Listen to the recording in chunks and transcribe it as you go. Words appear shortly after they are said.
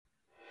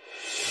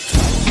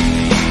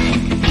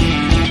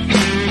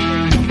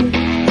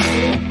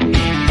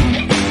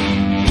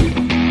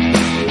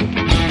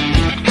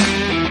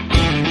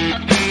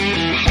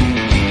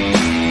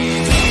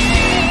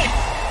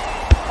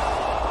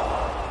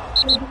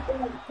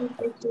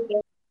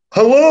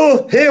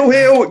Hello,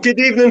 hail, good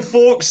evening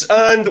folks,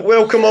 and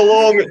welcome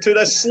along to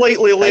this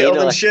slightly later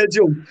than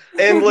scheduled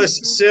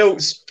Endless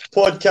Celts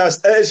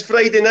podcast. It is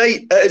Friday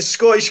night, it is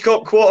Scottish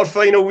Cup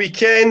quarter-final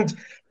weekend,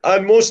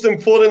 and most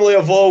importantly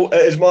of all,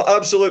 it is my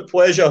absolute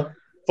pleasure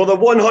for the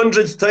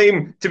 100th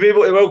time to be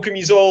able to welcome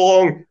you all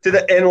along to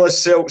the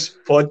Endless Celts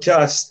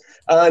podcast.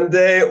 And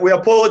we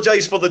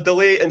apologise for the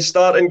delay in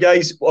starting,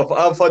 guys.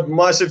 I've had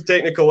massive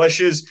technical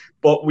issues,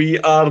 but we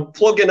are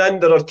plugging in.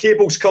 There are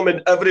cables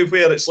coming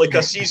everywhere. It's like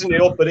a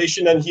seasonal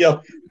operation in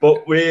here,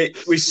 but we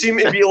seem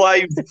to be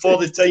live for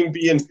the time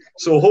being.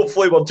 So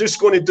hopefully we're just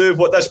going to do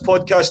what this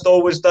podcast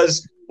always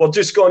does. We're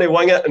just going to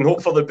wing it and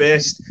hope for the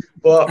best.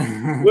 But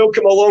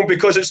welcome along,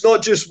 because it's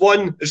not just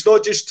one, it's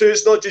not just two,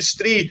 it's not just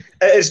three.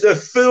 It is the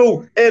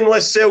full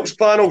Endless Celts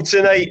panel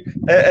tonight.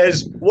 It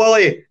is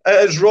Willie,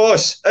 it is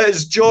Ross, it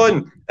is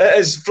John, it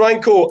is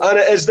Franco, and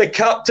it is the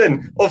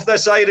captain of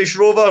this Irish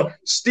Rover.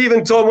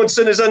 Stephen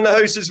Tomlinson is in the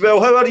house as well.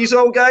 How are you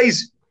all,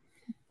 guys?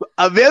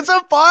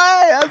 Amazing, boy!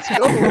 Let's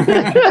go.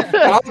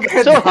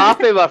 I'm so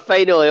happy we're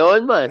finally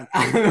on, man.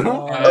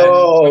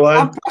 Oh, man.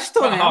 I'm pissed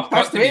on you. I'm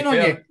pissed waiting on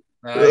you.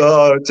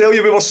 I tell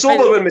you, we were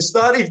sober when we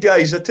started,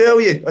 guys. I tell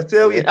you.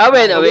 I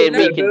went away and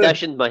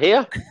reconditioned my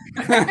hair.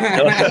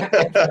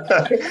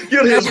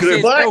 Your hair's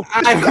grew back.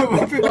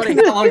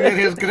 Your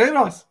hair's grew,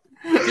 Ross.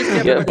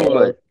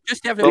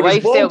 Just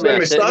everybody. When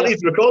we started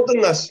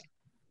recording this.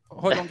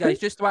 Hold on, guys.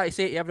 Just want to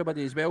say to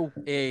everybody as well,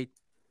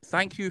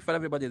 thank you for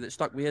everybody that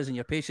stuck with us and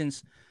your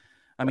patience.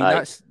 I mean,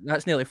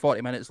 that's nearly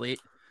 40 minutes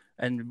late.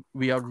 And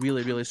we are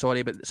really, really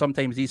sorry, but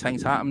sometimes these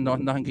things happen.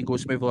 Nothing can go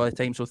smoothly all the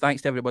time. So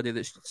thanks to everybody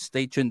that's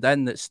stayed tuned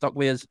in, that's stuck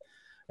with us.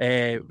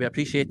 We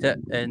appreciate it,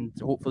 and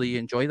hopefully you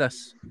enjoy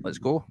this. Let's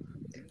go.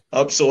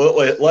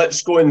 Absolutely.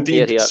 Let's go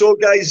indeed. Here. So,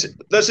 guys,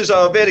 this is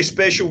a very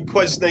special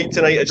quiz night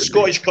tonight. It's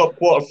Scottish Cup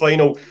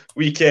quarter-final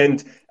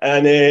weekend.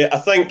 And I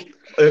think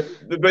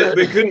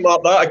we couldn't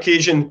mark that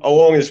occasion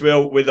along as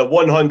well with the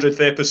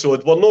 100th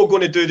episode. We're not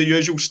going to do the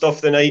usual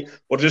stuff tonight.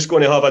 We're just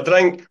going to have a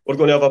drink, we're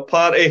going to have a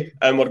party,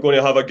 and we're going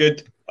to have a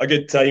good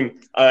time.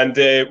 And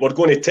we're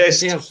going to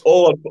test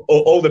all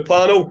the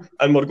panel,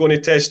 and we're going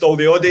to test all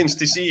the audience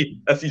to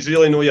see if you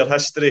really know your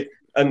history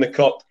in the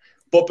Cup.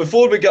 But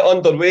before we get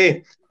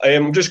underway,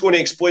 I'm just going to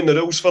explain the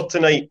rules for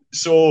tonight.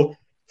 So,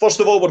 first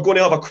of all, we're going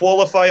to have a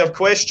qualifier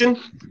question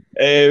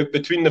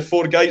between the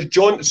four guys.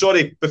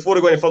 Before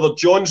we go any further,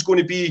 John's going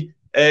to be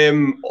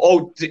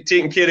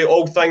taking care of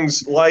all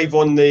things live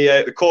on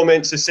the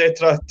comments,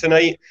 etc.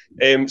 tonight.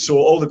 So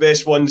all the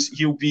best ones,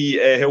 he'll be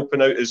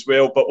helping out as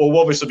well. But we'll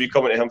obviously be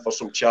coming to him for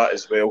some chat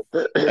as well.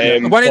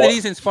 One of the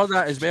reasons for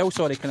that as well,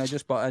 sorry, can I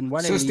just butt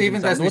in?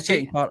 Stephen doesn't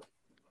take part.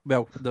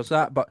 Well, there's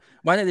that. But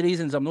one of the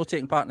reasons I'm not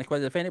taking part in the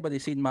quiz, if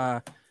anybody's seen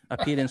my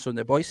appearance on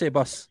the Boise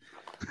bus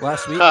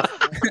last week,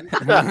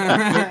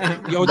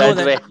 you'll know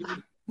that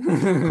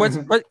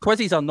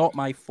quizzes are not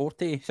my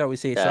forte, shall we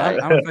say. So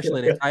I'm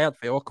officially retired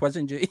for all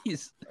quizzing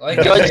duties.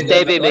 John's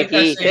Debbie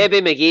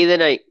McGee the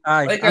night.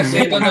 Like I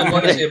said on the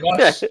Boise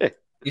bus,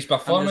 his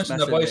performance in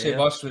the Boise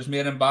bus was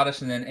more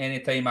embarrassing than any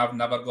time I've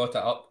never got it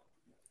up.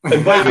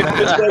 And by the way,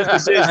 just wanted to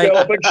say as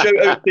well, a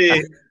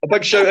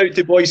big shout out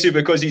to Boise,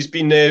 because he's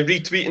been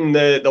retweeting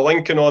the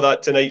link and all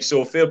that tonight.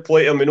 So fair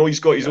play to him. I know he's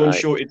got his own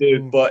show to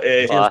do, but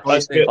fair play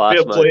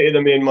to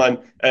the main man.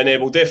 And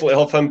we'll definitely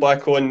have him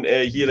back on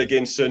here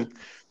again soon.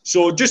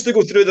 So just to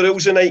go through the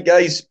rules tonight,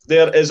 guys,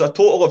 there is a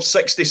total of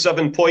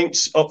 67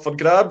 points up for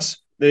grabs.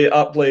 They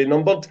are aptly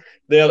numbered.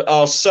 There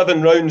are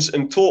 7 rounds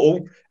in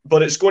total,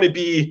 but it's going to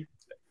be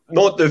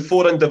not the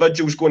 4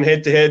 individuals going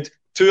head to head.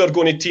 2 are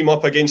going to team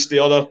up against the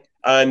other.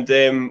 And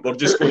we're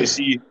just going to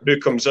see who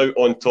comes out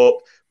on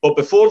top. But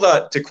before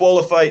that,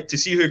 to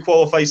see who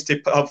qualifies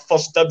to have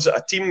first dibs at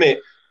a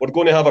teammate, we're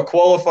going to have a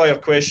qualifier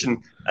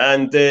question.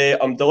 And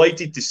I'm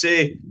delighted to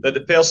say that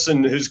the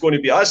person who's going to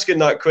be asking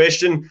that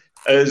question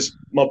is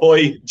my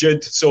boy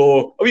Jude.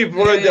 So a wee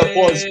round of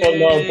applause for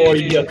our boy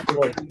here. Come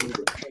on.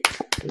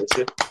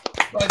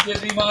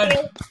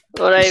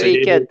 All right,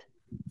 wee kid.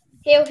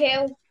 Hail.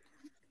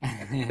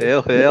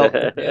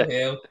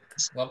 Hail.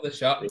 Love the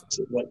shot.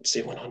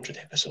 Say 100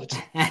 episodes.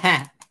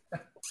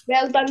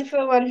 Well done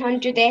for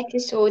 100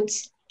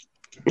 episodes.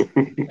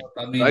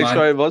 Thanks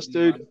very much,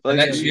 dude. The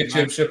next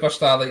YouTube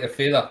superstar like your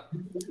father.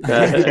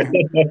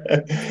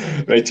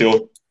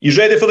 Righto. You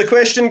ready for the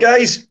question,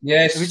 guys?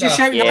 Yes. Would you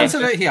shout your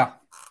answer out here?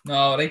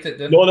 No, write it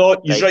down.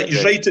 No.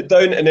 You write it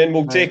down, and then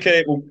we'll take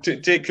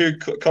take who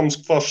comes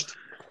first.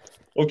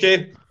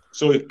 Okay.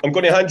 So I'm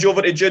going to hand you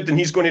over to Jude, and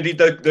he's going to read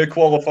the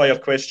qualifier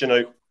question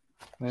out.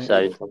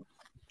 Sound.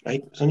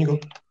 Right, on you go.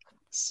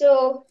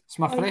 So, it's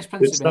my Fresh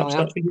Prince of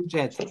Bel-Air,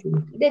 Jed.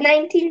 The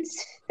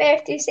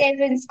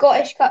 1937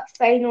 Scottish Cup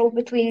final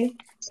between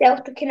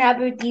Celtic and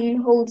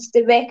Aberdeen holds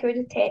the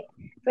record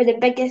for the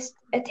biggest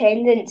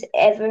attendance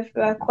ever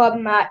for a club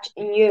match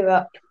in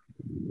Europe.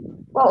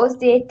 What was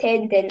the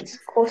attendance?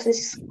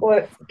 Closest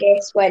score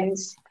guess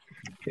wins.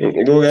 Here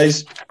you go,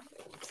 guys.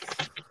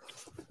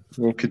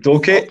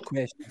 Okay.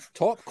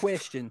 Top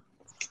question.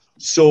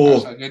 So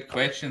that's a good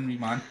question,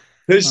 man.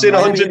 Who's saying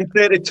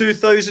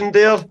 132,000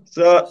 there? Is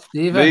that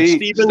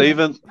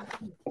Stephen.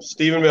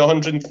 Stephen with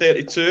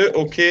 132,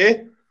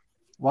 okay.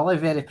 Wally,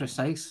 very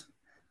precise.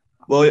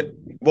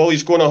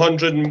 Wally's going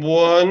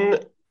 101.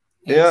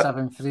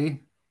 873.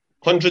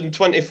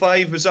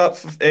 125, was that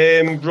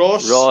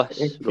Ross? Ross,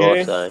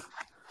 aye.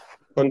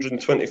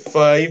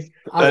 125.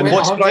 And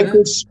what's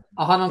Franco's?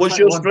 What's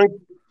yours, Frank?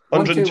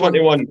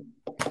 121.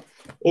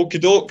 Okie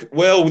doke.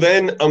 Well,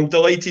 then, I'm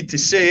delighted to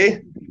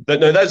say that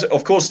now, that's,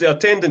 of course, the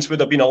attendance would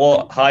have been a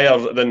lot higher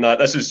than that.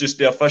 This is just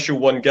the official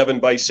one given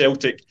by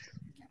Celtic.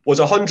 Was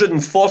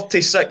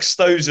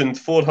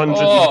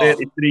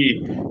 146,433,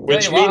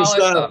 which means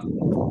that.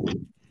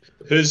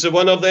 Who's the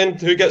winner then?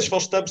 Who gets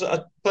first dibs at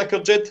a picker,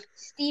 Jed?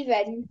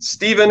 Stephen.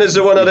 Stephen is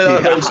the winner of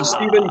that round. So,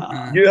 Stephen,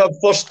 you have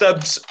first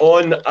dibs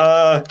on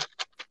a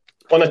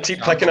team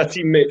picking a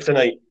teammate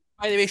tonight.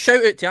 By the way,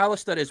 shout out to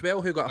Alistair as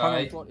well, who got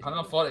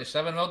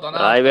 147. Well done,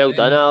 Aye, well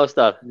done,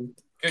 Alistair.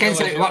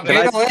 Fantastic.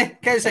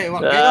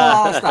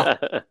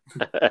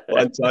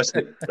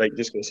 Right,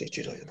 just going to say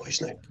cheers out the boys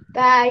now.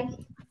 Bye.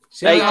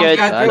 Right, Jude.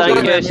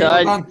 Thank you,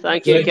 son.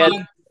 Thank you, kid.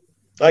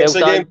 Thanks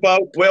again, pal.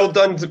 Well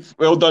done to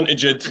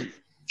Jude.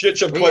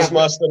 Future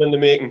quizmaster in the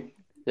making.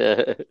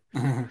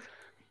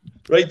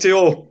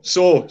 Righty-o.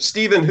 So,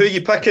 Stephen, who are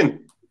you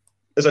picking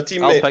as a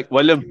teammate? I'll pick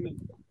William.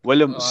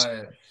 Williams.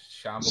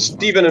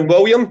 Stephen and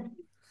William.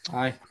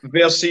 Aye.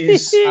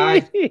 Versus.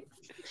 Aye.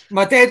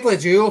 My deadly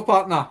duo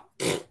partner.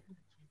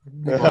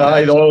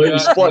 Aye, no,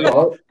 split it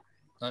up.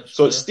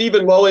 So it's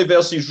Stephen Wally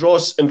versus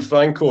Ross and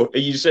Franco. Are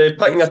you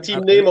picking a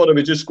team name, or are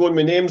we just going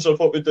with names, or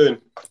what we're doing?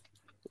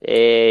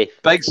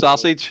 Big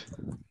sausage.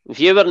 If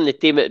you were in the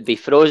team, it'd be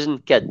Frozen,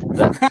 kid.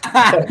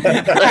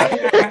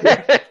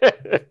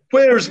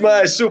 Where's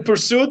my super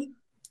suit?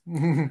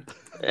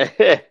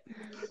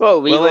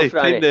 Well, we Willie, go,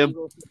 Franny. team name.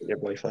 Your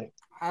boyfriend.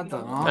 I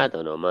don't know. I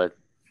don't know, man.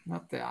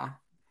 Not there.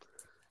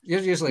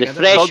 You're usually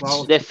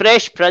The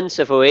Fresh Prince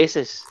of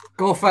Oasis.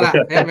 Go for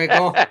it. There we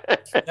go.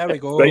 There we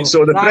go. Right,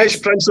 so the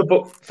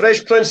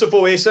Fresh Prince of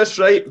Oasis,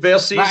 right,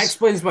 versus... That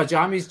explains my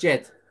jammies,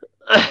 Jed.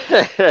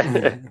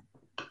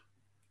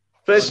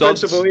 Fresh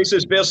Prince of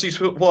Oasis versus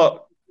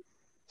what?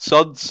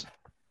 Suds.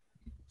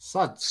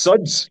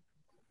 Suds.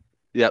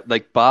 Yeah,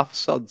 like Bath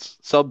Suds.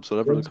 Subs,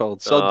 whatever they're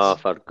called. Suds. Oh,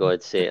 for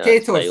God's sake.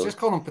 Potatoes. Just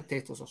call them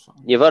potatoes or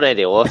something. You've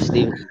already lost,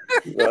 Stephen.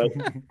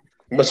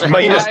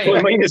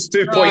 minus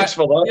 2 points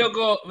for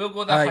that. We'll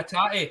go the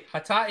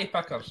Hatati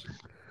pickers.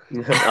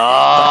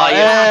 Oh,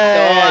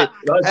 yeah.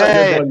 That's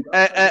a good one.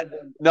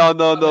 No.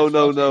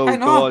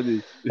 Go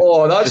on.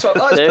 Oh, that's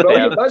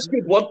brilliant. That's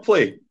good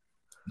wordplay.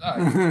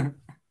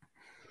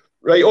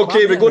 Right,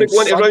 okay, we're going to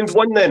go into round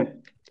one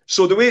then.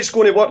 So the way it's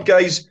going to work,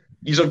 guys,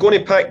 you are going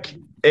to pick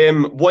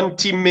one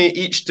teammate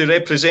each to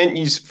represent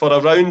you for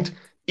a round.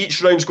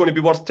 Each round's going to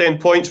be worth 10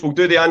 points. We'll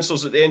do the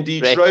answers at the end of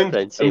each round,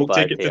 and we'll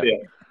take it to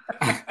there.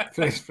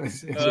 Fresh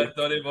Prince.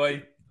 Sorry,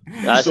 boy.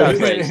 That's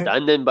absolutely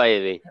outstanding, by the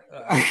way.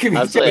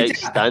 Absolutely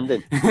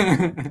outstanding.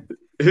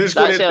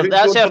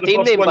 That's our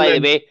team name, by the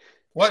way.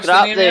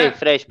 Scrap the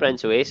Fresh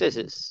Prince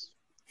Oasis.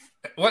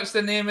 What's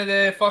the name of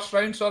the first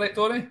round, sorry,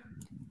 Tony?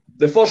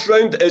 The first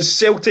round is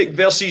Celtic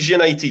versus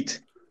United.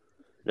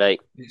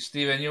 Right.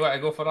 Stephen, you want to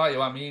go for that? You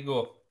want me to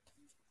go?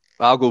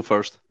 I'll go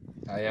first.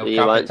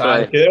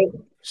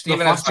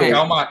 Stephen has the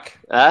Helmac.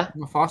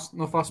 No fuss,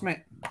 mate.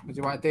 What do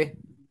you want to do?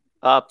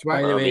 I'm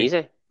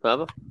easy.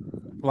 Whatever.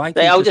 Right,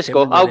 I'll just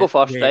go. I'll go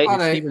first, right?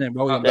 Stephen and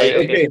William. Right,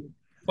 okay.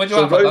 What do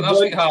you want for dinner,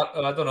 sweetheart?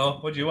 Oh, I don't know.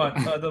 What do you want?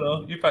 I don't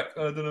know. You pick.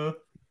 I don't know.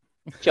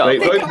 Right,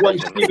 round one,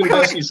 Stephen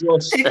versus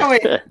Ross.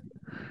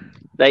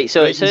 Right,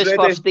 so it says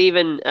for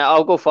Stephen.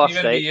 I'll go first,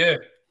 Stephen right?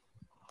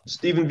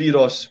 Stephen v.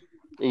 Ross.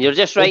 And you're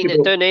just writing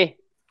it down, eh?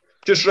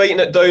 Just writing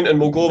it down, and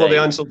we'll go over the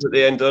answers at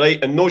the end, all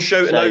right? And no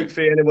shouting out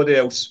for anybody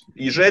else.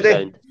 Are you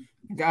ready?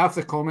 Get off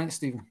the comments,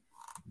 Stephen.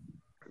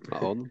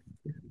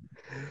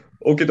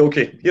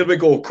 Okay. Here we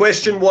go.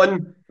 Question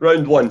one,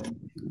 round one.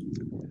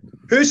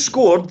 Who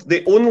scored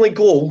the only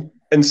goal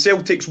in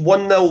Celtic's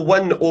 1-0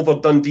 win over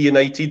Dundee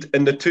United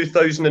in the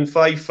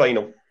 2005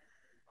 final?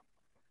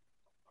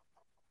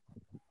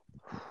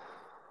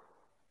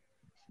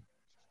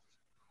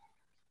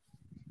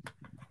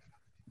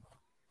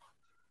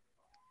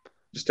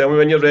 Just tell me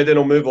when you're ready and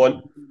I'll move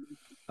on.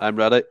 I'm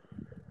ready.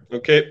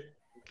 Okay.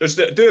 Just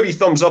do a wee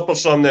thumbs up or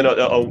something, then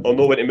I'll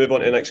know when to move on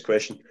to the next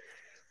question.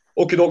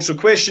 Okay, doc. So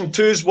question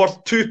 2 is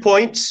worth 2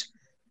 points.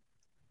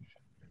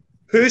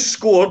 Who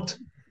scored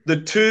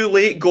the 2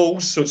 late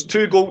goals? So it's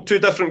two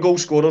different goal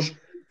scorers.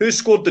 Who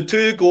scored the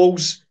 2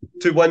 goals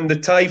to win the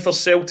tie for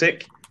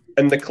Celtic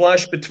in the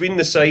clash between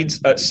the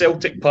sides at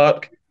Celtic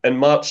Park in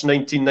March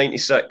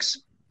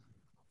 1996?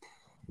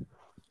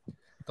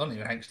 Don't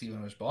even think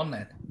Stephen was born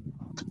then.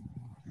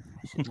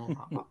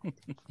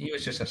 He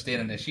was just a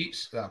stain in the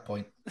sheets at that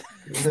point.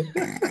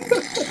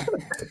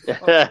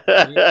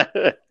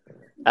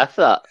 I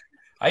thought.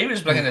 I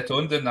was bringing the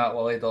tone down that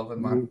Wally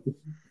Dolphin, man.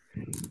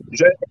 Is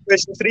that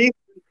question 3?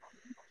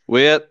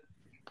 Wait.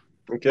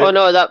 Okay. Oh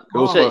no,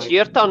 so it's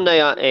your turn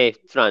now,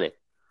 Franny.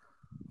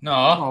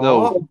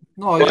 No.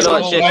 No, no, it's it's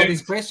all just-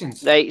 these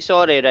questions. Right,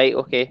 sorry, right,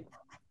 okay.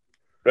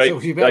 Right, So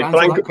you better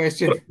right. answer that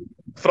question.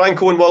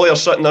 Franco and Willie are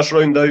sitting this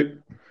round out.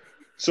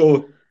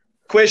 So,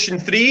 question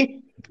 3.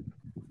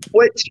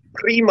 Which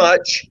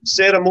pre-match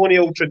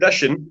ceremonial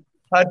tradition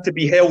had to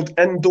be held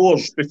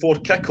indoors before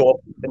kick-off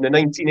in the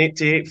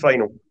 1988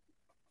 final?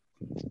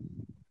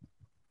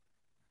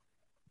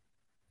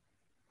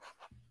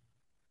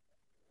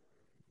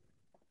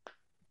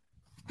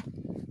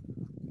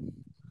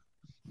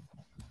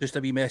 Just a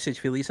wee message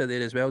for Lisa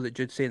there as well that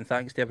Jude's saying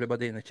thanks to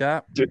everybody in the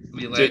chat.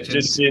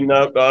 Just saying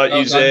that.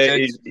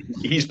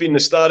 He's been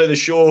the star of the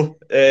show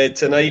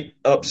tonight.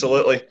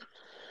 Absolutely.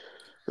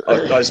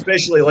 I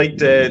especially liked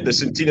the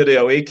centenary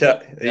away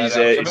kit.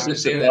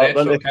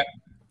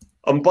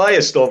 I'm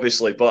biased,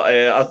 obviously, but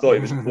I thought he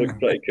was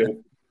pretty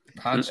cool.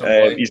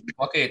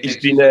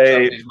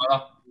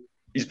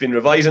 He's been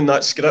revising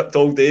that script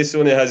all day,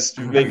 so he has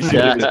to make sure he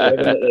was getting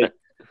it right.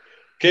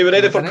 Okay, we're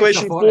ready for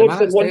question 4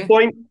 for 1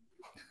 point.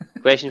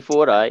 Question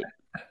 4, right?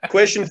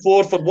 Question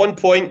 4 for 1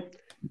 point.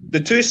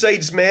 The two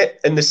sides met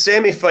in the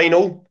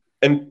semi-final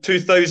in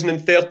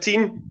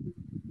 2013.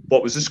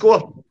 What was the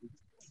score?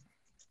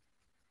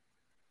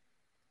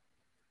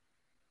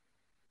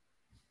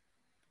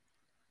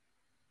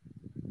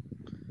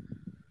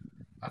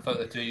 I thought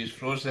the two of you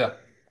froze there.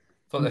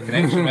 Thought the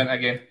connection went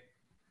again.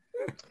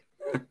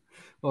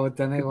 Oh,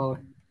 didn't I, Willie?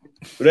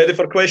 Ready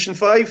for question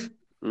 5?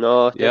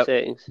 No, 2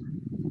 seconds.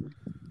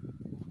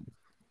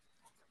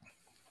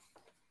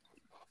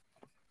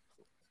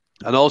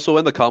 And also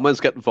in the comments,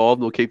 get involved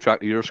and we'll keep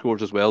track of your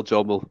scores as well.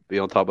 John will be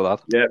on top of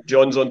that. Yeah,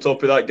 John's on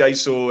top of that,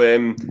 guys. So,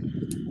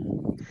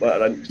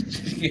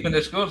 keeping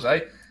the scores,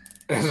 aye.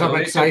 There's a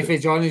big sci-fi.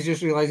 John has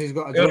just realised he's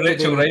got a job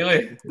Rachel to do.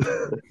 Riley.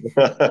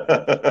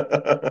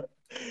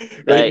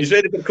 Right, you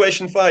ready for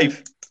question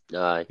 5?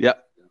 Aye.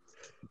 Yep.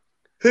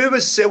 Who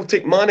was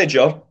Celtic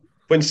manager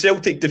when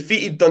Celtic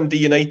defeated Dundee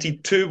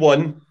United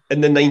 2-1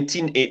 in the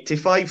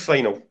 1985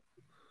 final?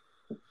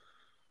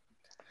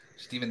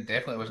 Stephen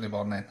definitely wasn't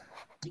born then.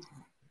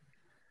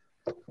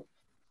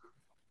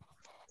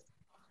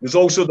 There's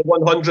also the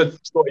 100th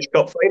Scottish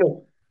Cup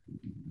final.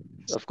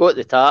 I've got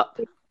the tap.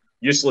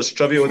 Useless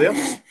trivia there.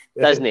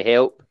 Doesn't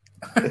help.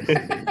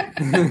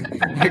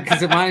 Because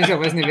the manager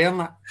wasn't wearing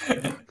that.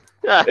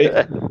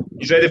 Right.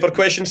 You ready for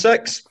question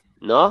 6?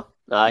 No?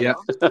 Aye. Yeah.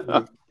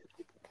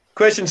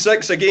 Question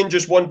 6, again,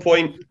 just 1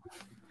 point.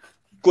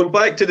 Going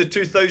back to the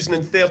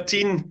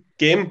 2013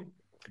 game,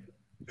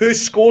 who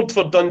scored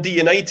for Dundee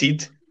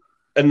United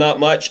in that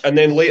match and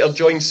then later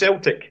joined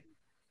Celtic?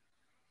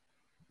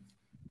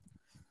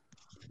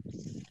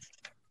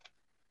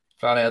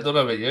 Franny, I don't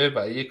know about you,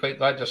 but are you quite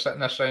glad you're sitting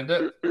this round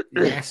out?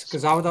 Yes,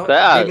 because I would have.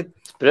 David,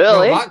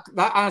 brutal, eh?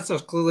 That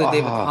answer's clearly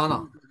David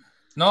Hanna.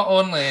 Not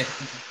only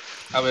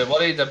are we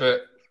worried about,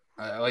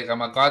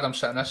 I'm glad I'm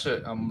sitting this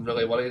out, I'm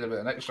really worried about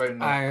the next round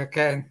now. Aye,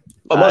 okay.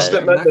 I must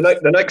admit,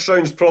 the next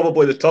round's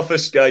probably the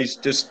toughest, guys.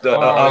 Just Get it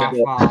right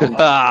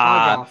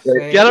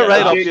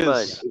up,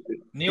 man.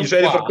 You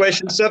ready for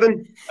question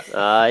 7?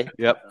 Aye.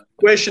 Yep.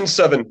 Question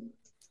 7.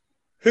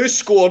 Who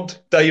scored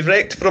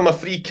direct from a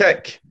free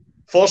kick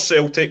for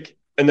Celtic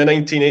in the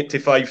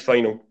 1985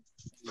 final?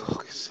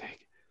 Fuck's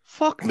sake.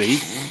 Fuck me.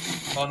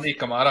 Henry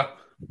Kamara.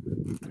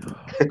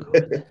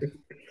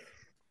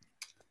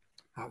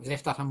 That was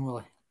after him,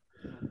 Willie.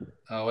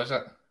 Oh, was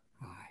it?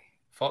 Aye.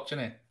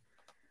 Fortunate.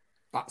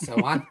 That's the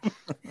one.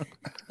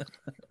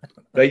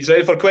 Right, you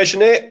ready for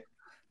question 8?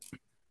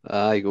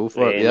 Aye, go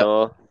for it. Yeah.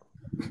 No.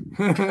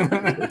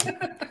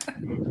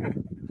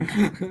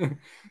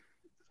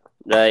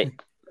 Right.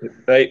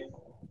 Right.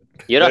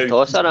 You're a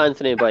tosser,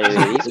 Anthony, by the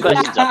way. These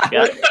questions are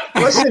shit.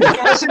 Listen,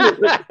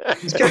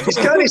 you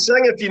can't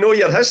sing if you know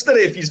your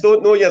history, if you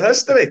don't know your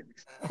history.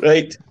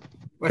 Right.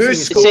 Who It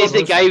says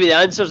the guy with the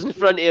answers in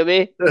front of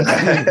me.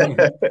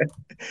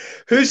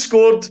 Who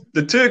scored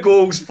the 2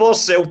 goals for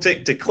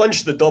Celtic to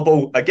clinch the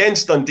double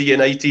against Dundee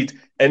United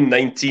in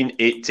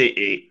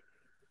 1988?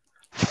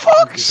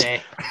 Fuck's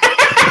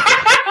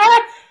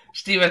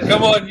Stephen,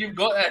 come on, you've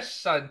got this,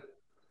 son.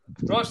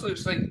 Ross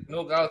looks like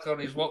no Gallagher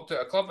and he's walked out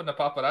of a club and the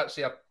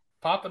paparazzi are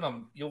papping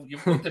him.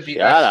 You've got to beat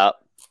Shut this.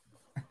 up.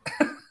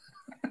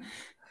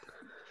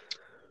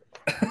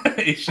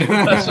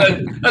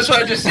 That's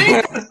what I just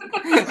said.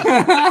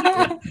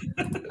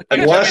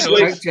 And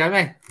lastly, Big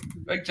Jimmy.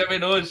 Big Jimmy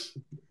knows.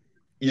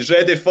 you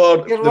ready for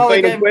the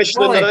final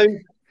question in the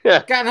round?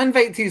 Get an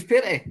invite to his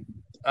party.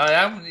 I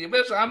am. I'm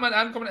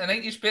coming to the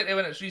 90s party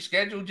when it's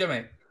rescheduled,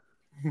 Jimmy.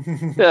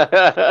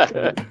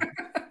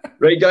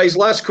 Right, guys,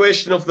 last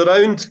question of the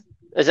round.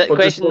 Is it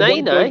question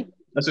 9, aye?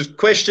 This is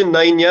question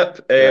 9, yep.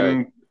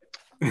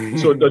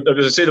 So,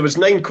 as I say, there was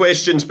 9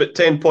 questions, but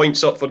 10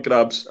 points up for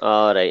grabs.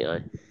 All right,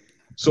 aye.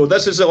 So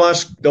this is the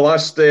last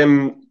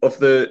of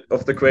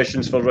the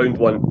questions for round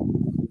 1.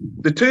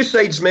 The two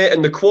sides met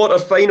in the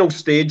quarter-final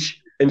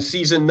stage in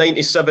season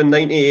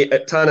 97-98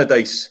 at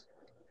Tannadice.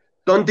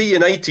 Dundee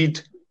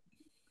United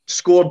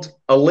scored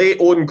a late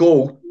own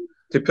goal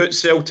to put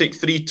Celtic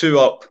 3-2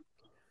 up.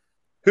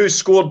 Who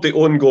scored the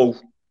own goal?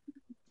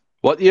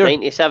 What year?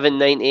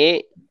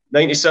 97-98.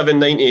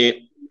 97-98.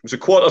 It was a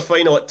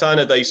quarter-final at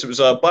Tannadice. It was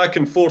a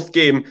back-and-forth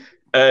game,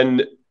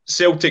 and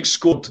Celtic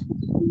scored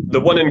the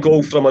winning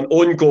goal from an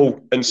own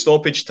goal in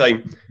stoppage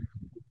time.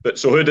 But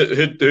so who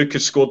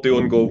could scored the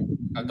own goal?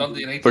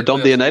 Dundee United For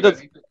Dundee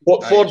United?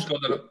 What for?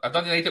 A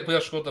Dundee United player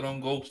scored their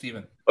own goal,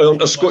 Stephen.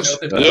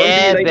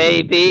 Yeah,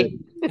 baby.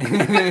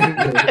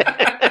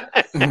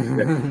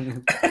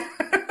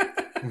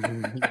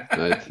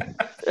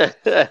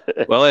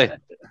 Right.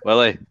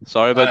 Willie,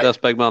 sorry about this,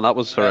 big man. That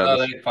was horrendous.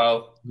 Right,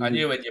 pal. I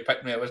knew when you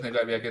picked me, it wasn't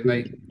going to be a good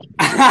night.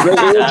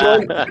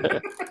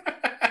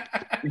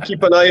 We'll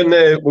keep an eye on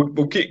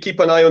we'll keep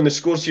an eye on the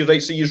scores here,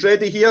 right? So you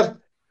ready here?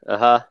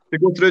 To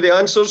go through the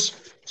answers.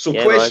 So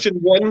question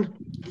 1: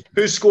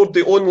 who scored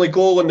the only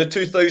goal in the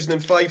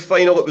 2005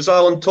 final? It was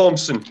Alan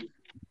Thompson.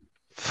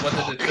 What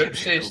did the troops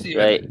say,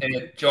 Stephen?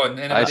 Right. John,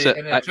 any of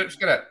the troops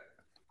get it?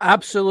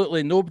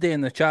 Absolutely nobody in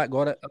the chat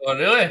got it. Oh,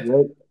 really?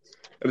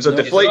 It was a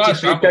deflected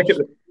free kick.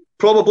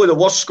 Probably the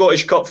worst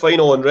Scottish Cup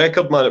final on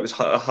record, man. It was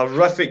a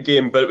horrific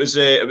game, but it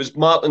was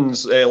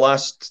Martin's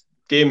last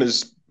game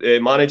as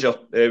manager.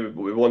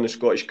 We won the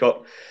Scottish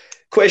Cup.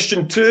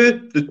 Question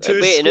 2: the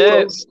two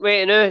scorers.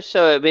 Wait,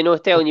 so we're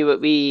not telling you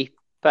what we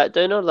put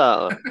down or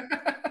that?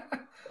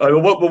 Or?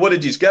 What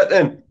did you get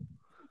then?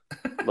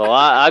 Well,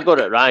 I got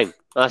it right.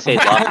 I said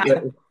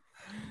that.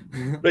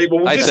 Right,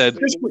 well,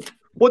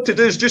 what to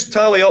do is just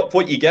tally up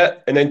what you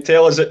get and then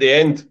tell us at the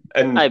end.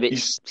 And Aye, but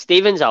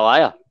Stephen's a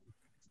liar.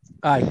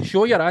 Aye,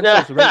 show your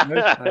answers right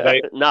now.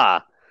 Right.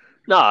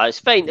 Nah, it's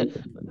fine.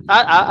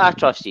 I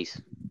trust you.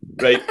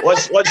 Right,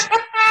 let's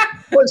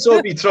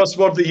all be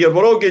trustworthy here.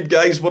 We're all good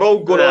guys. We're all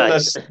going on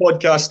this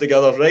podcast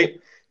together, right?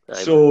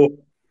 Aye,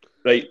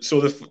 so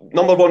the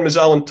number 1 was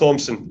Alan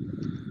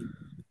Thompson.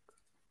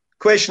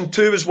 Question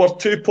 2 was worth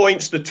 2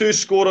 points. The two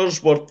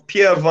scorers were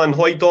Pierre Van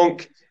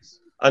Hooijdonk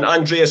and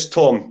Andreas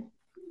Thom.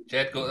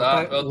 Jed got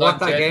that. Well done,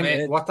 Jed,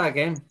 mate. What that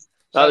game?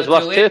 That was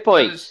worth 2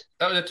 points.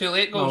 That was the 2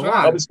 late goals,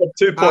 right? That was for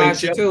 2 points.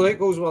 The 2 late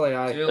goals, Willie.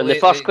 Aye. And the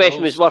first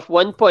question was worth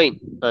 1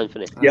 point,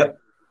 Anthony. Yep.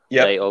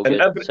 Right, all and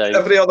good.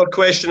 every other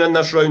question in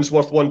this round's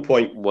worth 1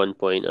 point. 1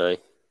 point, aye.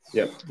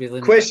 Yep.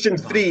 Question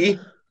 3: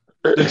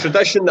 the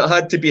tradition that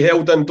had to be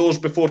held indoors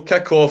before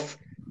kick-off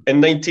in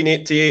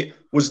 1988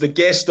 was the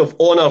guest of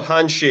honour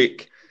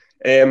handshake.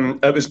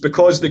 It was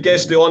because the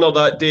guest of honour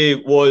that day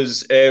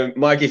was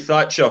Maggie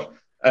Thatcher,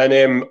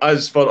 and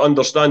as for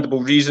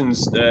understandable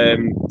reasons,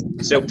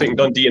 Celtic and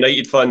Dundee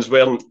United fans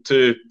weren't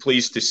too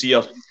pleased to see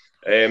her.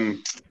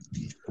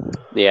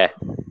 Yeah.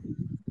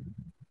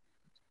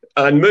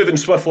 And moving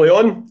swiftly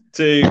on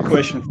to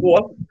question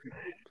 4.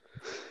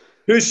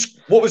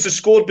 What was the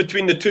score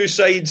between the two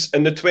sides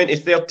in the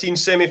 2013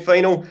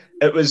 semi-final?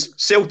 It was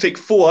Celtic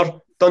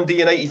 4, Dundee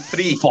United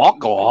 3.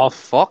 Fuck off.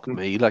 Fuck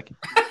me. Fuck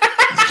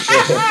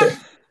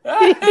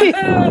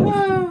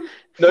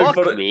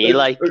me.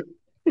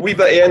 Wee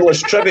bit of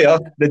endless trivia.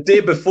 The day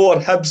before,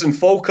 Hibs and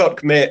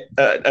Falkirk met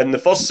in the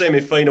first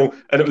semi-final,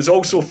 and it was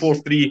also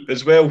 4-3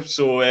 as well.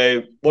 So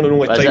one and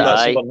only time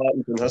that's ever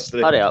happened in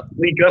history. Hurry up.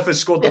 Lee Griffiths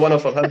scored the winner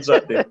for Hibs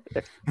that day.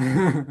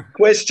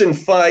 Question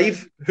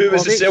 5: who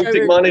was the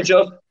Celtic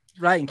manager?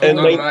 Ryan.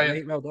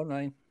 Well done,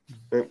 Ryan.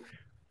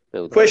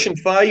 Question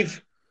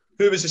 5: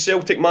 who was the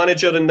Celtic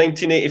manager in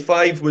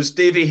 1985? Was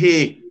Davy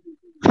Hay.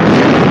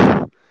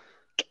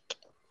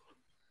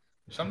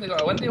 Somebody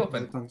got a window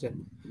open.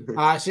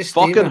 It's just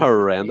fucking Stephen.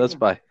 Horrendous,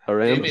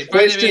 horrendous.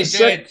 Question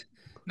 6.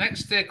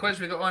 Next quiz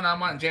we got on,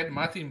 I'm at Jed and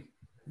my team.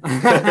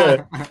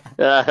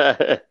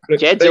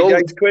 Jed's old.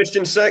 Guys,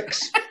 question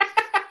 6.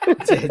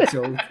 Jed's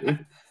old.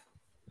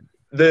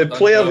 The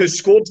player who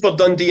scored for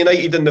Dundee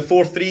United in the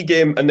 4-3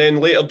 game and then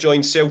later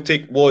joined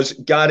Celtic was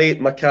Gary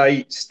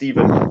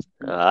Mackay-Stephen.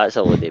 That's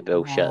a load of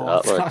bullshit,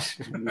 that one.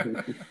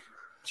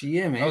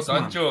 GMS, Well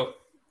done, man. Joe.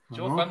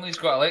 Joe Finley's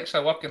got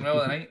Alexa working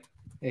well tonight.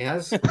 He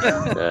has.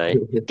 Aye.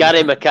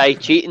 Gary Mackay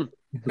cheating.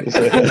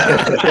 Question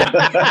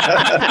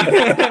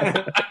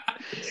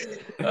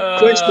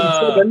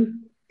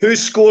 7. Who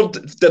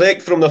scored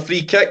direct from the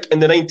free kick in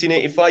the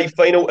 1985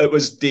 final? It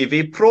was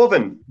Davy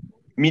Provan.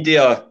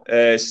 Media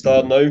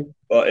star now,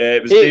 but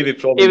it was Davy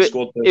Provan who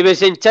scored. He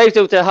was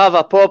entitled to have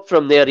a pop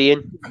from there,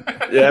 Ian.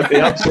 Yeah, he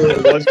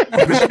absolutely was.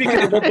 I was speaking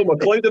to Michael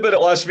McLeod about it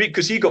last week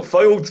because he got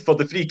fouled for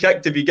the free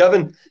kick to be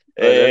given.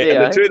 And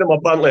the two of them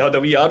apparently had a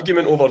wee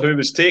argument over who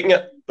was taking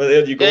it. But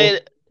there you go.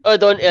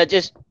 Hold on, I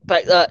just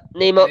pick that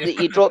name up that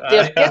you dropped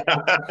there. Listen,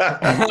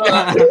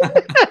 I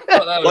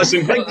thought that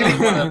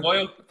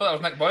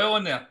was Nick Boyle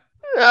on there.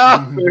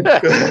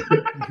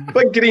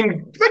 Big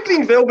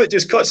green velvet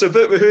just cuts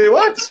about with who he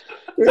wants.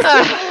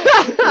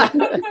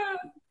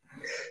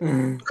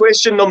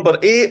 Question number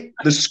 8.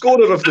 The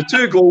scorer of the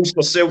 2 goals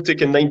for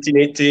Celtic in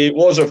 1988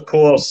 was, of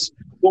course,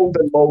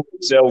 Golden Ball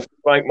himself,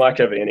 Frank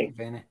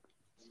McAvaney.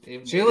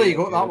 Surely you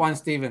got that one,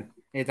 Stephen.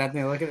 He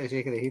didn't look at the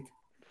shake of the head.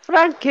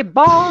 Frankie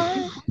boy.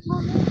 I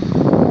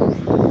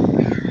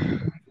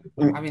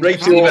mean, Right,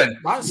 Stephen.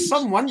 that's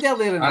some wonder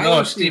there in I know,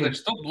 Ireland, Stephen.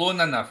 Stop blowing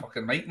in that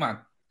fucking mic, man.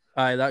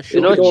 Aye, that's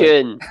You're true.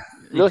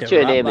 not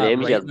chewing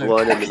M&M's, you're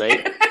blowing in the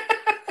night.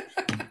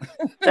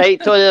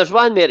 Right, Tony, there's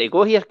one more to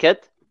go here, kid.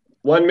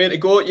 1 minute to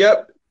go.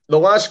 Yep. The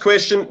last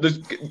question.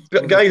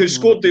 The guy who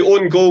scored the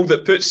own goal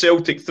that put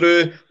Celtic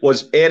through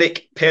was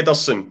Eric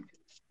Pedersen.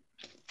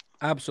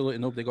 Absolutely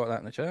nobody got that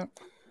in the chat.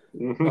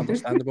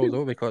 Understandable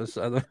though, because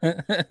it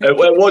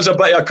was a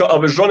bit. I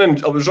was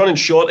running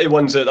shorty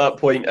ones at that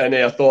point, and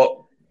I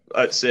thought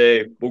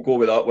we'll go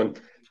with that one.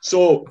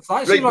 So if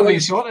that's running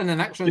short, and the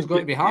next one's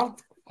going to be hard.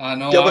 I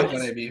know. Yeah,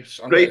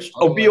 right.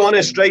 I'll be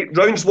honest. Right,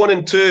 rounds 1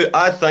 and 2,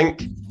 I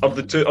think are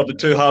the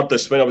two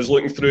hardest. When I was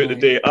looking through it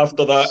today,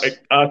 after that,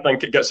 I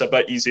think it gets a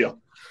bit easier.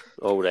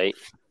 All right.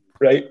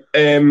 Right.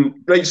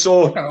 Right.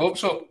 So I hope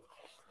so.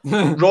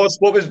 Ross,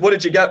 what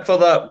did you get for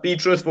that? Be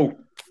truthful.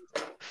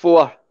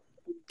 4.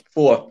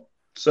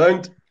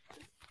 Sound.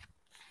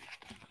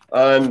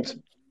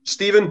 And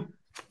Stephen?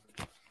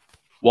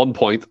 1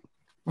 point.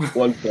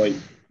 1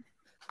 point.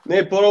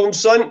 No problem,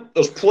 son.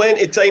 There's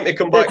plenty of time to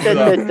come back to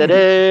that.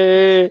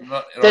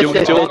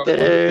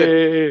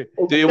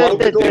 Do you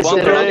want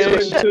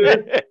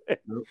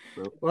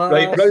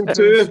Right, round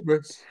 2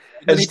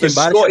 is the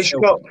Scottish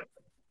Cup.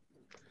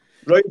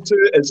 Round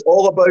 2 is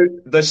all about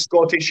the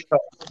Scottish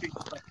Cup.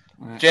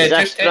 Jay,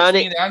 just text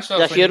me the answers.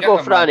 That's your go,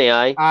 Franny,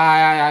 aye?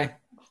 Aye.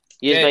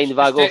 You mind if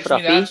I go for a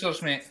fee?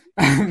 Answers, mate.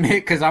 Mate,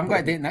 because I'm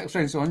going to date next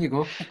round, so on you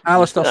go.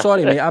 Alistair,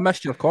 sorry, mate, I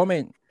missed your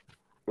comment.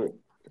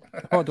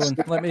 Hold on,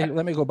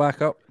 let me go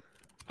back up.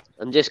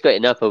 I'm just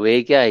going to nip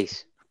away,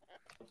 guys.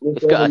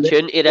 We've got a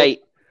tune to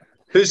write.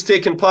 Who's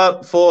taking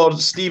part for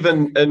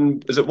Stephen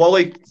and is it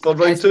Wally for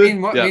round 2? Me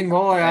and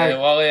Wally, aye.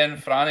 Wally and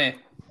Franny.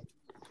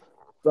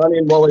 Franny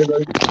and Wally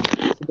round.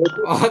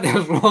 Oh,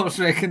 there's Ross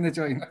wrecking the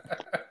joint.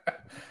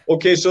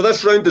 Okay, so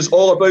this round is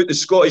all about the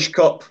Scottish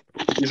Cup.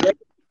 You ready?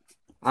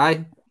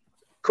 Aye.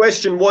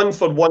 Question 1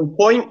 for 1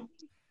 point.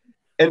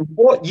 In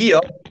what year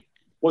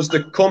was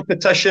the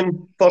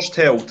competition first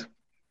held?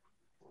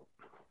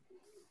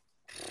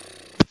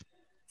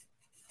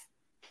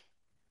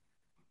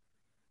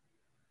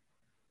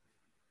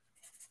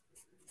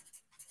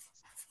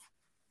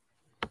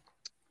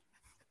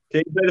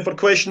 Okay, ready for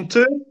question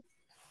 2?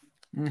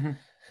 Mm-hmm.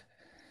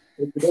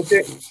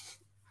 Okay.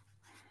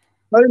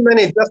 How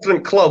many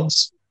different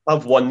clubs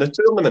have won the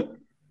tournament?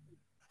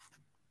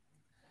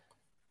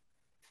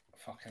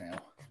 Fucking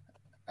hell.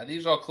 Are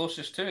these all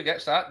closest to?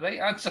 Gets that right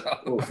answer.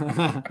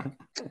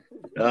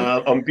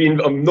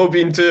 I'm not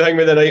being too hang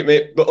with the night,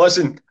 mate. But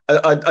listen,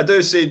 I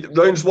do say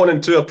rounds 1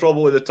 and 2 are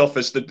probably the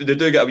toughest. They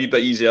do get a wee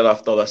bit easier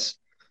after this.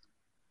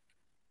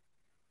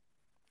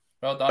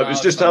 Well done, it was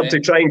just hard to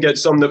try and get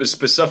some that was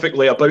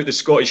specifically about the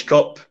Scottish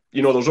Cup.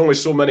 You know, there's only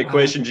so many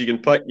questions you can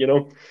pick, you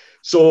know.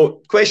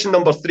 So, question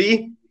number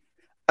 3.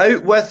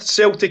 Out with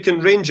Celtic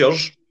and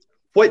Rangers,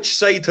 which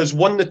side has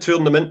won the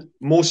tournament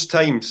most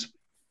times?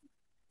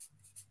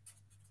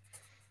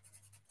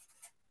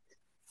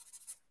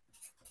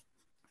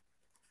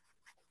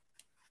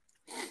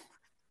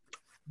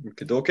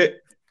 Okay.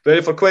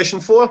 Ready for question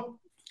 4?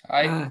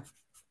 Aye.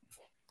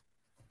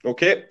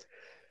 Okay.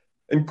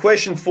 In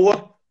question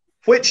 4,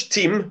 which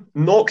team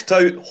knocked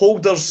out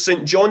holders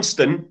St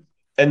Johnstone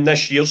in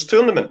this year's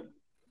tournament?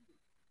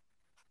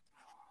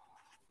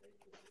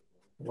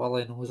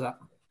 Wally knows that.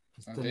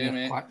 I do,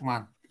 mate. Quick,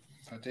 man.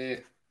 I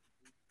do.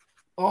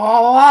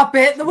 Oh, I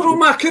bet they were on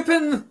my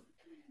coupon.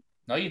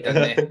 No, you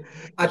didn't.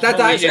 I did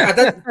actually. I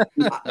did.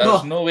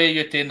 There's no way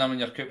you're taking them in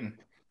your coupon.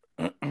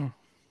 I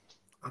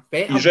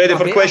bet. He's ready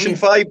for question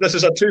 5. This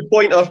is a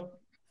 2-pointer.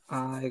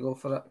 I go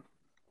for it.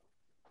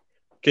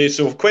 Okay,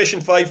 so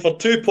question 5 for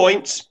 2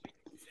 points.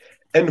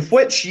 In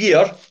which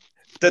year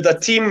did a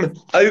team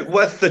out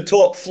with the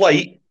top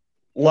flight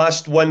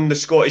last win the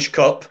Scottish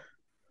Cup?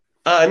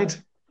 And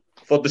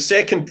for the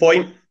second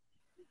point,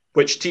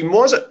 which team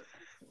was it?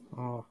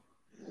 Oh.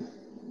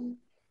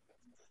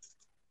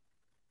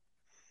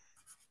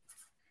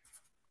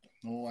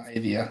 No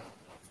idea.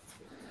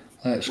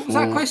 Let's what go. was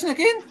that question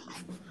again?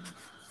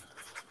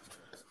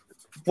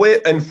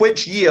 In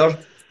which year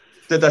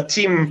did a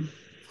team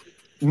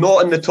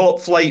not in the top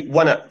flight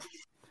win it?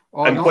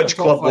 Oh, and which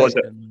club flight. was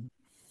it?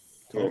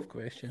 Top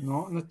question.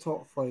 Not in the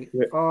top flight.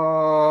 Yeah.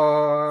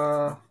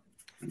 I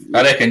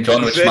reckon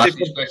John would smash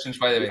these questions,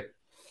 by the way.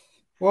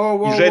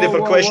 Whoa, He's ready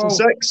for question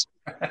 6?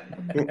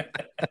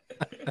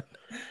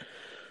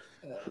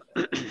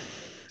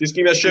 Just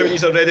give me a shout when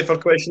you're ready for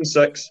question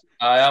 6.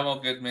 I am all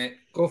good, mate.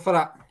 Go for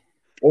it.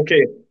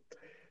 Okay.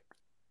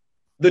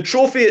 The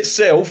trophy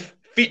itself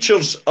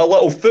features a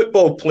little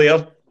football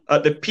player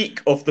at the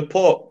peak of the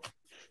pot.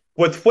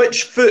 With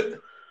which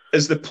foot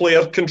is the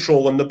player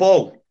controlling the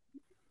ball?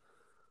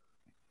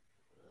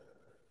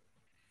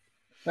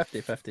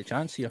 50-50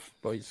 chance here,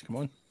 boys. Come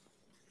on.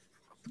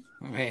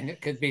 I mean,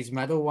 it could be his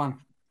middle one.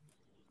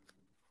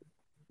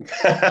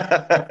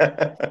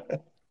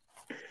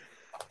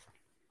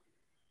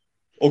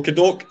 Okie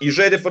doke. He's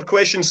ready for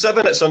question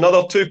 7. It's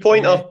another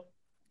 2-pointer.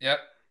 Yep.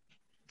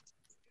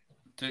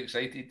 Too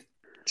excited.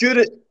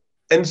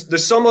 In the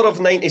summer of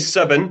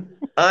 97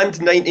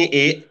 and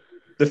 98,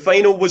 the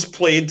final was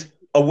played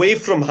away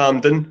from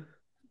Hampden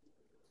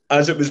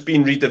as it was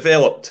being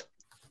redeveloped.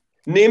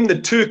 Name the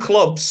 2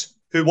 clubs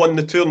who won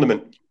the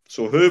tournament.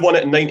 So who won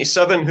it in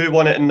 97? Who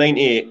won it in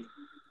 98?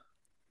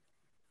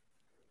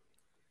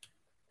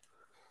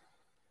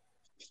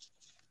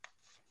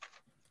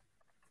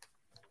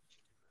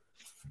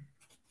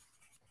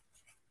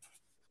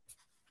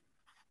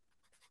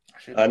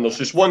 And there's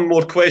just one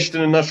more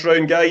question in this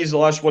round, guys. The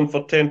last one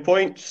for 10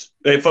 points.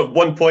 For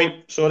 1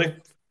 point, sorry.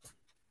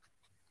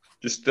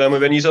 Just tell me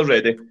when he's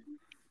ready.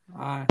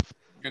 Aye.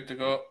 Good to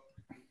go.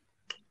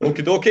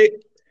 Okie dokie.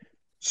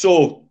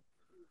 So,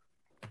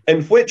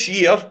 in which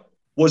year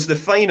was the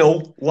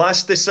final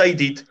last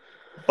decided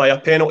by a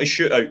penalty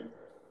shootout?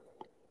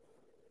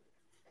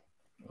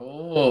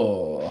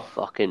 Oh.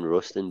 Fucking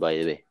roasting, by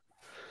the way.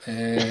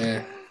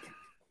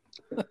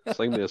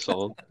 Sing me a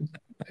song.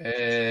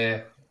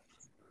 I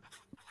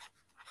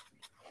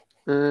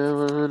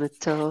wanna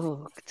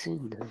talk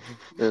tonight.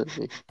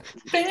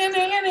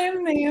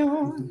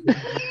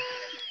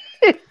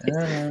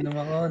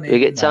 We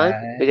get time?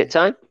 We get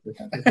time?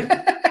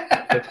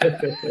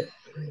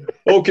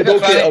 Okay,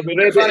 are we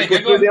ready to go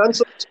through the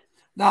answers?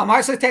 No, I'm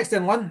actually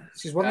texting Lynn.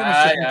 She's wondering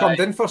if she can come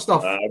in for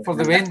stuff for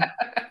the rain.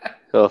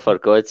 Oh, for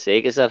God's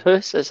sake, is there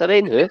hoose? Is there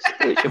rain hoose?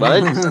 Which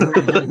man?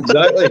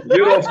 Exactly,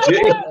 you're off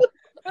duty.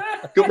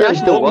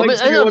 International Women's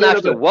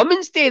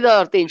Day the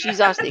other day, and she's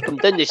asked to come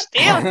down the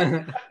stairs.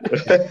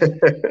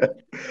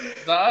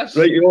 Right,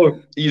 are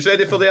you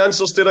ready for the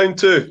answers to round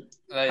 2?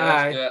 Right,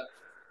 let's do it.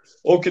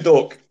 Okie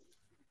doke.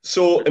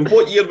 So, in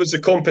what year was the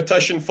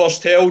competition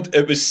first held?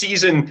 It was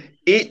season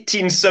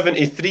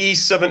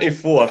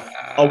 1873-74.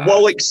 I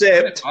will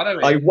accept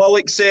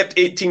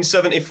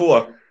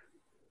 1874.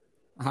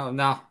 Oh,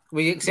 no.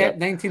 We accept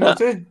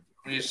 1902?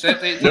 We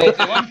accept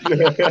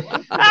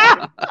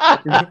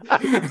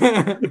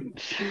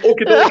 1881.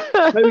 Okay,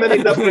 how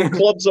many different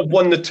clubs have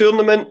won the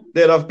tournament?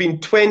 There have been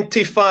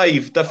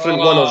 25 different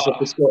winners of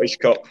the Scottish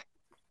Cup.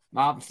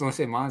 Nah, it's not the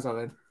same answer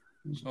then.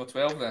 It's not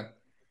 12 then.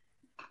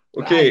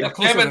 Okay.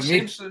 Kevin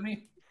seems to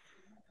me.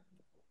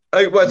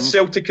 Out with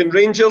Celtic and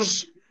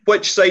Rangers,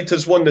 which side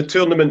has won the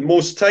tournament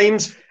most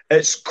times?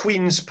 It's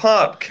Queen's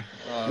Park.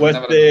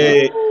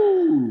 They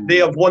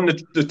have won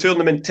the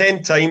tournament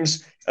 10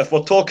 times. If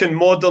we're talking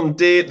modern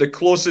day, the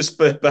closest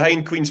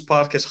behind Queen's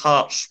Park is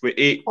Hearts with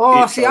 8.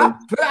 Oh, see, I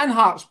put in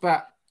Hearts,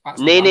 but...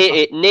 9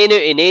 out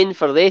of 9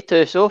 for they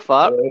two so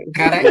far.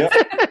 Correct.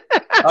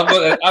 I've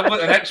got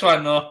the next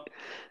one, though.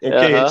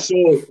 Okay,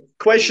 so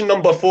question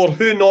number 4.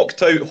 Who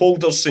knocked out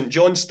holders St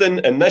Johnstone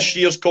in this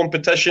year's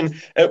competition?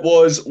 It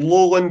was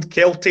Lowland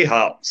Kelty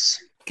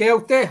Hearts.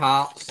 Kelty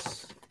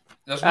Hearts.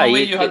 There's no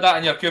way you had that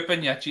in your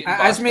coupon, you cheating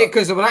bastard. It is, mate,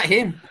 because they were at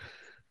home.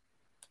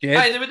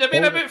 Aye, they would have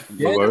been about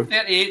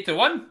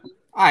 38-1.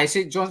 Aye,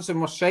 St Johnstone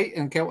was shite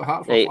and Kelty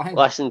Hearts were Right, flying.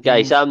 listen,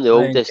 guys, I'm the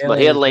oldest. My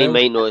hairline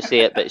might not say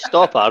it, but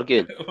stop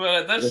arguing.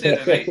 Well, it does say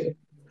it, right?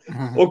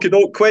 Okay,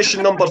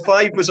 question number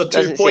 5 was a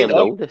Doesn't say I'm the 2-pointer.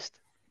 oldest.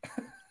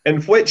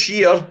 In which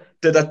year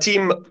did a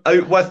team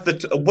out with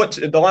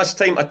the last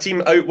time a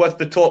team out with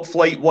the top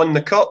flight won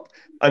the cup?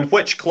 And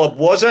which club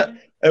was it?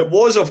 It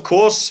was, of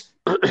course,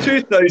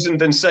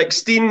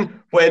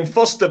 2016 when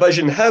First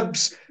Division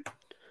Hibs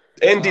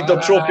ended their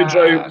trophy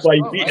drought by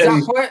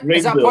beating Rangers.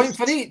 Is that a point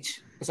for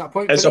each? It's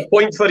a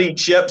point for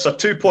each, yep. It's a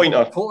 2-pointer.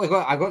 I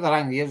got the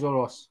wrong years,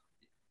 Ross.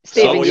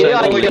 Stephen, you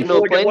realise you're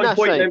not playing this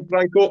round?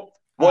 Franco.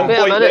 Wait a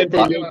minute.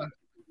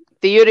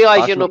 Do you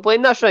realise you're not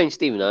playing this round,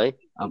 Stephen? Aye.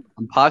 I'm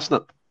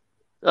passionate.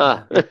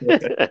 Ah.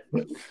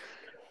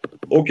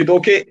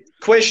 Okay.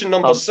 Question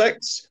number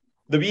 6.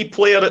 The wee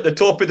player at the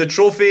top of the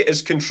trophy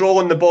is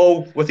controlling the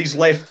ball with his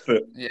left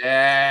foot.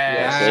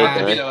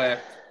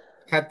 Yes.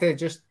 Had to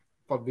just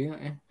for being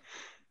it.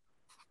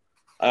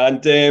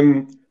 And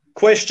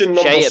question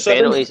number 7.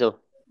 Penalties, though.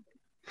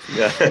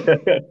 Yeah.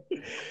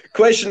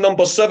 Question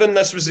number 7.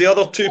 This was the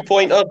other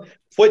 2-pointer.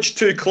 Which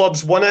 2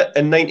 clubs won it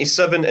in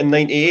 97 and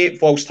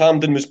 98 whilst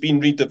Hampden was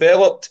being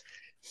redeveloped?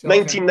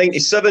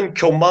 1997,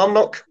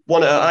 Kilmarnock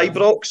won it at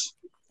Ibrox.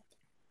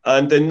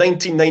 And in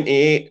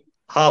 1998,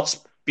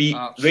 Hearts beat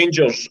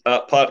Rangers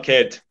at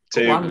Parkhead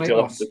to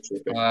lift the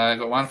trophy. I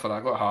got one for that.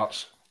 I got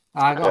Hearts.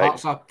 I got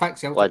Hearts. I picked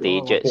Celtic. Bloody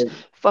idiots.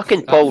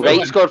 Fucking Paul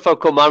Wright scored for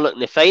Kilmarnock in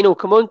the final.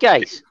 Come on,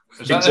 guys.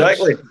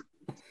 Exactly.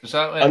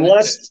 And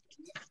last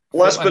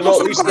but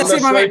not least in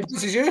this round,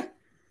 this is you.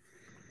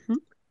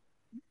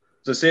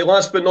 to say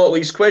last but not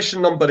least,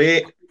 question number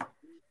 8.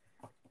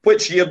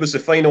 Which year was the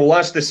final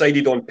last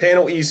decided on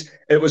penalties?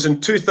 It was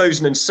in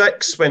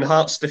 2006 when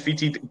Hearts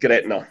defeated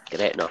Gretna.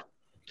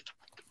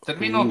 Did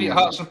we not beat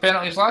Hearts on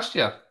penalties last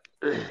year?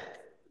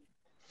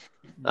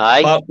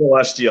 Aye. Part for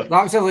last year.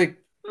 That was a league.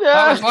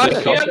 That was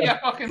last year, you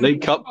fucking...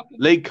 League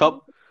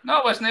Cup. No,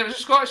 it wasn't. It was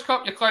the Scottish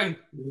Cup, you clown.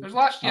 It was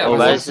last year. Oh,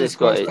 that's the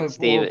Scottish Cup.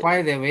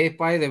 By the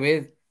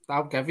way,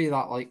 I'll give you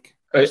that, like...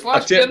 It's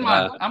last year,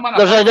 man.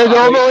 There's an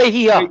anomaly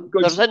here.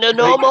 There's an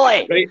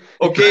anomaly. Right.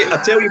 Okay,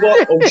 I tell you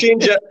what, I'll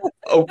change it.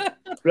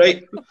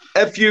 Right.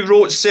 If you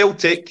wrote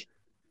Celtic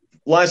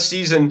last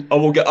season, I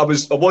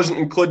wasn't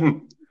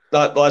including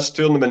that last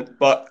tournament,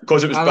 but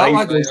because it was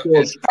behind closed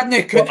doors.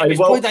 It was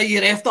played a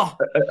year after.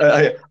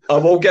 I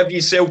will give you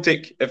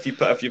Celtic if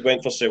you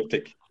went for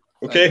Celtic.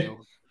 Okay.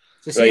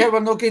 So see how we're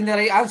not getting the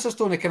right answers,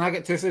 Tony? Can I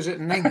get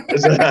 2009?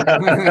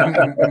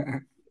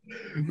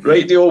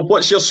 Right, Dio.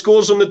 What's your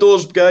scores on the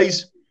doors,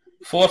 guys?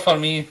 4 for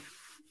me.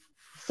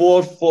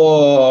 4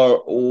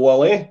 for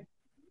Willie.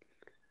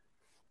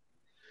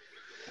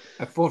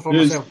 4 for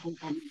myself.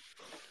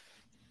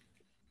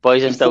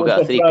 Boys have still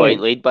got a 3-point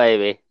lead, by the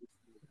way.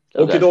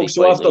 Okay, doke.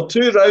 So after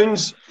 2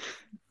 rounds,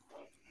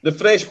 the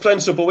Fresh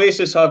Prince of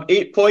Oasis have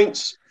 8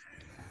 points,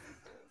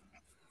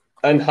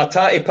 and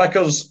Hatati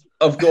Pickers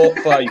have got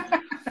 5.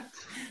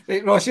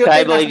 Right, Ross, you're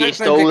can't believe you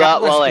stole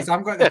that, Willie.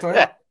 I'm going to the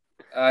toilet.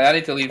 I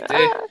need to leave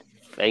too.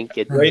 Thank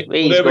you. Right, I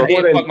need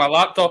to plug my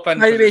laptop in.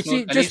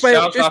 Just before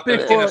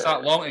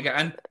that long to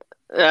get in.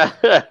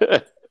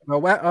 Well,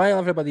 while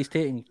everybody's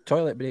taking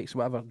toilet breaks,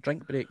 whatever,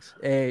 drink breaks,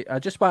 I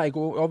just want to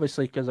go,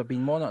 obviously, because I've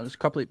been monitoring. There's a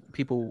couple of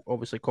people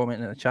obviously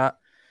commenting in the chat.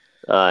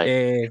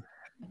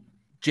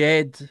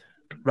 Jed,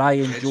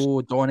 Ryan,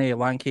 Joe, Donny,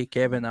 Lanky,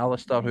 Kevin,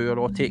 Alistair, who are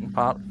all taking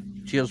part.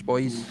 Cheers,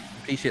 boys.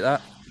 Appreciate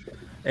that.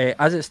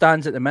 As it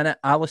stands at the minute,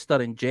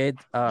 Alistair and Jed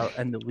are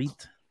in the lead.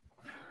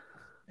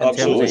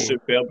 Absolutely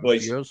superb,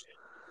 boys.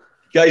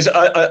 Guys,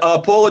 I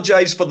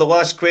apologise for the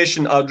last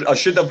question. I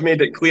should have made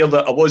it clear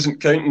that I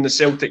wasn't counting the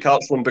Celtic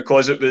Hearts one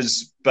because it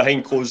was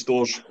behind closed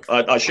doors.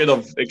 I should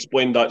have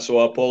explained that, so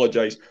I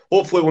apologise.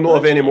 Hopefully we'll not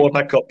have any more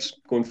hiccups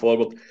going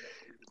forward.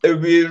 Are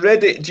we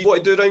ready? Do you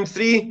want to do round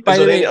 3? By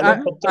the way,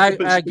 I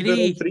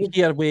agree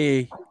here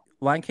with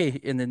Lanky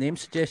in the name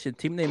suggestion,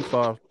 team name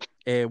for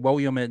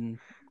William and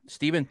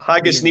Stephen.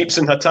 Haggis, Neeps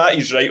and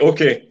Hatatis, right?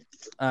 Okay.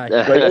 Right,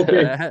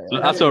 okay.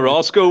 That's a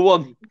Roscoe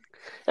one.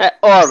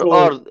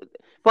 Or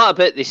what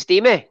about the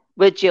Steamy?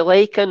 Would you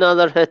like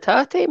another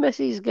Hatati,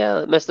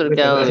 Mr.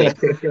 Galloway?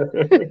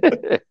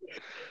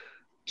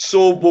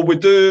 So will we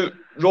do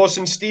Ross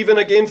and Stephen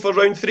again for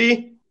round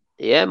 3?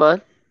 Yeah,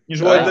 man.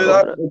 You want to do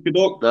that? Okay,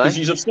 because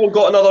you've still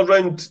got another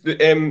round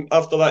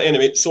after that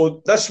anyway.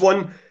 So this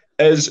one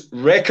is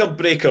Record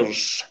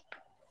Breakers.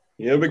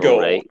 Here we go.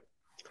 Right.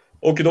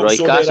 Okay,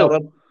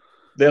 so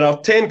there are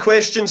 10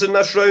 questions in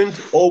this round,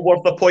 all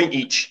worth a point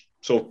each.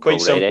 So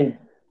quite simple.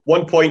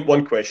 1 point,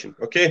 1 question.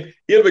 Okay,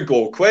 here we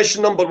go.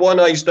 Question number 1,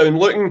 eyes down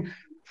looking.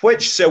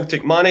 Which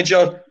Celtic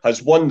manager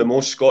has won the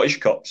most Scottish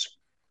Cups?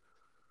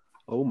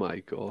 Oh my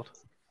God.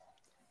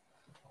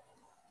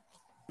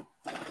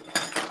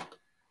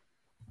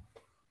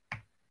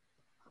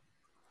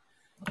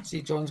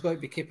 See, John's got to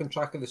be keeping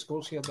track of the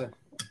scores here then.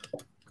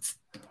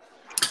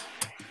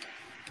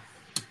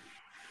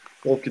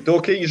 Okie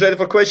dokie, you ready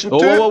for question 2?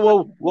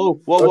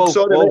 Whoa.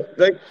 Sorry,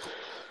 right.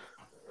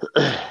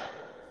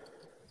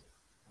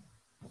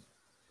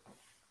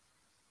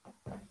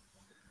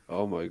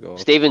 Oh my God.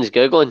 Stephen's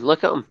Googling.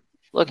 Look at him.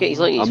 Look at he's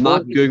like he's I'm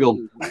not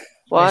Googling.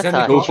 What? He's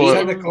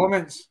in the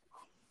comments.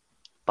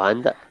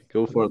 Bandit.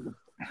 Go for it.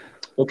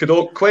 Okay,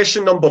 doke.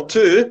 Question number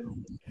 2.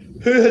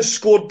 Who has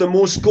scored the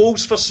most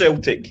goals for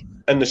Celtic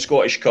in the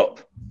Scottish Cup?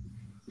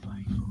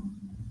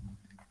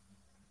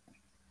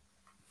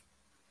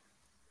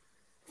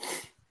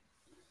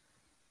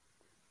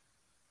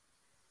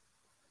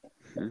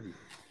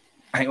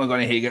 I think we're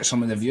going to get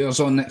some of the viewers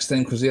on next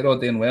time because they're all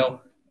doing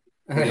well.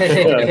 You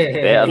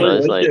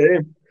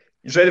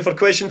ready for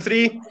question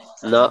 3?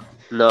 No.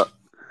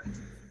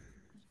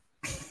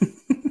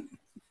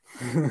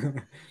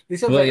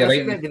 You're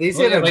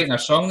writing a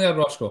song there,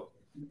 Roscoe.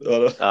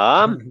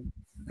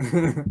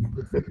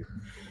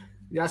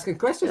 You asking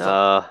questions?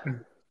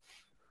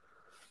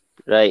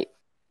 Right.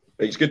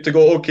 It's good to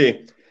go.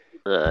 Okay.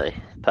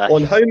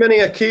 On how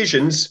many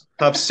occasions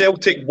have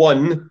Celtic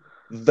won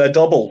the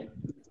double?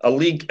 A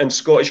league and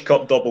Scottish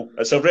Cup double.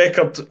 It's a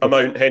record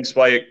amount, hence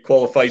why it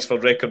qualifies for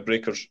Record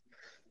Breakers.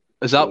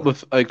 Is that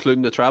with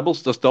including the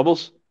trebles, just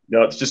doubles?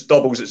 No, it's just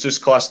doubles. It's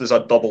just classed as a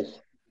double.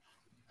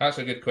 That's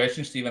a good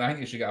question, Stephen. I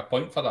think you should get a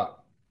point for that.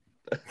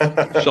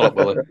 Shut up,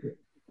 Willie.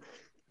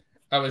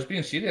 I was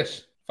being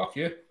serious. Fuck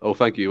you. Oh,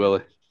 thank you,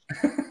 Willie.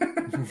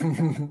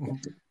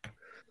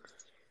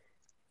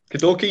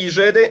 Kadoki, you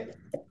ready?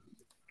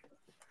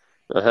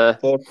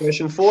 For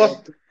question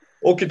 4.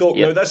 Okie doke.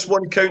 Now this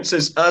one counts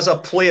as a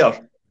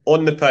player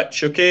on the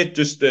pitch. Okay,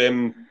 just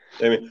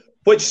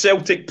which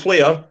Celtic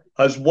player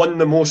has won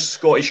the most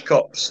Scottish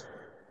Cups?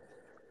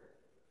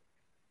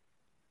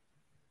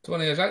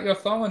 Tony, is that your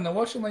thumb in the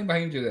washing line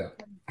behind you there?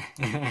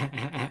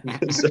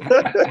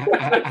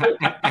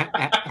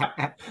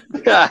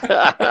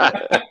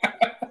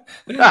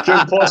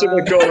 Couldn't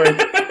possibly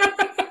comment.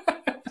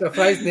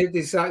 Surprised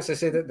nobody's actually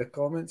said it in the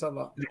comments or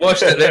that.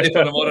 Washed it ready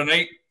for tomorrow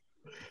night.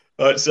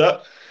 That's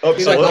it.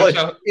 Absolutely.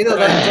 Either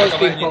that or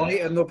being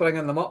polite and not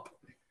bringing them up.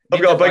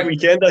 I've got a big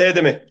weekend ahead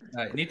of me.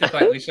 Right, need to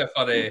thank Lisa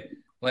for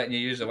letting you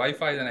use the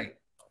Wi-Fi tonight.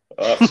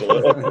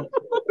 Absolutely.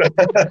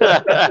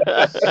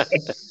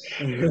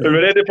 Are we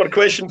ready for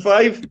question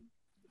 5?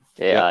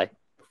 Yeah.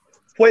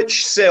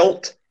 Which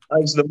Celt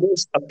has the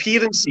most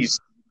appearances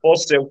for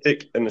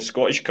Celtic in the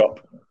Scottish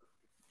Cup?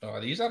 Oh,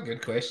 these are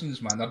good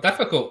questions, man. They're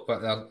difficult,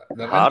 but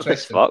they're hard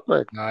as fuck,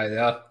 man. Aye, they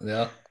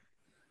are.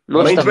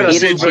 Mind when I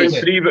said round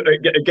 3, but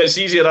it gets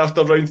easier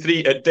after round 3.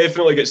 It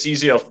definitely gets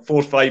easier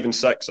 4, 5, and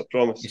 6. I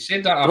promise. You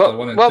said that after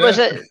 1 and 2. What was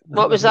it?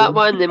 What was that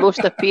one? The most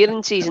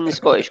appearances in the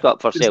Scottish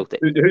Cup for Celtic.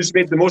 Who's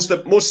made the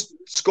most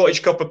Scottish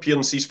Cup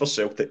appearances for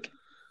Celtic?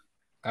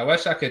 I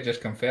wish I could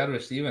just confer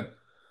with Stephen.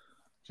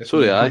 So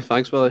yeah,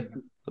 thanks, Willie.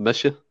 I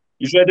miss you.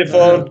 You ready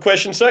for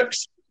question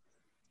 6?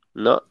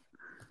 No.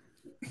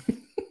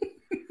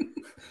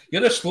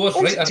 You're the slowest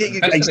writer.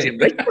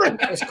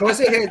 It's because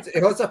he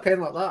holds a pen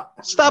like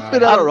that. Stop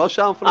being in a rush,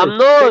 Anthony. I'm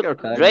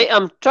not right.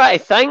 I'm trying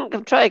to think.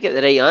 I'm trying to get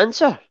the right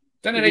answer.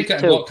 Didn't write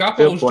it in block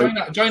capitals.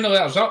 Join the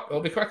letters up.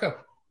 It'll be quicker.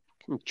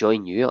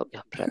 Join you up,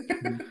 you prick.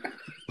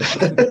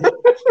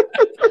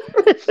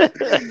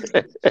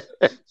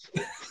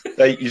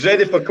 Right, you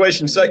ready for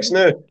question 6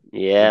 now?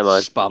 Yeah,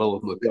 man. Sparrow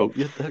of my coat,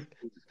 you dick.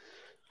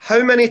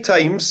 How many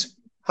times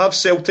have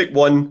Celtic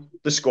won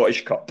the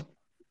Scottish Cup?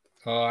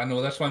 Oh, I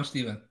know this one,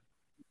 Stephen.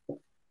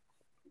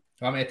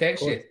 Want me to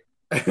text you?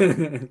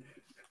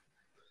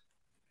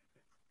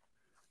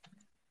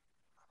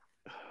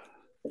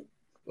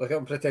 Look at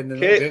him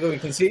pretending to Google. You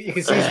can see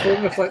his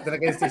phone reflecting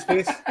against his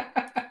face.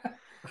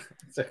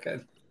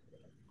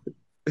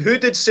 Who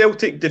did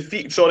Celtic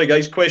defeat? Sorry,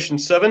 guys, question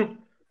 7.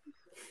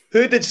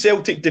 Who did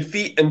Celtic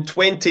defeat in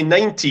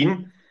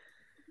 2019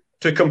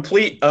 to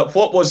complete at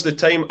what was the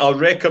time a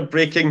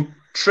record-breaking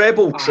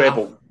treble?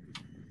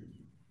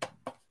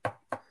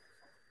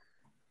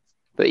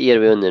 What year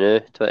are we on the now?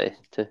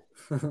 22.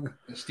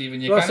 Stephen,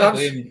 you can't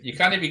blame. You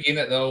can't begin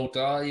at the old.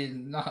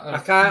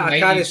 I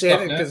can't say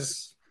it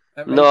because.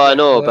 No, I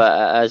know,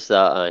 but it is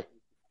that.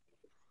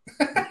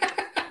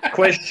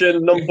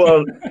 Question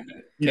number.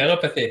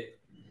 Telepathy.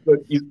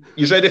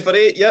 You ready for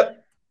 8?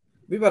 Yep.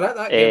 We were at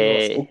that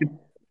game.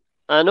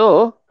 I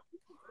know.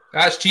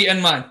 That's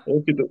cheating, man.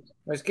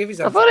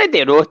 I've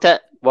already wrote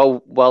it.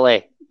 Well,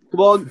 Willie. Come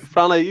on,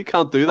 Franny, you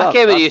can't do that. I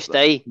came with you,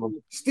 Steve.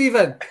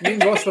 Stephen, me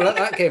and Ross were at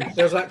that game.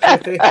 There's that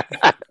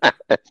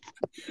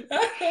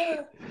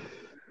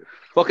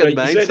Fucking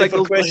right, ready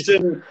for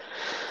question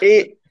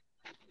 8?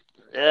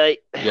 Right.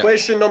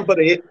 Question number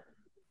 8.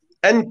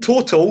 In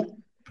total,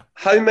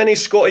 how many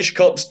Scottish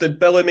Cups did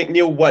Billy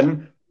McNeil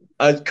win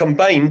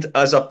combined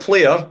as a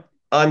player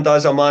and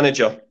as a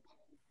manager?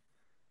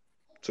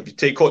 So if you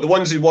take the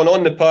ones he won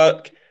on the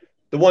park,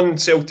 the one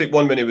Celtic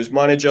won when he was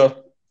manager,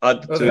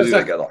 add the two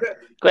together.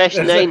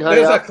 Question 9,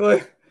 hurry up.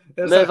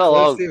 Move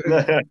along.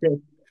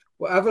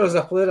 Whatever as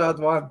a player, I'd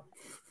won.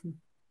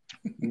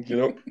 You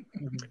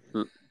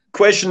know.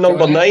 Question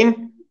number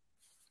 9.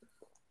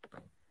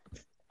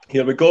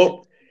 Here we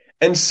go.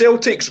 In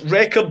Celtic's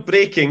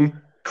record-breaking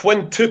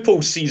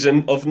quintuple season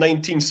of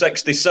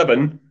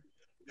 1967,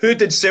 who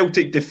did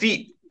Celtic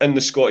defeat in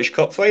the Scottish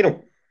Cup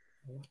final?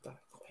 What a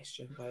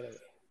question, by the way.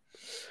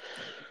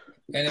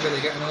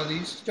 Anybody getting all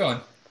these,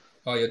 John?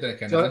 Oh, you're doing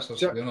kind of answers.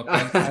 You're not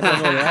playing. I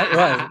don't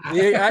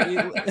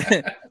know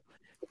that.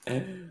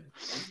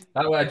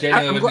 That was a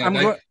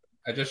genuine.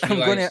 I just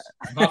realised.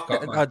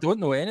 I don't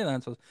know any of the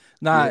answers.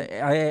 Nah,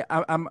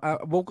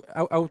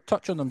 I'll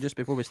touch on them just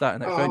before we start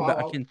the next round, but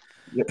I can.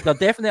 They're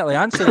definitely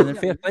answering, and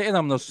fair play to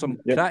them. There's some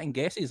cracking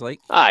guesses, like.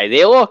 Aye,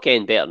 they all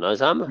ken better than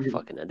us. I'm a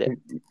fucking idiot.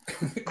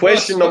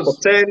 Question number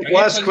 10.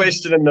 Last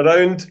question in the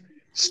round.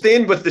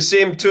 Staying with the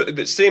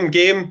same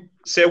game,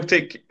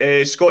 Celtic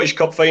Scottish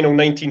Cup final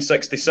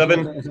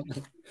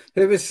 1967.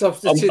 Who was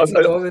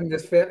substituted on in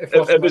this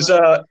 31st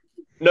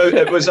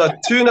It was a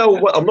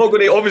 2-0. I'm not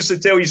going to obviously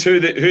tell you who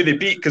they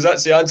beat because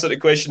that's the answer to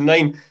question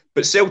 9.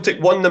 But Celtic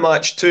won the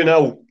match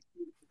 2-0.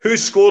 Who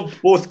scored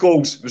both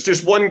goals? It was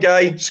just one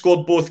guy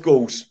scored both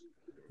goals.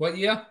 What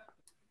year?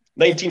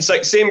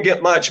 1960. Same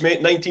match,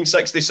 mate.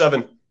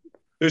 1967.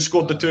 Who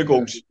scored the 2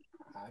 goals?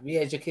 Me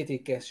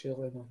educated guess,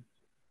 surely, man.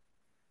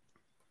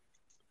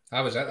 I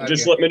was at that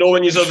Just game. let me know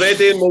when you're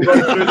ready and we'll run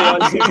through the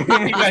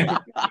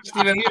answers.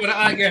 Stephen, you were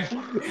at that game.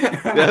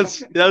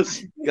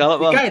 Yes. Got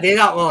it, man. You can't do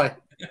that, Willie.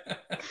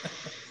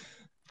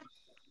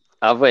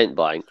 I went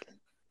blank.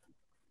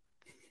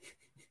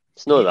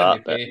 It's not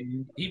that, but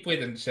He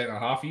played in centre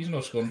half. He's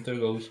not scoring 2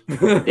 goals.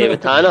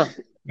 David Tanner.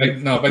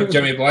 Big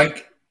Jimmy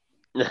Blank.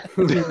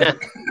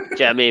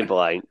 Jimmy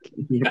Blank.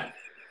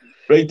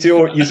 Right,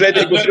 Theo, you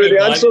ready to go through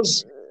the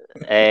answers?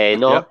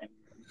 No.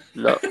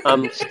 No,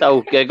 I'm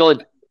still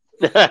giggling.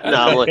 No,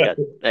 I'm looking.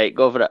 Right,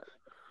 go for it.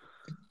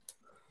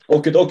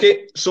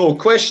 Okay. So,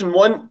 question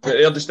 1.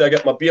 I'll just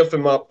get my beer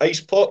from my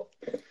ice pot.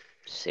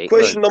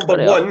 Question number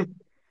 1.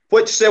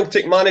 Which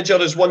Celtic manager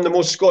has won the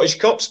most Scottish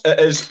Cups? It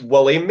is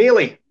Willie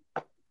Maley.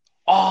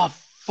 Oh,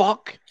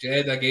 fuck.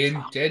 Jed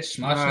again. Jed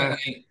smashing it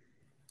tonight.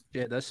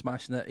 Jed is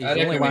smashing it. He's I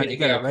the only reckon one we to need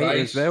get to it get a right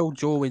prize. as well.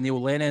 Joe with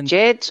Neil Lennon.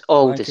 Jed's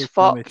old as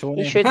fuck.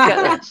 You should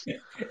get this.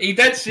 He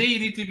did say you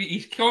need to be.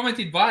 He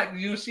commented back.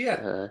 Did you see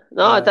it?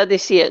 No, I didn't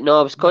see it. No,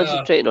 I was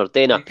concentrating on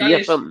doing a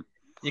beer from.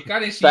 You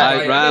can't see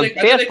But, by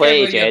fair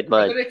play, Jed,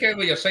 man. I didn't count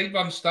with your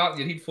sideburns start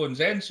your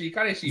headphones in, so you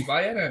can't see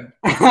by anything.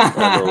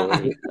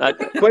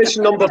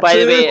 Question number 2. By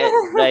the way,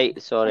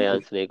 right, sorry,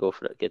 Anthony, go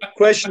for it. Good.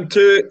 Question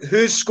 2.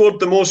 Who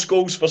scored the most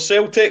goals for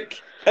Celtic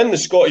in the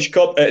Scottish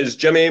Cup? It is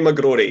Jimmy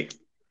McGrory.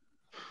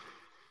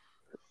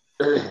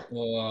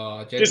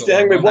 Just to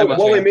hang with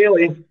Wally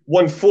Maley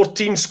won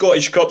 14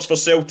 Scottish Cups for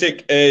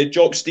Celtic.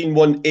 Jock Stein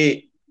won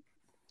 8.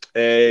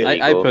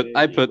 I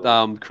put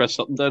Chris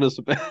Sutton down as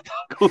the best.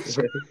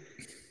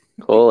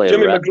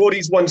 Jimmy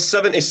McGrory's won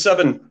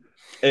 77.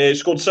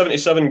 Scored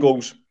 77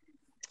 goals.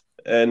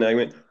 And I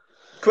went.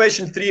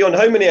 Question 3: on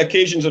how many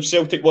occasions have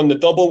Celtic won the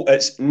double?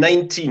 It's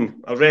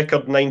 19, a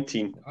record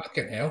 19.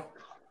 Fucking hell.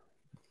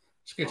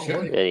 It's a good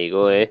show. There you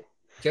go, eh?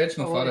 Jed's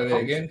not far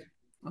away again.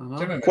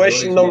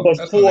 Question number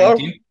 4.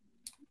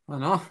 I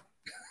know.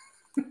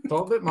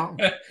 Talk about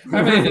Martin.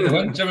 How many did they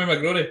win? Jimmy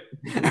McGrory.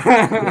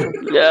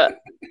 Yeah.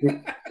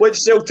 Which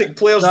Celtic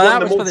players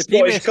won the most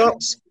Scottish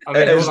Cups?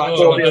 It is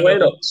Bobby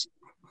Lennox.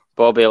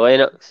 Bobby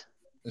Lennox.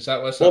 Is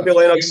that what's Bobby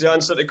Lennox is the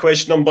answer to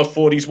question number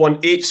 4. He's won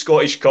 8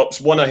 Scottish Cups,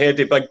 one ahead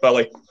of Big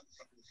Billy.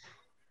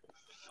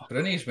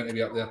 Brunny's meant to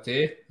be up there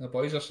too. The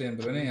boys are saying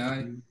Brunny,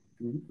 aye.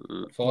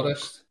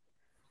 Forrest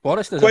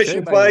is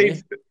question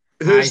 5.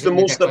 Who's the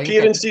most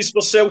appearances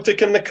for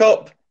Celtic in the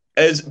Cup?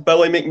 Is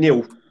Billy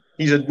McNeil.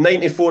 He's had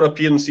 94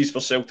 appearances for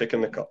Celtic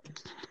in the Cup.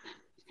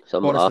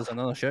 Forrest is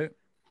another shout.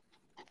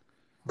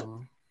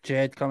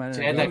 Jed, come in.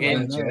 Jed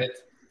again.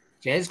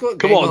 Jed's got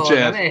come on,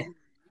 Jed.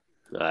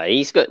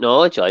 He's got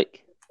knowledge, like.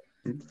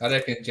 I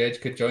reckon Jed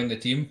could join the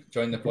team,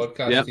 join the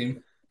podcast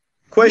team.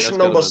 Question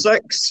number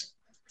 6.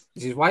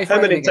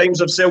 How many times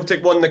have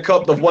Celtic won the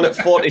Cup? They've won it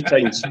 40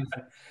 times.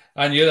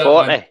 I knew that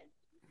 40. one.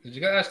 Did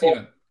you get that,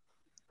 Stephen?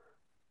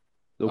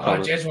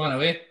 No Jed's one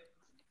away.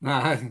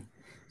 Nah,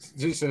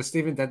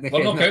 Stephen didn't.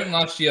 We're not counting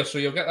last year, so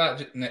you'll get that,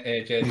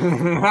 Jed.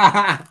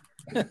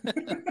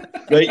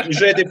 Right,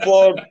 he's ready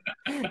for...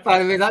 By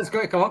the way, that's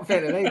got to come up for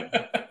tonight.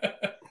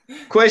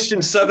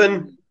 Question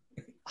 7.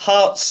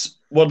 Hearts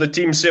were the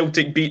team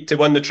Celtic beat to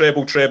win the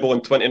treble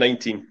in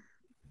 2019.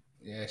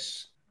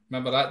 Yes.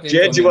 Remember that day?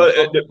 Jed, you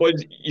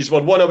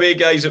were one away,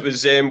 guys. It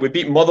was we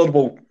beat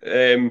Motherwell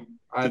to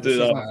do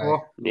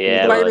that.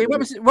 Yeah. By the way, what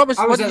did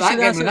you say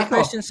the answer to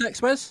question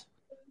 6 was?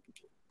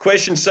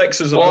 Question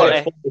 6 is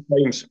about 40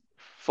 times.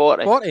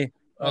 40.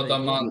 Well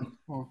done, Martin.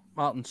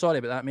 Martin, sorry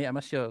about that, mate. I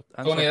missed your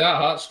answer. Tony, that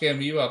Hearts game,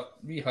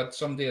 we had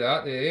somebody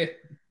that day, eh?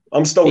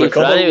 I'm still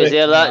recovering. Franny was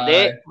there that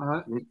day.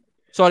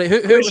 Sorry,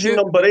 who? Question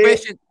number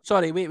 8.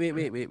 Sorry, wait.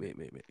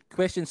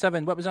 Question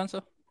 7, what was the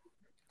answer?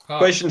 Hearts.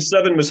 Question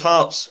 7 was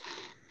Hearts.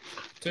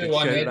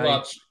 2-1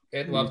 Edwards.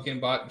 Edward came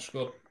back and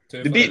scored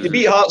 2. They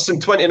beat Hearts in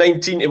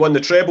 2019 to win the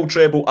treble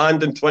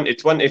and in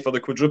 2020 for the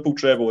quadruple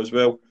treble as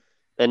well.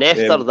 And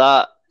after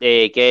that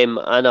game,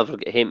 I never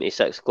get home to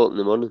 6 o'clock in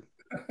the morning.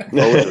 I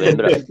always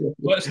remember it.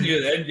 What's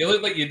new then? You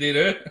look like you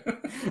do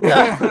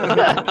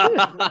now.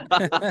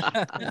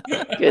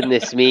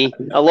 Goodness me.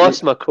 I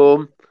lost my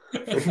comb.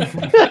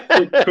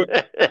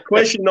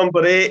 Question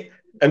number 8.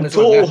 In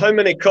total, how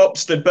many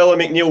cups did Billy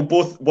McNeil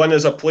both win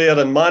as a player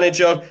and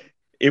manager?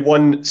 He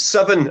won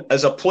 7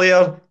 as a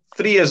player,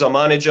 3 as a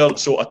manager,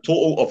 so a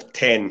total of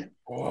 10.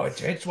 Oh,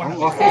 Jed's one.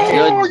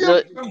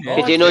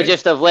 Could you not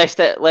just have left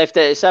it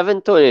at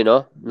 7, Tony?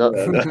 No.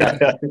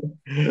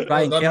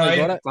 Ryan Kelly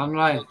got it. Done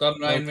right.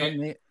 Done right,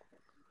 mate.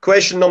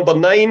 Question number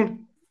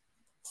 9.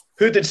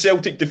 Who did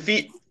Celtic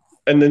defeat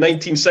in the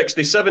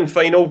 1967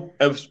 final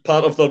as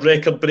part of their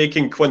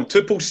record-breaking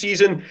quintuple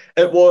season?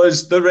 It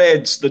was the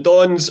Reds, the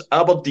Dons,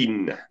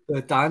 Aberdeen.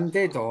 The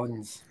Dandy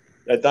Dons.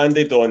 The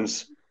Dandy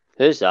Dons.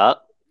 Who's that?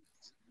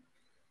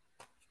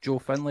 Joe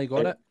Finlay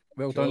got it.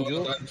 Well done, Joe.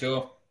 Well done,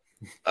 Joe.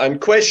 And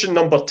question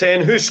number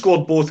 10. Who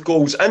scored both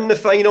goals in the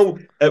final?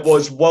 It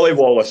was Willie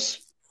Wallace.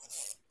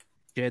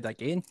 Jed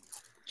again.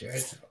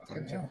 Jed.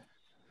 Fucking hell.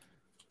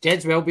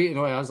 Jed's well beaten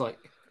all ours, like.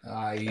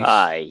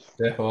 Aye.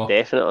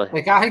 Definitely.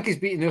 Like, I think he's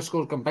beaten their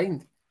score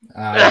combined.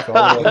 Aye,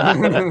 probably.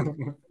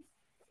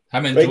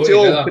 Right,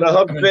 Joe, can I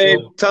have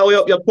tally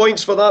up your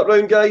points for that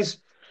round, guys?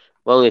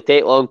 Won't it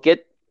take long,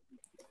 kid?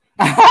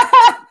 2.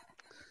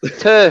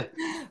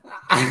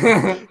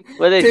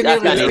 What did I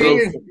can't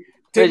even.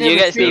 What did you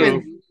get,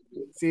 Stephen?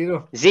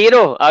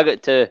 0. I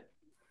got 2.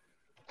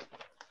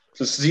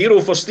 So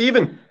 0 for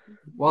Stephen.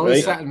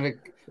 Wally's sitting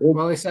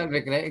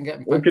regretting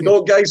getting picked.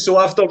 Okay, guys. So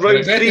after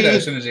round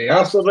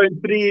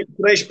 3,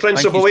 Fresh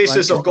Prince of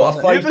Oasis have got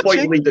a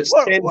 5-point lead. It's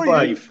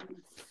 10-5.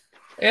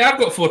 Hey, I've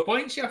got 4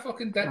 points. You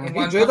fucking dick.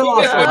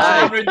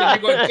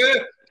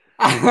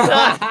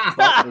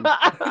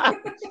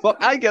 Fuck,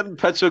 I get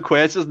picture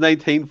questions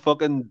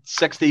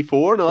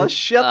 1964 and all that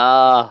shit.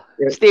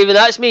 Stephen,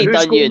 that's me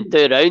done you in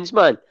 2 rounds,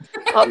 man.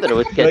 Up the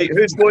road, kid. Right,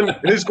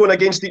 who's going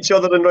against each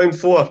other in round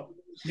 4? Up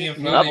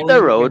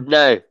the road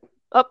now.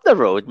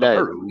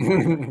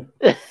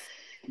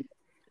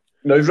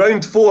 Now,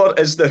 round 4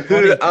 is the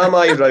Who Am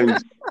I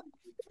round.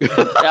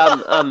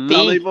 I'm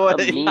me. I'm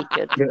me,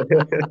 kid.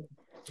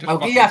 I'll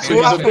give you a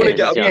clue. I'm going to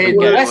get a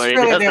West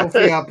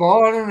Philadelphia,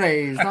 born and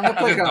raised.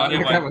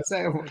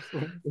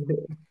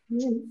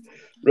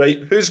 Right,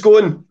 who's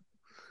going?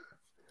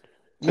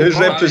 Who's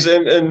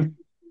representing?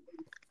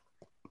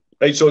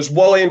 Right, so it's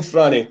Wally and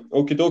Franny.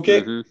 Okie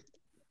dokie. Mm-hmm.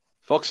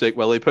 Fuck's sake,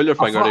 Willie, pull your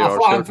finger to your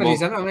shirt. I thought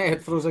Anthony's internet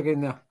had froze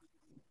again there.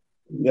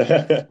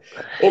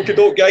 Okie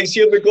doke, guys,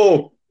 here we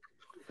go.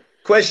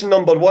 Question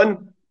number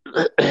 1.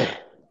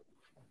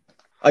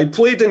 I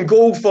played in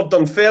goal for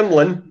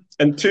Dunfermline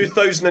in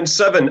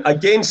 2007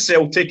 against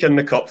Celtic in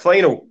the cup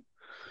final.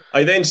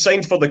 I then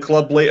signed for the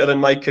club later in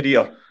my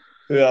career.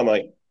 Who am I?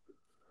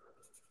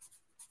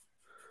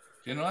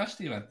 Do you know that,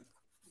 Stephen?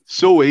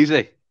 So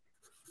easy.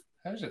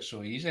 How is it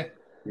so easy?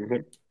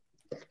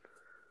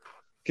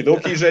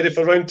 Kidoki's ready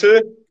for round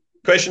 2?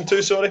 Question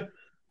 2, sorry.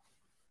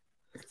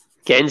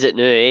 Ken's it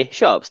now, eh?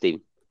 Shut up,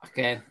 Stephen.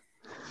 Again.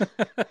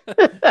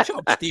 Shut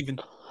up, Stephen.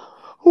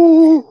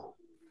 Oh,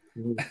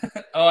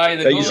 aye,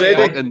 the Are you goalie.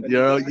 ready?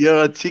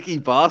 You're a cheeky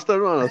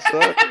bastard, man. I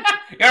swear.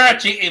 You're a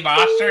cheeky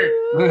bastard.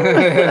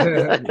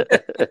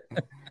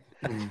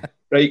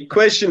 Right,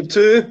 question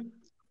 2.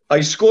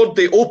 I scored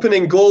the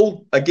opening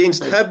goal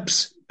against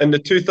Hibs in the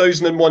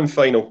 2001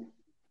 final.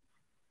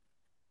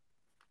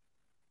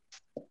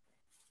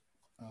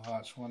 Oh,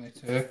 that's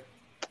 22.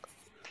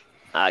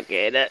 I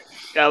get it.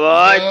 Come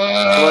on. Come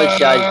on,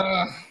 son.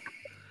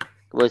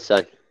 Come on,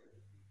 son.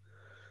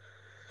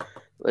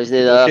 Wasn't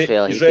it the other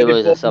fella? He came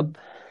as a sub.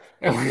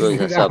 Come on, as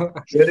a sub.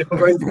 Ready for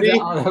round 3?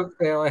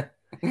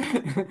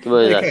 Come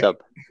on, as a sub.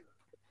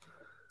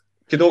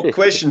 Kiddo,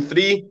 question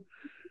 3.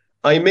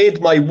 I made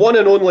my one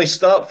and only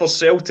start for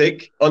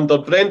Celtic under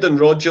Brendan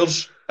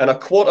Rodgers in a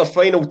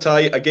quarter-final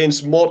tie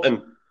against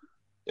Morton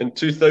in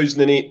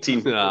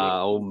 2018.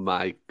 Oh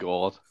my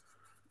god.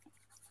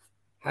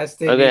 I'm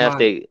gonna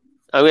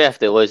have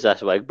to lose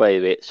this wig, by the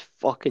way. It's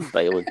fucking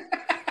violent.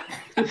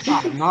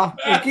 No,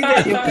 you'll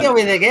get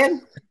away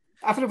again.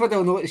 Everybody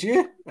will know it's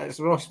you. It's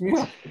Ross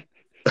Muir.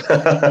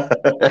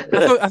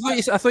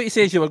 I thought you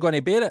said you were going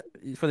to bear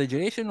it for the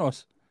duration,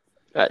 Ross.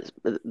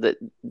 The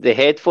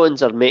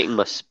headphones are making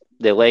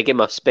the leg of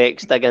my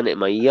specs dig into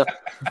my ear,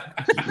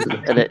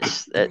 and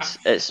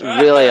it's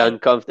really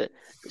uncomfortable.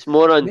 It's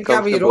more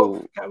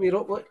uncomfortable. Can't we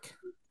rope, look?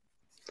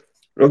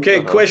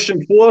 Okay,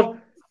 question 4.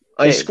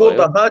 I scored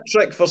a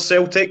hat-trick for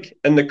Celtic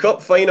in the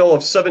cup final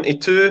of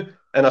 72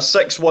 and a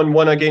 6-1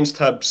 win against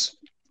Hibs.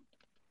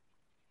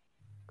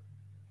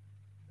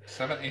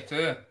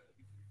 72.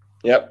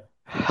 Yep.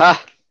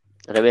 Ha!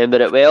 I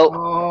remember it well.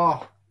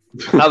 Oh.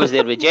 I was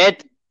there with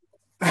Jed.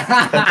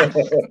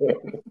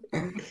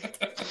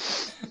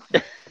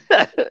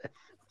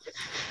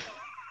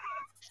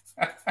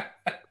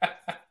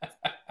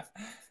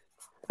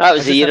 That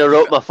was the year I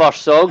wrote my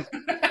first song.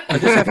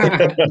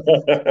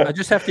 I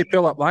just have to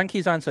pull up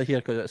Lanky's answer here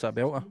because it's a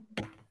belter.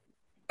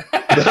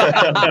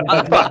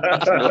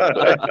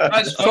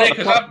 That's funny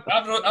because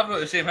I've wrote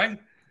the same thing.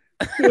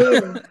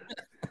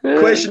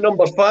 Question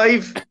number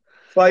 5.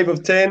 5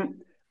 of 10.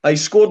 I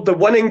scored the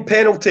winning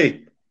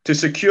penalty to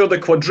secure the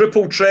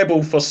quadruple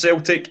treble for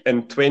Celtic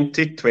in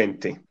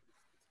 2020.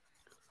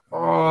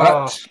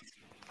 Oh.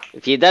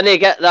 If you didn't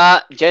get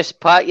that, just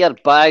pack your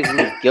bags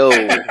and go.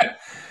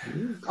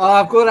 Oh,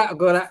 I've got it.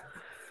 God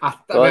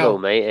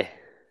almighty.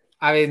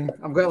 I mean,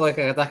 I'm going like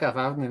a dick of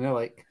having, you know,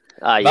 like.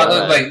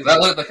 That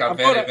looked like a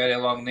very, very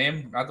long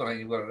name. I don't think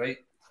you got it right.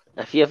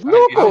 If you've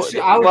no I'll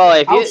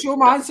show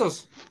my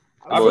answers.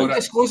 Full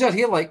disclosure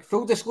here,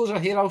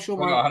 I'll show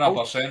my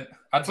 100%.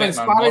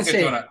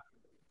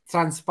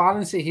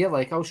 Transparency here,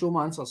 like, I'll show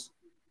my answers.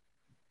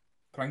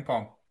 Ping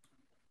pong.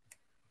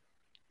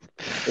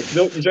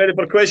 You ready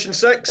for question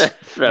 6?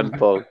 Ping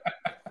pong.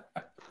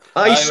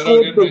 I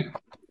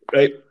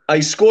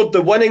scored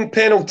the winning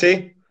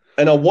penalty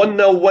in a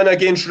 1-0 win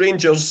against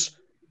Rangers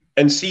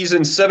in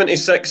season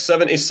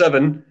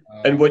 76-77,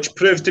 in which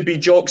proved to be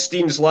Jock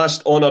Stein's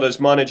last honour as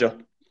manager.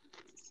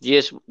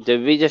 Did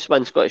we just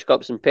win Scottish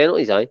Cups and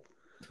penalties, aye?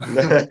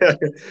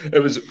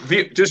 It was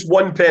just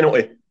one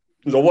penalty.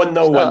 It was a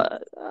 1-0 win.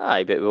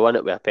 Aye, but we won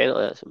it with a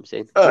penalty, that's what I'm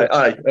saying.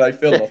 Aye,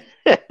 fair enough.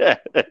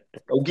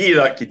 I'll give you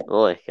that, kid.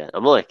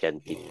 I'm only kidding,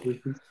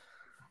 kid.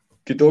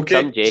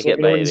 Kidoki, so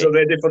everyone's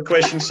ready for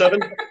question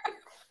 7?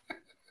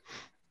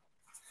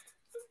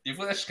 You've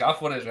got a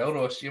scarf on as well,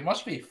 Ross. You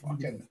must be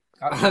fucking...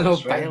 I know,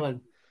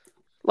 piling.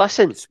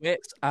 Listen,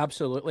 sweat's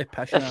absolutely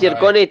pissing. If you're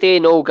going to do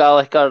Noel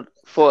Gallagher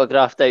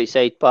photographed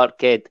outside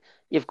Parkhead,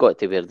 you've got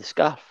to wear the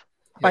scarf.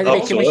 By the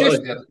way, can we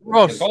just...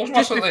 Ross,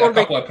 just like a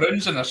couple of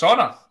prunes in the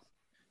sauna.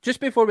 Just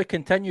before we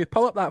continue,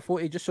 pull up that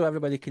photo just so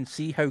everybody can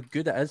see how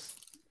good it is.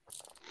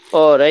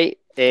 All right.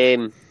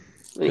 Let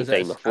me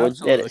find my phone.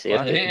 There it's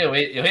here. You hate to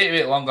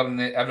wait longer than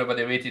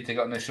everybody waited to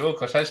get on the show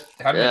because him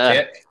and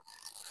Jack,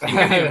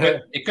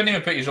 he couldn't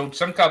even put his old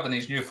SIM card in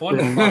his new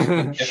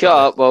phone. Shut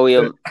up,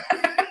 William.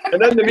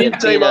 And in the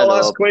meantime, I'll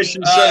ask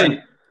question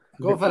 7.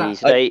 Go for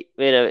it. Right,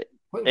 wait a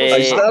minute.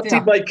 I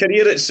started my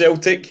career at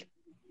Celtic.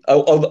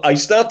 I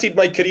started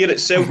my career at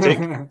Celtic,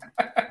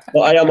 but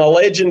I am a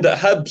legend at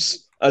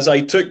Hibs as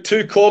I took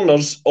 2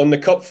 corners on the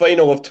cup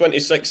final of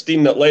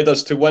 2016 that led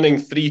us to winning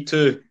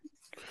 3-2.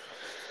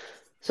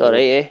 It's all right,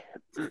 eh?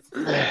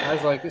 I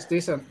was like, it's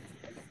decent.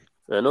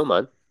 I know,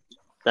 man.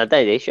 I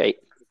did, eh, shite.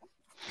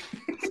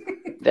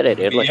 Very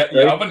rarely.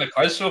 You're up in the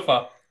quiz so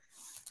far.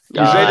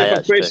 You ready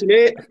for question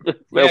 8?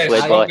 Well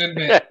played, boy.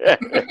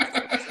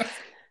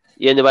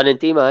 You in the winning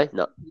team, aye?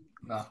 No.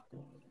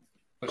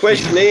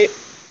 Question 8.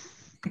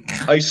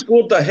 I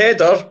scored a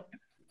header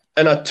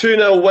in a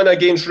 2-0 win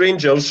against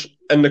Rangers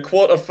in the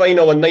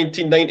quarter-final in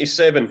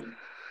 1997,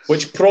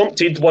 which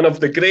prompted one of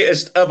the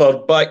greatest ever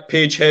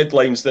back-page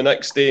headlines the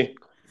next day.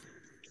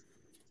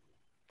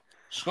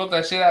 Say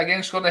that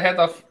again, scored a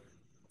header.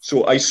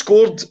 So I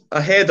scored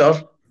a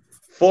header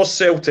for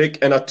Celtic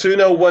in a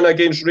 2-0 win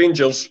against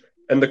Rangers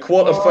in the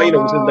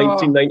quarter-finals in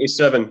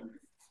 1997.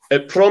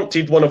 It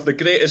prompted one of the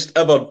greatest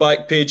ever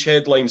back-page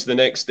headlines the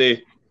next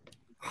day.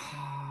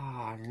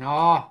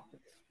 No.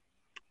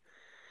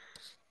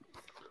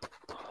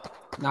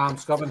 Nah, I'm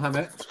scrubbing him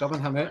out.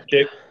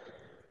 Okay.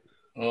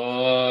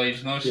 Oh,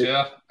 he's not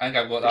sure. I think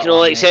I've got that. You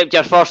don't accept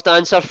your first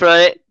answer,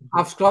 Frank.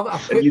 I've put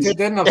two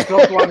down, I've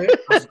scrubbed one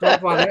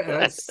out.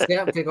 And it's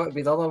certainly got to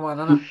be the other one,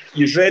 isn't it?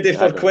 You ready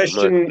for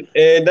question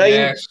 9?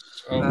 Yes,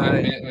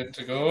 okay,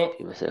 to go.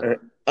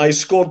 I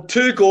scored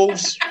 2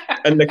 goals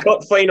in the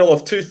cup final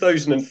of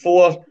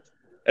 2004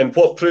 in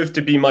what proved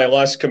to be my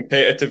last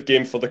competitive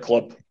game for the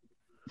club.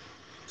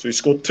 So he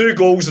scored 2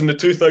 goals in the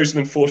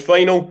 2004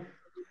 final.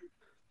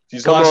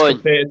 His last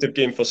competitive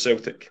game for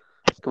Celtic.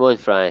 Come on,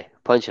 Fry.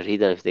 Punch your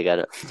head in if they get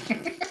it.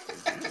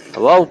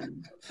 Hello?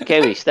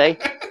 Can we stay?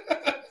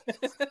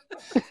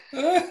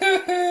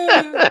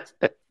 I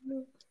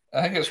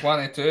think it's 1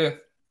 or 2.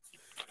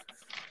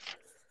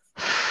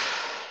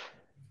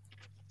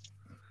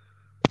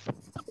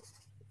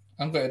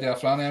 I'm going to do a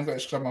Franny. I'm going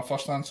to scrub my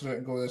first answer out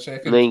and go to the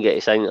second. I'm not even going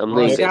to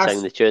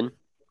sing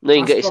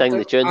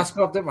the tune. I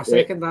scrubbed out my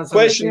second answer.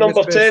 Question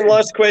number 10,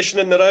 last question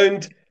in the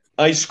round.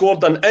 I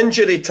scored an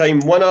injury time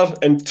winner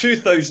in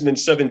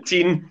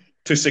 2017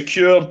 to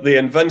secure the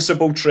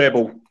invincible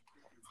treble.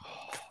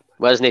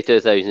 Wasn't it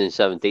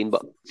 2017,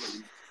 but...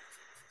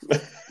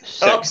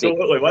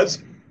 Absolutely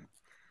was.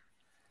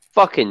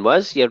 Fucking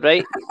was, you're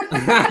right.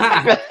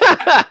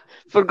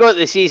 Forgot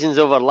the seasons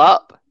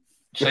overlap.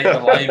 Say the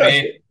live,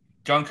 eh?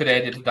 John could have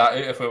edited that out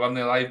if we weren't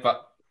live,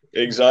 but...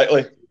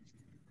 Exactly.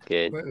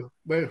 Okay.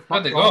 Where'd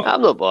they go?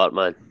 I'm not bored,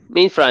 man.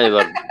 Me and Franny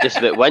were just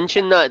about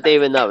winching that day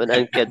when that went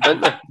in, kid,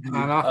 didn't we?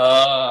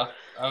 I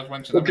was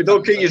winching.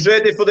 Okay, you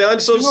ready for the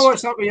answers? You know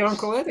what's up with your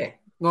Uncle Eddie?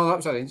 No, that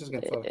was a Rangers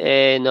game.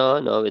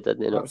 No, we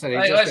didn't. That was a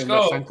Rangers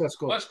game. Let's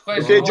go.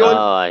 Okay, John.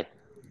 Aye.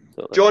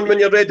 John, when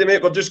you're ready,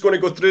 mate, we're just going to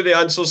go through the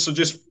answers. So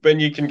just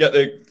when you can get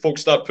the folks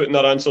start putting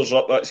their answers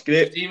up, that's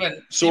great.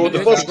 Stephen,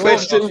 the first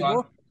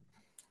question...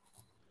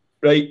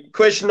 Right,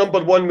 question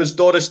number 1 was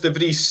Doris de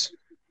Vries.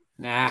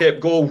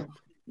 Kept goal.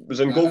 Was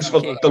in goals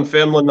for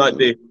Dunfermline that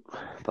day.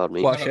 Pardon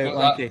me. Watch out,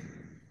 Lanky.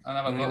 I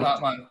never got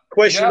that, man.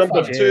 Question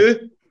number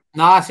 2.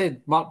 Nah, I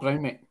said Mark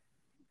Brown, mate.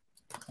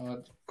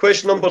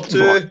 Question number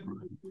 2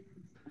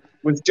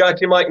 was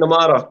Jackie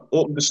McNamara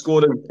opened the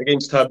scoring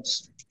against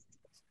Hibs.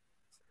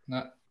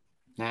 Nah.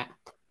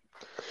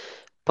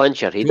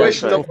 Punch your head.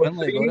 Question number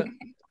 3.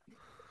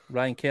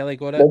 Ryan Kelly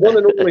got it. The one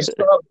and only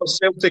start for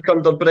Celtic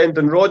under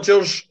Brendan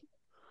Rodgers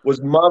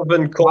was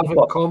Marvin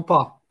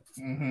Comper.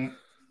 Mm-hmm.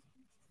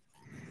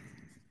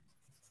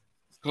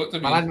 Got to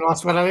be. Man,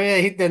 Ross, we're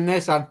away. He'd done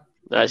this, son.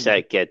 That's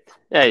it, kid.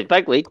 Yeah,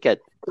 big lead, kid.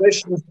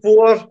 Question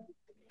 4.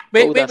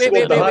 Wait. Does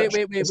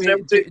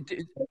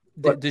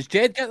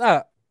Jed get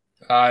that?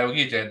 Aye, we'll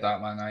give Jed that,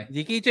 man. Aye. Did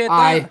you give Jed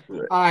Aye.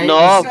 that? Aye.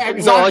 No,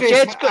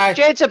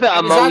 Jed's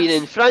about a million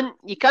in front.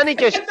 You can't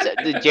just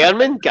the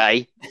German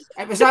guy.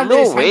 It was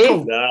Andres way.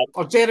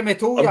 Or Jeremy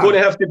Tolia. I'm going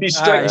to have to be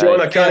strict,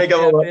 John. I can't give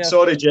him a...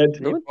 Sorry,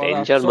 Jed. No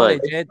danger, man.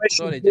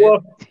 Sorry,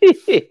 Jed.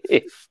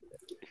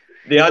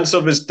 The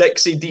answer was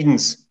Dixie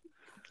Deans.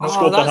 That's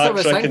what I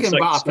was thinking,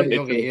 but I put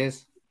Yogi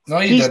Hayes. No,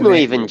 he's not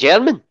even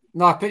German.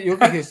 No, I put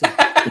Yogi Hayes. I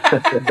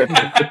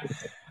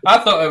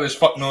thought it was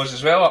fuck nose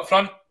as well up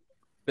front.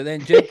 But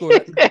then Jed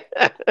got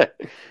it.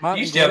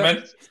 He's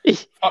German. He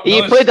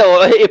played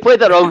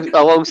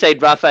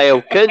alongside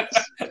Raphael Kuntz.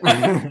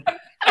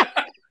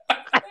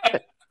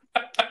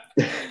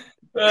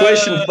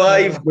 Question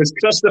 5 was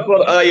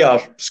Christopher Ayer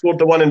scored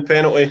the winning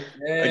penalty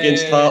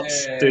against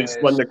Hearts to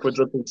win the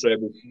quadruple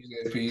treble.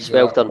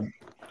 Sweltern.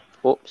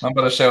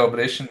 Remember the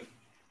celebration.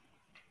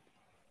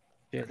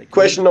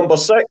 Question number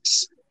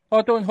 6.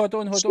 Hold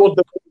on. Scored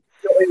the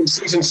in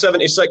season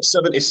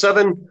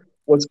 76-77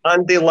 was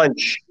Andy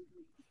Lynch.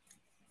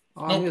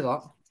 I knew that.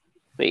 What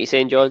are you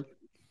saying, John?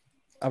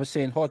 I was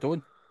saying, hold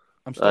on.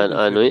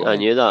 I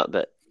knew that,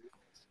 but...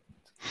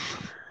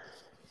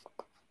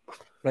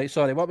 Right,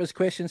 sorry, what was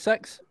question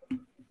 6?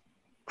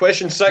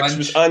 Question 6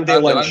 was Andy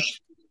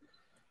Lynch.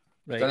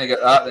 Right. If you didn't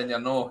get that, then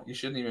you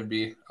shouldn't even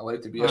be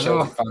allowed to be a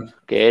Celtic fan.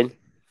 Again.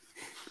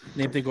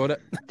 Nobody got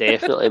it.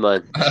 Definitely,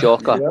 man.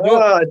 Shocker.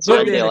 It's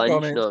Andy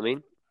Lynch, you know what I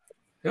mean?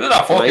 Who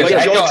that fucking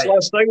John's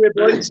last thing with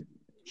boys.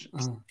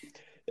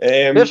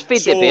 Where's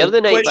Feed the Bear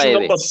the night, by the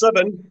way? Question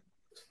number 7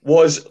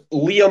 was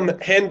Liam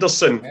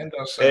Henderson.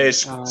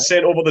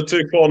 Sent over the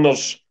 2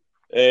 corners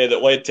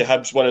that led to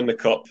Hibs winning the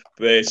cup.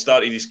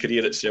 Started his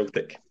career at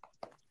Celtic.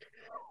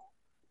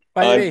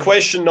 And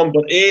question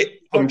number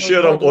 8, I'm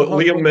sure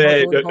Liam...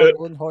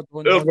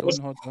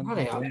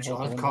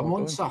 Come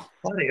on, sir.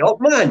 Hurry up,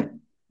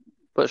 man.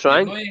 What's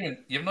wrong?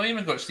 You've not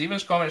even got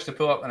Stephen's comments to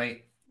pull up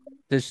tonight.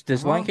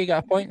 Does Lanky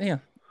get a point here?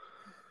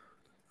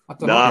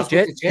 Nah.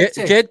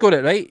 Jed got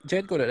it right.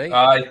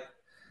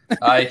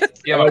 Aye.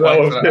 Give him a Fair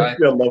point for it, aye.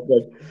 enough,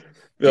 then.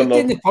 Fair You're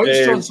getting the enough. points,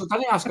 John, so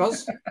don't ask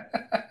us.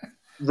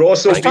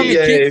 Ross will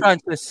be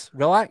Francis,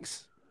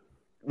 relax.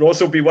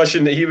 Ross will be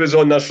wishing that he was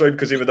on this round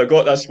because he would have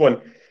got this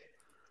one.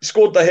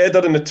 Scored the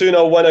header in the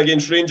 2-0 win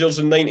against Rangers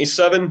in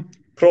 '97,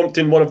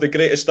 prompting one of the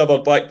greatest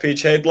ever back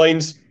page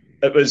headlines.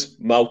 It was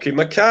Malky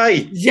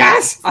Mackay.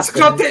 Yes! I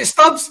scrubbed it,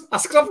 Stubbs!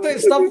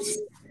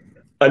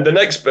 And the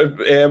next,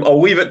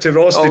 I'll leave it to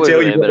Ross to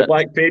tell you what the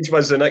back page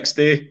was the next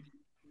day.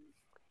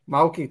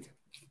 Malky.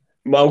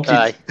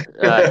 Aye.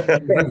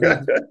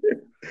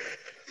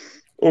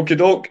 Okie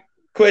doke.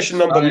 Question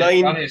number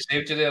 9. Funny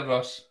saved you there,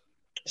 Ross.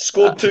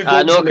 Scored 2 goals.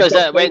 I know, because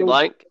it went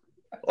blank.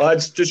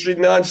 Lads, just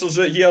reading the answers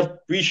out here.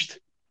 Reached.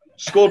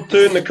 Scored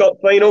 2 in the cup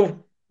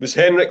final. Was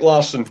Henrik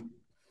Larsson.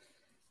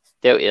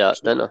 Dealt you that,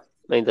 didn't I?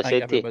 Mind I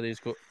said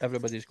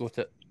everybody's got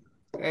it.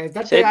 Did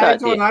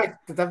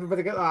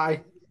everybody get that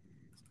eye?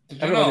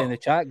 Everybody in the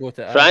chat got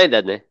it. Franny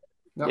didn't he?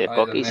 No, yeah,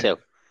 fuck yourself.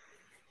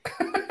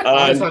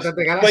 And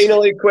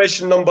finally,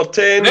 question number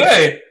 10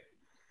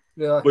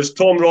 was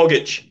Tom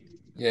Rogic.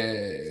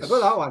 Yes. I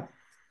got that one.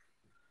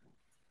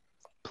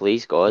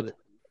 Please, God.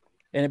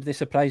 Anybody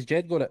surprised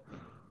Jed got it?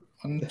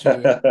 1, 2, 3,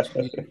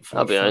 4,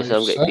 I'll be honest,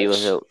 I'm getting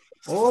myself.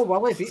 Oh,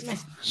 Wally beat me.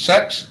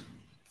 6.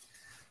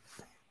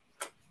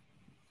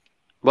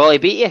 Well, he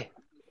beat you.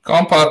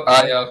 Compar,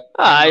 Ayer.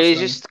 He's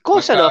just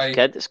close enough,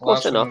 kid. It's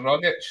close enough.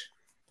 Rogic.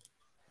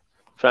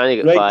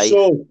 Franny got Right, 5.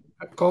 so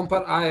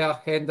Compar, Ayer,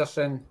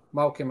 Henderson,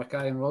 Malky,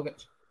 Mackay, and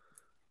Rogic.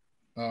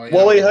 Oh, yeah,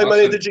 Wally, how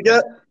many did you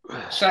get?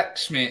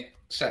 6, mate.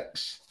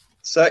 6.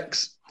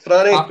 6.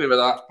 Franny? Happy with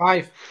that.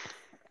 5.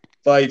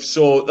 5.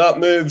 So that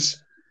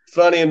moves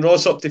Franny and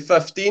Ross up to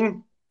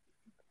 15.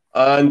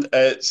 And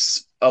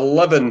it's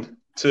 11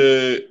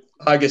 to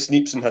Haggis,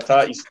 Neeps and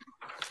Hatatis.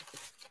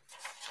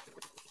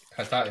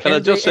 Can I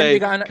just say...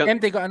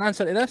 Andy got an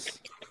answer to this?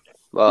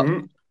 What?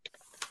 Mm-hmm.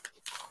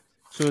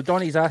 So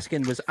Donny's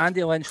asking, was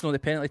Andy Lynch not the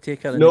penalty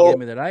taker in the game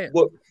with the riot?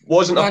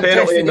 Wasn't a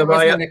penalty in the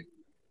riot.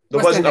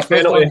 There wasn't a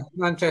penalty.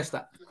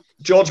 Manchester.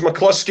 George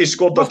McCluskey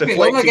scored a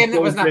deflected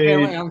goal to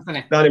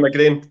Danny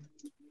McGrain.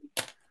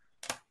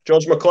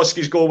 George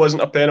McCluskey's goal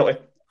wasn't a penalty.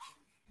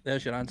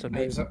 There's your answer,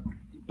 mate.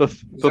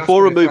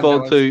 Before we move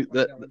on to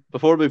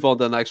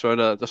the next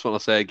round, I just want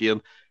to say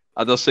again,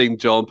 I just seen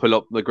John pull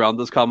up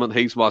McGranda's comment.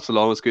 He's watched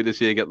along. It's good to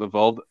see you getting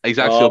involved. He's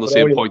actually on the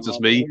same points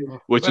as me,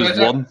 which is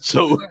 1.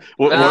 So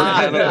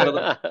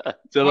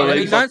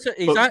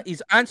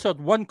he's answered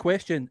one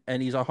question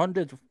and he's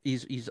 100.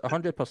 He's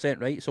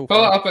 100% right. So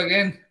pull it up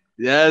again.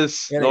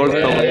 Yes, there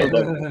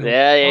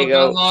you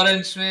go,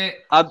 Lawrence, mate.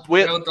 And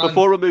wait,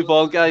 before we move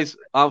on, guys,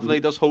 Anthony,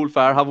 just hold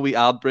fire. Have a wee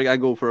ad break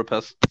and go for a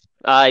piss.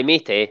 Aye,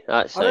 mate,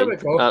 that's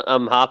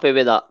I'm happy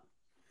with that.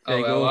 There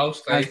you go.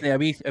 Anthony, a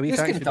wee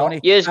thanks to Donny.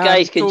 You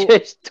guys can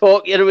just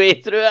talk your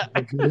way through it.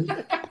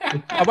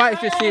 I wanted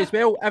to say as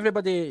well,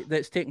 everybody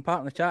that's taking part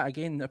in the chat,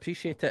 again,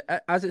 appreciate it.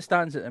 As it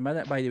stands at the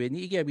minute, by the way,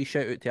 need to give a wee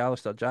shout out to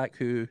Alistair Jack,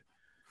 who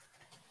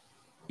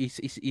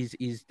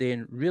he's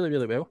doing really,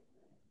 really well.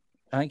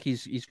 I think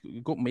he's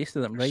got most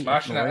of them right.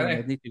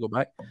 I need to go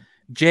back.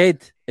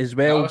 Jed as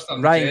well.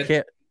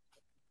 Ryan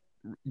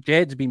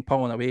Jed's been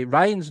pulling away.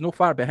 Ryan's no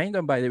far behind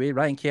him, by the way.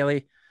 Ryan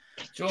Kelly.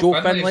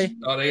 Joe Finlay.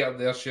 All right up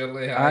there,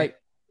 surely. Aye.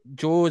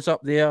 Joe's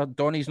up there.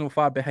 Donny's no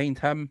far behind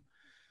him.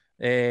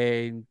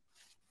 Dead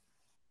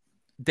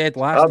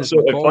last.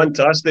 Absolutely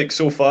fantastic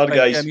so far,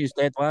 guys. Jimmy's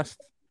dead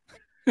last.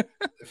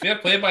 Fair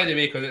play, by the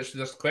way, because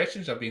the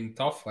questions have been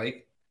tough.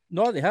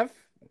 No, they have,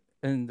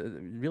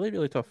 and really,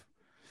 really tough.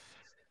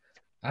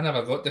 I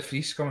never got the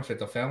freeze coming for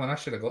the film, and I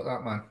should have got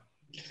that, man.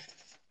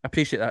 I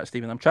appreciate that,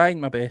 Stephen. I'm trying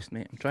my best,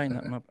 mate. I'm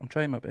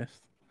trying my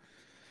best.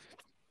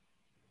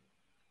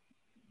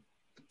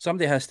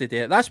 Somebody has to do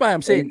it. That's why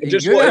I'm saying.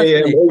 Just want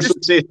to also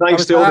say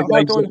thanks to all the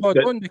guys. Hold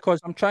on,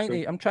 because I'm trying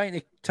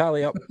to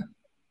tally up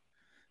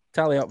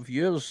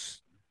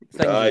viewers.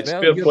 It's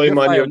fair play,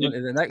 man.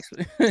 The next.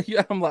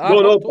 I'm like,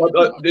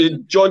 no,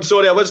 John.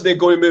 Sorry, I wasn't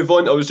going to move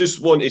on. I was just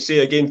wanting to say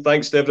again,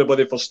 thanks to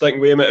everybody for sticking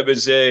with me. It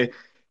was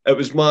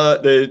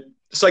the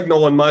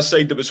signal on my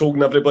side that was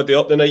holding everybody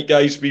up tonight,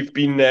 guys. We've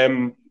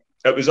been.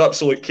 It was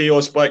absolute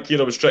chaos back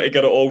here. I was trying to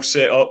get it all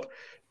set up.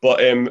 But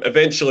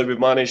eventually we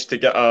managed to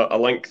get a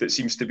link that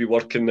seems to be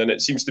working, and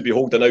it seems to be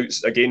holding out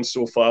again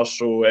so far.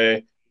 So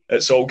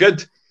it's all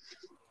good.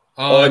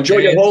 Enjoy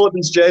your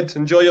holidays, Jed.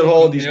 Enjoy your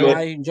holidays,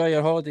 mate. Enjoy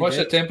your holidays. What's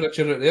the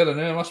temperature out there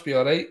now? It must be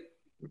all right.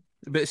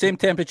 But the same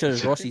temperature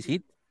as Rossi's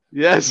heat.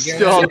 Yes,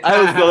 John.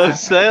 I was going to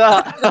say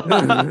that.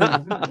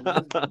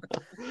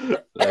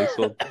 Nice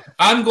one.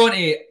 I'm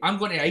going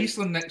to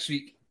Iceland next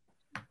week.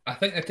 I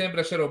think the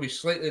temperature will be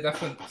slightly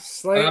different.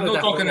 I'm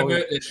not talking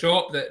about the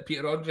shop that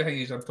Peter Andre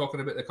hangs. I'm talking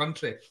about the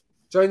country.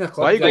 Join the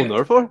club. Why are you going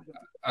there for?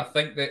 I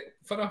think that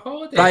for a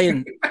holiday.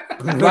 Ryan,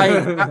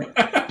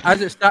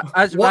 as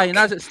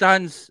it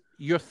stands,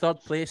 you're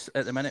third place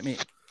at the minute,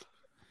 mate.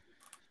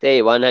 Tell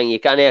you one thing, you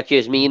can't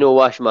accuse me no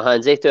washing my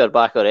hands to her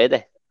back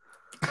already.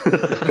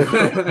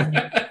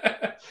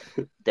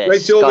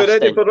 Right, so we're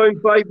ready for round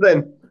 5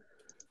 then.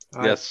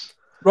 Yes.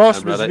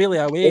 Ross was really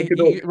away.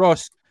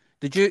 Ross,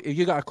 did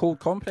you got a cold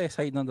compress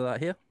hiding under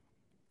that hair?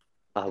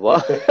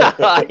 What?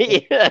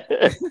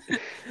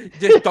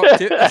 Just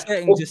ducked it a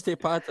second just to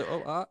pad it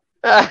up.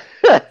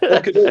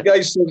 Okay,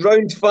 guys. So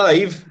round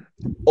 5,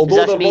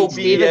 although there will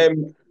be,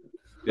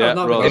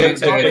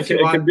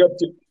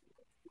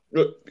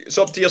 it's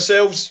up to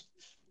yourselves.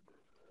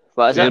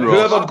 What is it?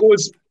 Whoever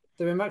goes.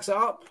 Do we mix it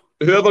up?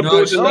 Whoever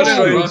goes in this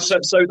round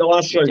sits out the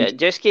last round.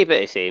 Just keep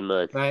it the same,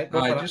 man. Right,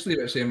 just leave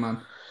it the same, man.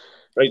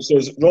 Right, so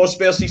it's Ross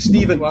versus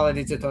Stephen. Well, I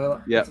need the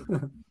toilet. Yeah.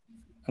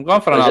 I'm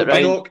going for another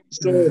round.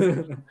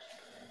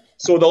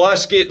 So the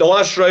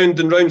last round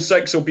in round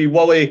 6 will be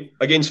Wally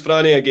against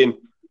Franny again.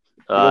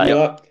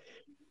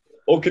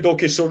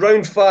 Okay. So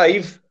round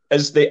 5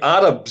 is the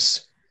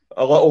Arabs.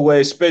 A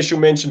little special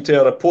mention to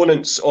our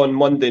opponents on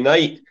Monday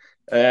night.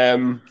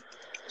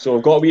 So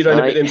I've got a wee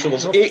round about them. So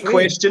there's 8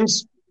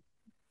 questions.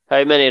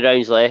 How many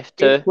rounds left?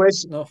 2?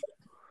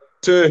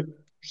 2.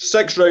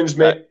 6 rounds,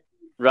 mate.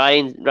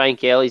 Ryan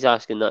Kelly's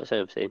asking. That's what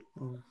I'm saying.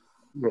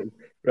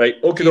 Right.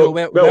 Okay.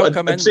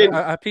 Welcome in.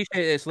 I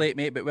appreciate it's late,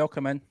 mate, but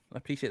welcome in. I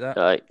appreciate that.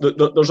 Right.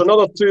 There's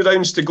another 2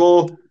 rounds to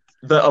go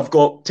that I've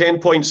got 10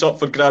 points up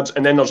for grabs,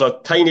 and then there's a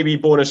tiny wee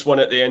bonus one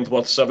at the end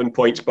worth 7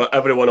 points, but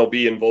everyone will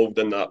be involved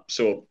in that.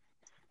 So,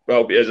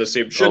 as I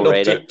say,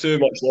 shouldn't have too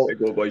much long to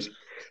go, boys.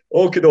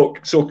 Okay.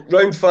 So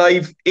round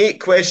 5, 8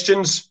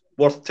 questions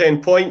worth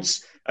 10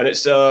 points, and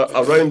it's a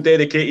round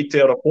dedicated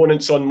to our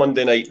opponents on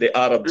Monday night, the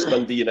Arabs,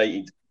 Dundee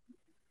United.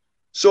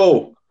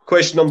 So,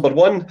 question number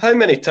 1, how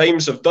many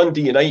times have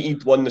Dundee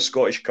United won the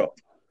Scottish Cup?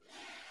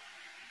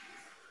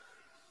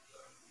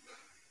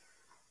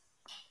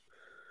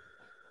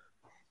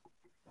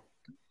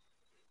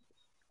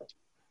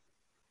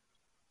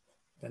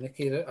 I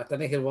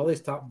didn't hear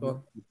Wally's tap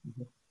on.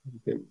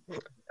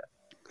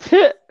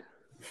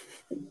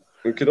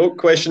 Okay,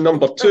 question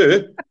number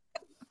 2.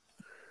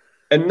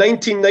 In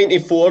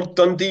 1994,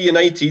 Dundee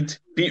United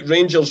beat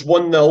Rangers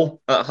 1-0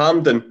 at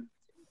Hampden.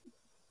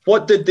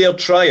 What did their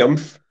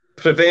triumph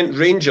prevent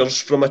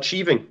Rangers from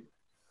achieving?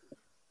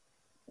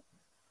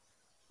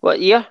 What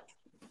year?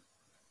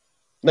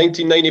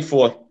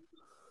 1994.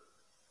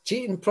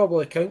 Cheating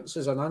probably counts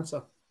as an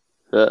answer.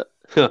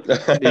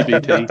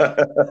 EBT.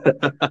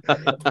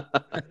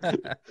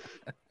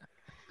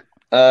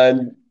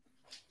 And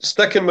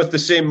sticking with the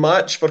same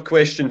match for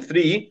question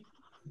 3,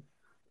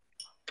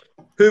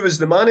 who was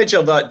the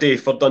manager that day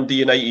for Dundee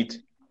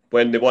United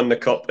when they won the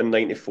cup in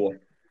 94?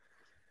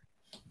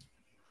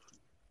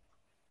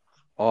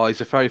 Oh,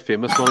 he's a very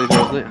famous manager,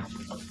 isn't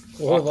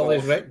he? Oh,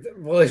 Wally's wrecked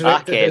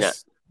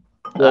this.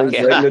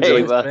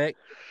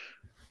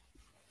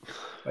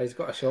 He's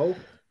got a show.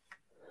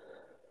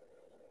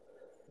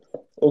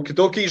 Okie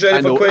dokie,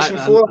 ready for question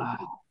 4?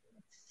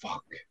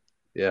 Fuck.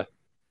 Yeah.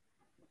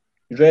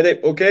 You ready?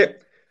 Okay.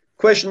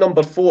 Question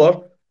number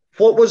 4.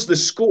 What was the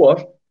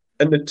score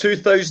in the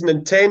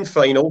 2010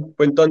 final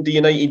when Dundee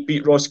United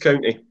beat Ross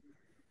County?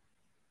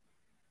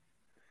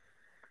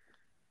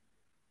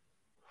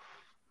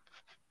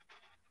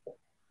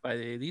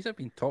 These have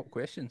been top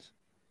questions.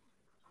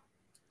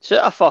 Is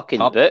it a fucking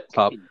book?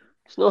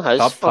 It's not his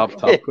top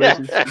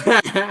questions.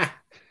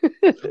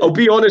 I'll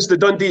be honest, the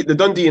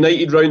Dundee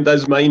United round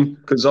is mine,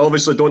 because I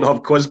obviously don't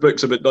have quiz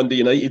books about Dundee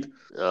United.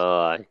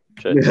 Oh,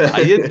 true.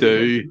 You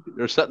do.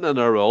 You're sitting in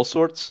there with all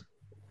sorts.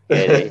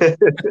 Sitting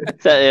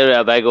there with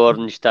a big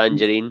orange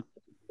tangerine.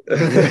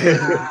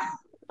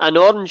 An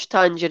orange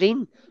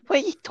tangerine? What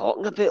are you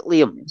talking about,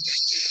 Liam?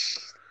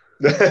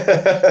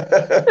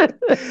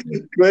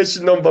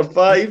 Question number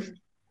 5.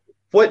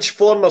 Which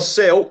former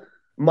Celt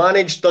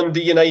managed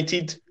Dundee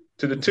United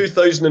to the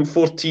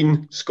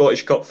 2014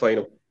 Scottish Cup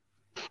final?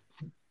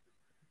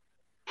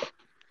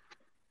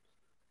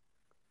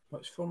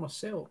 Which former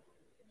Celt?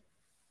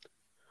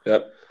 Yeah,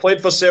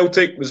 played for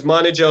Celtic, was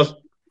manager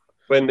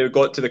when they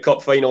got to the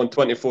cup final in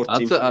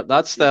 2014.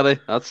 That's steady.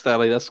 That's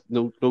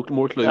no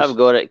more clues. I've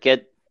got it,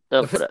 kid.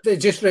 They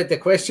just read the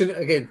question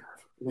again.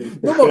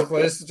 No more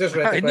clues. Just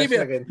read the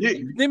question again.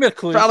 Name your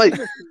clues. Rally,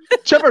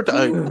 chipper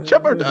down.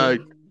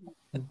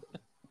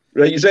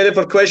 Right, you ready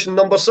for question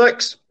number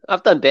 6?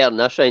 I've done better than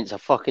this round. It's a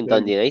fucking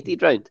Dundee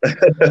United round.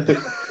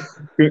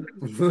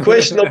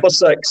 Question number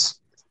 6.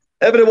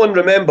 Everyone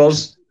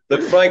remembers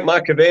that Frank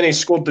McAvenny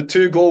scored the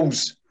 2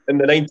 goals in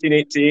the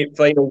 1988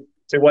 final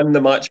to win the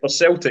match for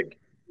Celtic.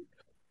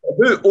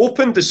 Who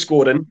opened the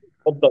scoring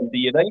for Dundee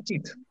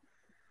United?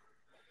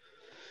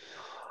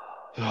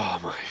 Oh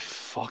my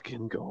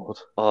fucking god!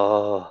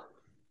 Oh,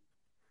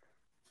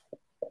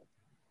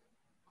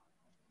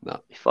 nah,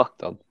 fuck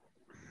done.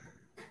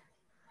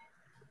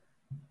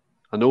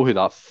 I know who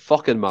that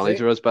fucking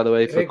manager is, by the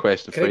way, for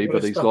question 3,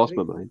 but he's lost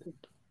my mind.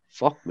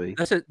 Fuck me.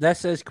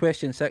 This is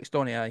question 6,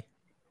 Donny. Aye.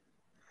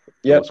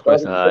 Yep,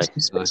 question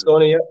 6,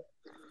 Donny. Yep.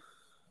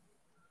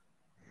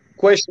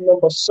 Question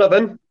number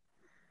 7.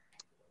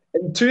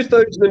 In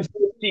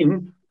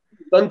 2014,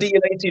 Dundee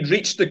United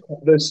reached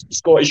the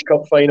Scottish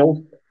Cup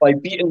final by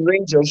beating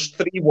Rangers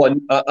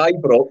 3-1 at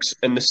Ibrox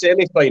in the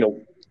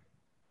semi-final.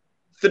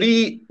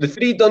 The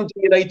three Dundee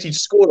United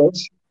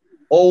scorers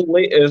all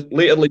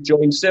laterly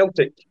joined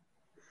Celtic.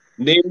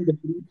 Name the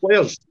 3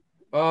 players.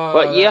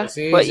 What year?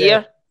 What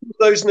year?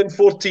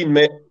 2014,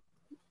 mate.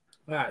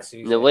 That's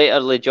easy. The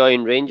laterly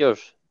joined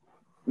Rangers.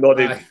 No,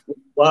 they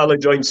laterally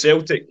joined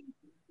Celtic.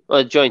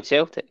 Oh, joined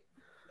Celtic.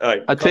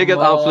 Aye. I take it,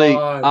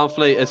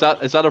 Anthony, is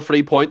that a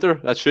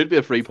 3-pointer? That should be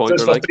a 3-pointer.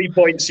 Just for 3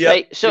 points, yeah.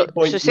 Right, so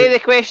say the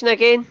question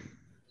again.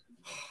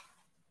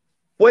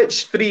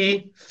 Which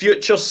 3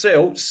 future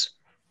Celts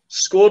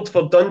scored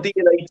for Dundee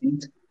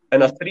United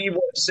in a 3-1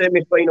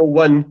 semi-final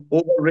win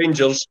over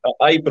Rangers at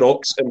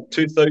Ibrox in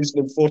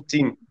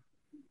 2014?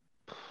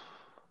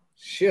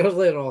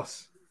 Surely,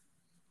 Ross.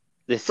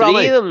 The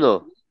 3 of them,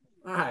 though.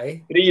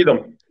 Aye. 3 of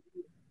them.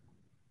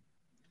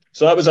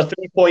 So that was a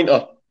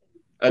 3-pointer.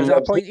 And that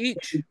a point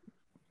each?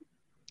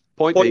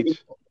 Point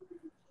each.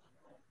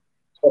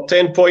 For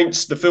 10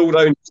 points the full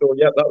round. So,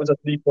 yeah, that was a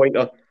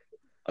 3-pointer.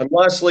 And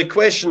lastly,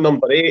 question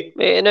number 8.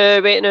 Wait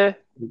now.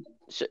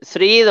 So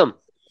 3 of them?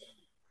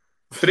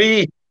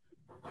 3.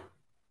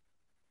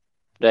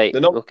 Right,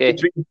 the number okay.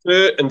 between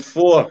 2 and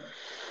 4.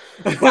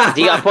 Do you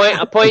get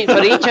a point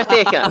for each, I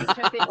take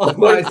it? Oh,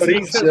 my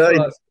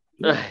Jesus.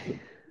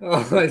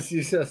 Oh, my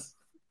Jesus.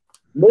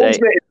 No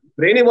one's made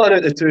for anyone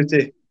out the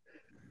 2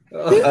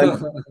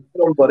 And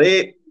number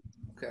 8.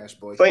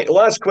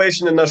 Last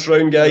question in this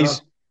round,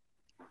 guys.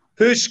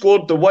 Who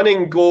scored the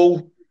winning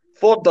goal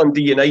for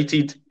Dundee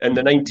United in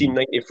the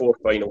 1994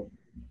 final?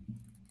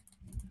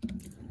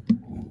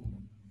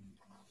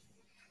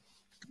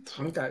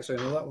 I don't actually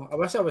know that one. I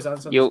wish I was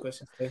answering this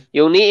question today.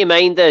 You'll need to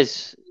mind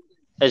us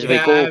as we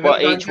go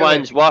what each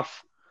one's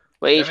worth.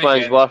 What each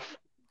one's worth.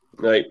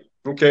 Right.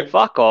 Okay.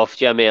 Fuck off,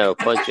 Jimmy. I'll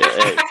punch it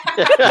out.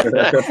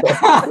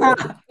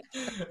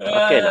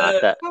 Fucking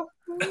at it.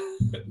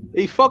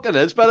 He fucking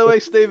is, by the way,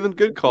 Stephen.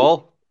 Good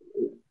call.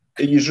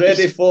 Are you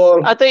ready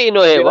for... I don't even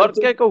know how it works,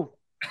 Giggle.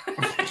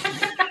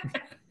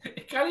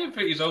 He can't even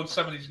put his old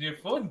somebody's new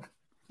phone.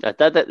 I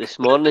did it this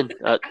morning.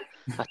 I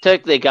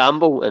took the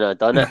gamble and I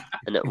done it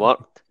and it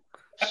worked.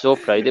 So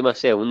proud of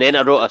myself. And then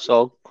I wrote a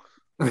song.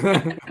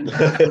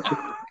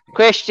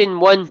 Question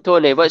 1,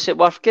 Tony. What's it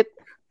worth, kid?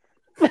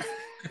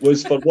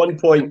 Was for 1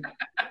 point.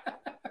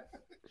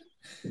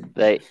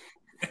 Right.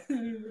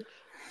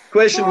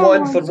 Question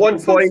 1 for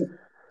 1 point.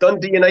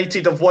 Dundee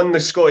United have won the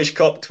Scottish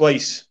Cup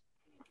twice.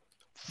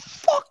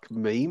 Fuck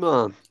me,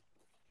 man.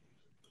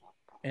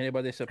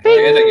 Anybody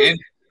surprised? Again.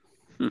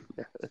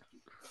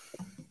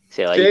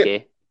 Say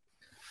like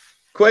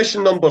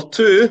Question number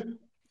 2.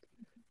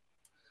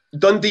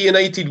 Dundee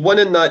United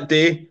winning that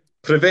day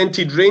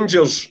prevented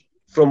Rangers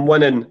from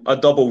winning a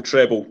double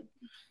treble.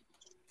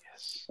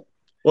 Yes.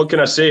 What can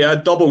I say?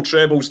 Double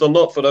trebles, they're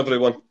not for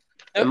everyone.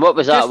 And what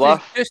was that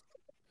worth?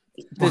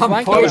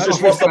 That was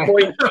just worth a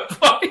point.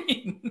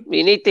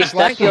 We need to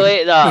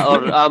stipulate that,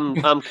 or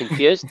I'm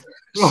confused.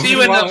 See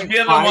when there's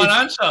more than one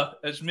answer,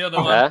 it's more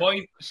than 1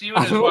 point. See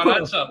when there's one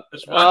answer,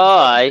 it's 1. Oh,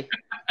 aye.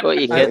 What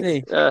you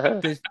kid?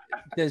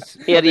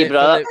 Here you,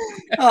 brother.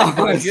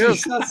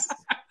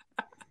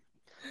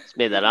 It's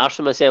made an arse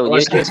of myself on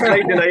YouTube. It's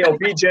Friday night, I'll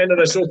be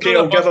generous, okay,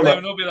 I'll give him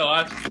it. Be the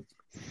last.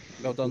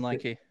 Well done,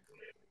 Lanky.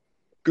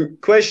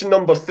 Question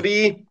number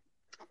 3.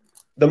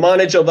 The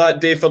manager that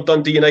day for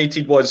Dundee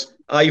United was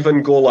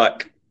Ivan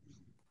Golak.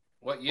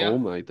 What year? Oh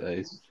my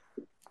days.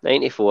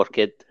 94,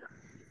 kid.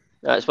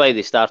 That's why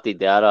they started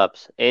the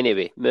Arabs.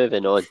 Anyway,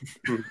 moving on.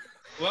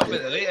 What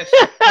about the latest?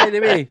 By the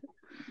way,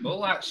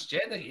 Golak's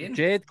Jed again.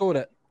 Jed got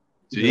it.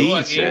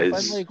 Jesus.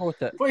 Finlay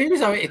got it. Well, he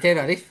was away to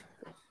Tenerife.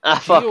 I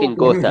fucking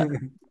got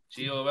it.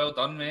 Gio, well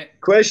done, mate.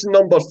 Question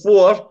number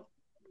 4.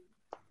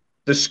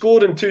 The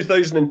score in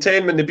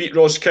 2010 when they beat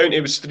Ross County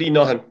was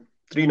 3-0.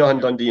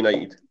 3-0 Dundee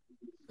United.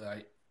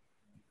 Right.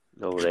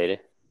 Alrighty.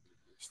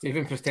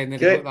 Stephen pretending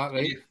he got that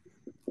right.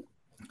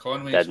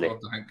 Conway scored,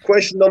 I think.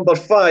 Question number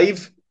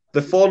 5.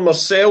 The former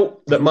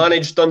Celt that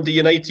managed Dundee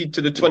United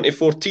to the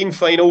 2014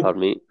 final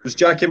was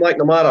Jackie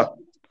McNamara.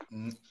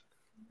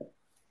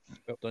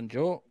 Well done,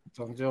 Joe.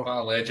 What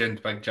a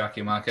legend, big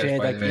Jackie Marcus, Jed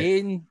by the way.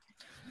 again.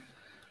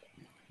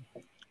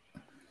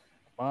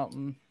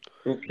 Martin.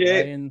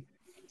 Okay. Ryan.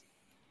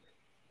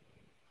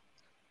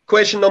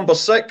 Question number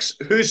 6.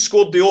 Who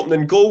scored the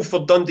opening goal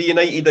for Dundee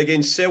United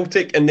against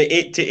Celtic in the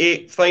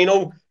 8-8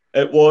 final?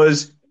 It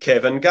was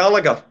Kevin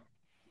Gallagher.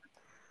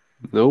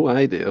 No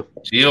idea.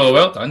 Gio,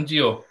 well done,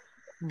 Gio.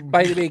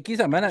 By the way, give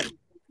us a minute.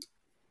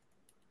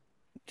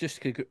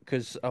 Just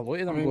because a lot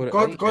of them got it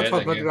right. God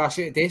forbid we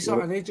actually today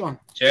something, eh, John?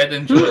 Jed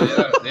and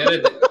Joe,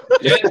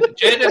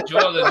 Jed and Joe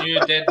are the new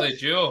deadly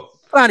duo.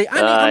 Barry,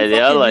 I need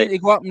like... to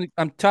go up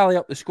and tally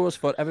up the scores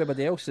for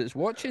everybody else that's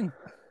watching.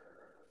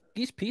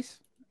 Geese peace.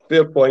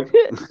 Fair point.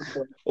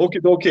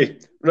 Okay.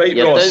 Right,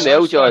 You're Ross.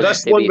 well, George,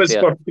 this one was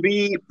for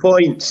 3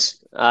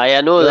 points. Aye,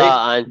 I know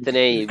that,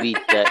 Anthony. Beat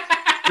it.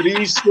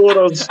 3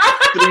 scorers,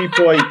 3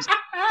 points.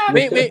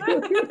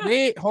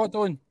 Wait, hold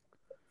on.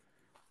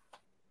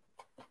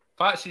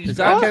 Does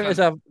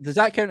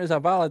that count as a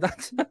valid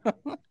answer?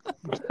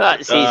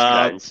 That's his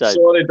grandson.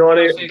 Sorry,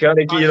 Donny, can't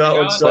give you that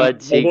one, son.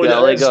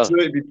 Gallagher.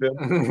 True, to be fair.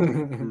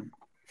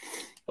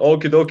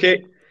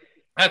 Okay.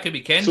 That could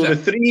be Kenza. So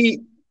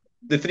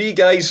the three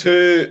guys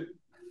who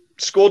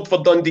scored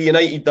for Dundee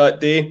United that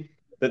day,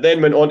 that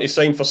then went on to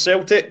sign for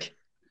Celtic: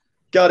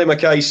 Gary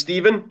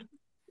Mackay-Steven,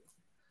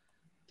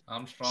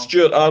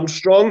 Stuart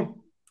Armstrong,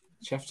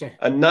 Shifty.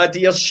 and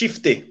Nadir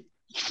Shifty.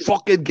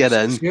 Fucking get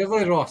in.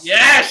 Surely, Ross.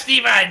 Yeah,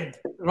 Stephen!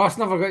 Ross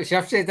never got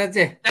Shifty, did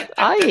he?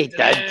 I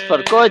did,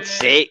 for God's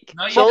sake.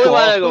 No, It's the only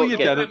one I you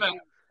got. did it.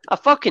 I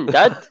fucking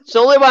did. It's the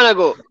only one I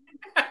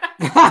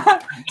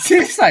got.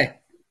 Seriously?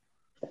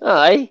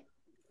 Aye.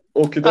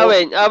 Okay,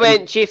 I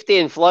went Chiefty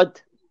and Flood.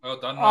 Well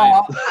done,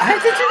 Oh, mate. how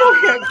did you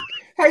not get?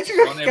 How did you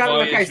not Donny get boy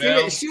Mackay as well.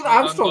 Steven? Stuart Well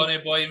done, Armstrong. Donny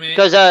boy, mate.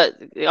 Because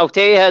I'll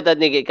tell you how I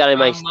didn't get Gary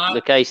Come on.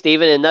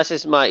 Mackay-Steven, and this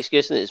is my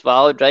excuse and it's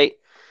valid, right?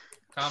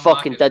 Come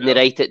Fucking back as didn't well.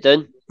 write it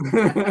down.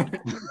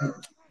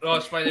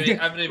 Ross, by the way,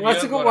 every Ross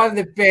viewer got got one it.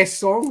 of the best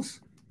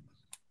songs.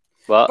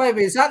 What? By the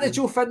way, is that the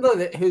Joe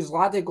Findler whose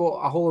laddie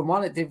got a hole in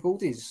one at Dave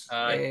Goldie's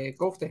Aye.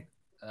 golf day?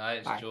 Aye,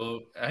 it's Aye. Joe.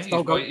 I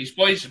think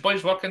Still his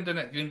boys working down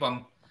at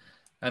Greenburn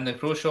in the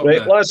pro shop Right,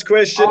 now. last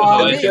question.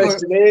 Oh, mate,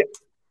 Question 8.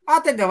 I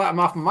didn't let him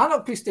off my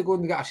mantelpiece to go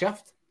and get a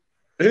shift.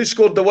 Who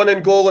scored the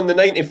winning goal in the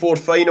 94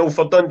 final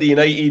for Dundee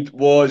United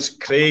was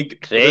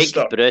Craig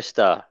Brewster.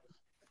 Brewster.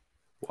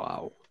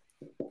 Wow.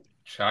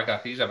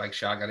 Shagger, he's a big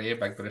shagger, eh?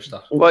 Big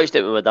Brewster. Watched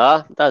it with my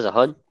dad. That's a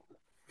hun.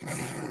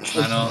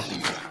 I know.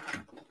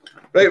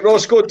 Right,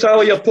 Roscoe,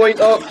 tally your point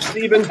up.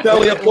 Stephen,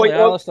 tally your point up.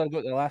 Alistair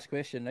got the last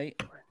question,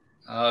 right?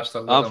 I'll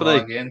still got them all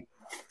Anthony. again.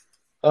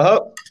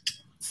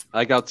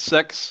 I got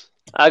 6.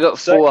 I got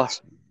 4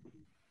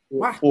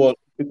 What? 4.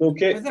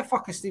 Okay. Why the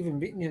fuck is Stephen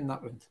beating you in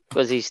that round?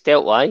 because he's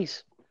still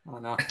wise. Oh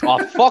no. Oh,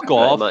 fuck Pretty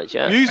off. much,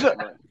 yeah. User.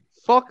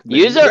 Fuck me.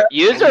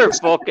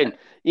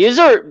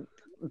 User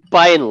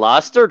buying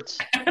lastards.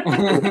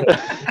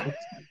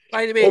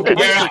 By the way, Okay.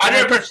 You're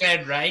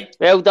 100% right.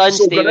 Well done,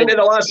 So Stephen. going into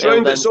the last Well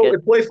round, done, it's all kid. to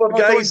play for,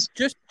 hold on, guys.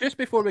 just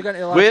before we get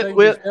into the last Wait, round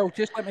wait. as well,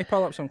 just let me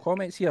pull up some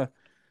comments here.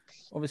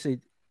 Obviously,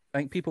 I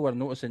think people were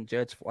noticing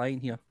Jed's flying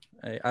here,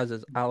 as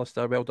is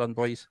Alistair. Well done,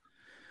 boys.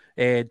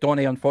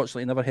 Donny,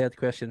 unfortunately, never heard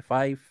question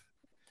 5.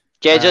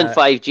 Jed's on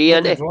 5G,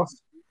 isn't it?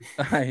 Ross.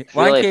 Aye.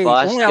 Really Lanky,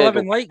 fast, only Jed.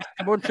 11 likes.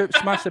 Come on, troops,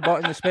 smash the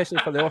button, especially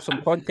for the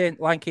awesome content.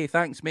 Lanky,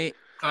 thanks, mate.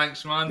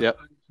 Thanks, man. Yep.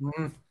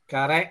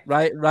 Correct.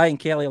 Ryan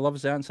Kelly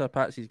loves the answer.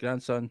 Patsy's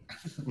grandson.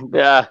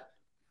 Yeah.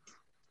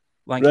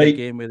 Lanky Right.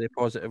 again with the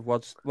positive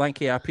words.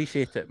 Lanky, I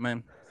appreciate it,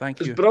 man. Thank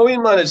It's you.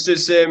 brilliant, man. It's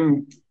just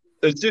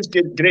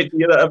great to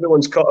hear that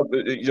everyone's cut up,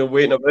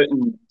 waiting about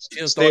and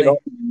Cheers, staying Donny.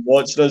 up and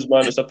watching us,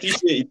 man. It's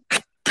appreciated.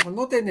 We're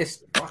not doing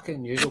this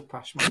fucking usual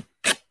pish, man.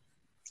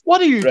 What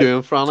are you Right.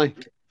 doing,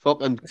 Franny?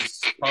 Fucking.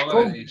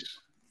 Apologies.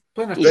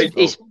 Playing a Right.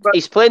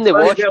 He's playing the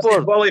Franny versus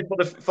washboard. Wally for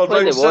Playing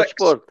round the 6.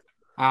 washboard.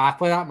 I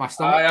play that in my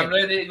stomach. Aye, I'm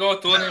ready to go,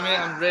 Tony, mate.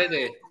 I'm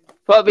ready.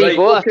 What have you Right,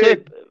 got?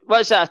 okay.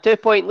 What's that? A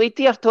 2-point lead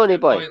here, Tony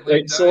boy. Point Right,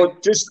 lead, so aye.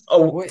 just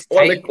it's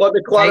let me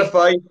tight.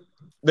 clarify.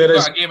 There We've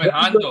is got a game in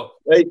hand, though.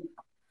 right.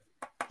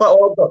 Put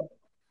order.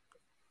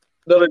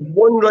 There is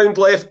one round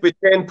left with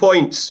 10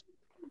 points.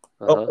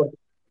 Uh-huh.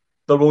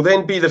 There will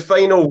then be the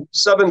final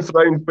 7th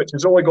round, which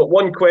has only got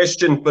one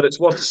question, but it's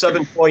worth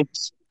 7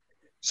 points.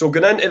 So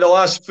going into the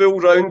last full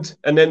round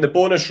and then the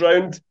bonus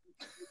round,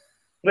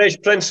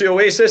 Fresh Prince of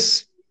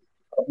Oasis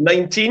of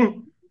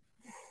 19.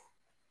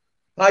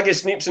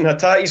 Haggis, Neeps and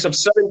Hatatis of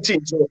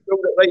 17. So we've filled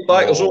it right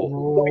back. There's only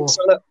points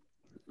in it.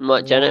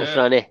 Much in it, Yeah.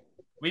 Franny.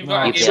 We've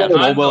got a You game better, in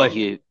hand, though.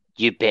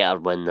 you better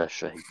win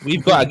this round.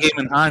 We've got a game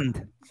in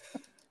hand.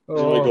 There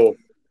we go.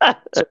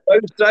 So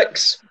round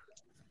 6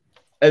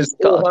 is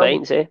Got a Oldham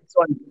pints, eh?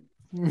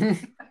 Sun.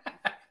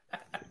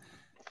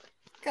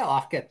 Get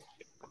off, kid.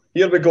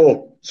 Here we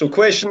go. So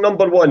question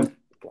number 1.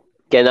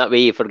 Getting that way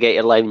you forget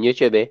you're live on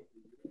YouTube, eh?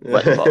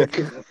 What the fuck?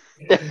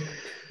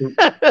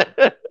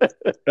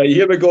 Right,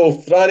 here we go.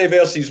 Franny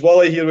versus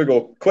Willie. Here we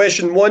go.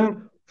 Question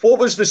 1. What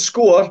was the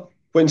score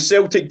when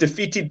Celtic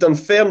defeated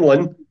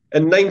Dunfermline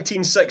in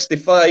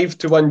 1965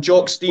 to win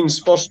Jock Stein's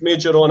first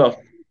major honour?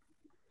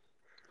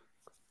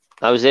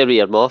 I was there with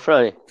your mom,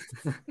 Franny.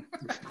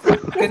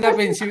 Couldn't have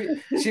been.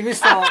 She was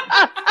still.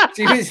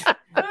 She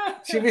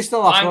was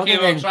still a front Thank you.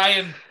 We're then.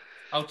 trying.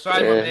 I'll try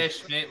my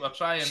best, mate. We're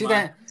trying, She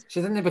man. didn't.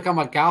 She didn't become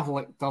a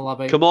Catholic till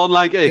about. Come on,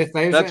 Lanky.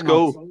 2000 Let's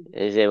go.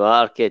 Is he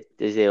war, kid?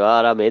 Is he war?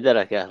 I made her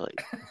a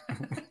Catholic. By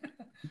the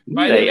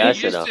Right, way,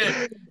 that's you enough.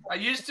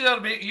 used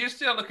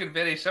to are looking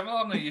very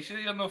similar now. You sure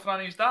you're no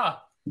Franny's dad?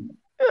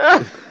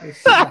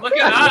 Look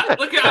at that.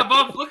 Look at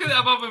above. Look at it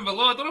above and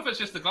below. I don't know if it's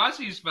just the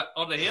glasses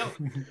or the hair.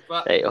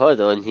 But Right,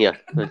 hold on here.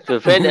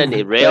 We've went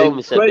into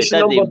realms that we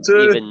question didn't number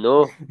 2. even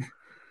know.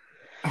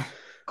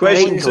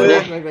 Question Right,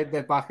 2. Tony.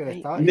 The back of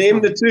the tag.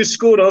 Name the 2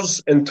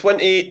 scorers in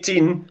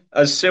 2018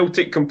 as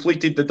Celtic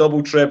completed the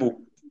double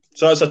treble.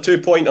 So that's a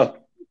 2-pointer.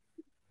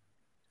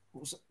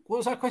 What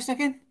was that question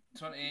again?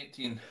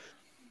 2018.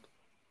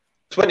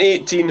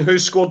 2018, who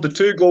scored the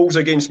 2 goals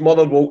against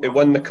Motherwell to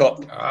win the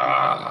cup?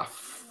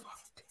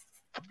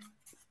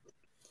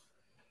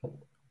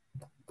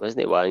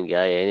 Wasn't it one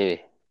guy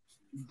anyway?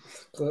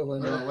 Clearly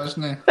No, not.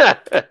 wasn't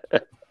it?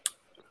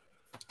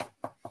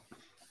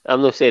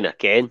 I'm not saying I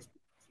can,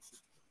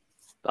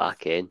 but I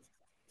can.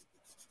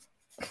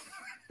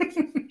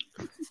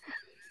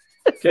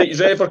 Okay, you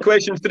ready for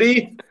question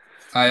 3?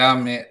 I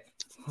am, mate.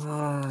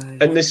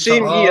 In the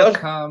same year,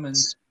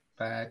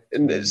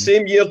 in the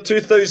same year,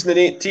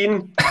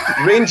 2018,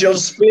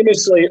 Rangers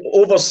famously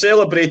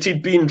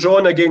over-celebrated being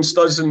drawn against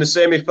us in the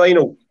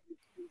semi-final.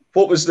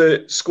 What was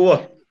the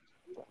score?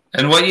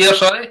 In what year,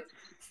 sorry?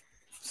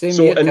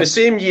 The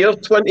same year,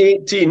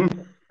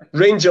 2018,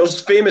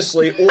 Rangers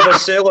famously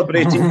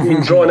over-celebrated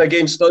being drawn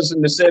against us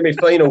in the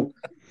semi-final.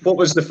 What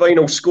was the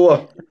final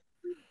score?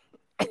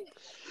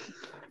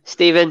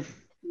 Stephen,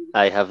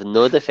 I have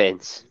no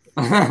defence.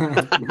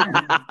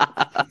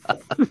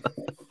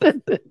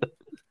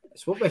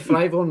 It's what we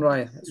thrive on,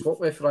 Ryan. It's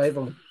what we thrive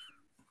on.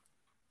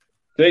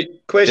 Right,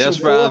 question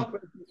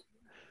 4.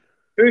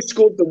 Who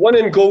scored the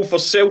winning goal for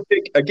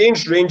Celtic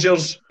against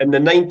Rangers in the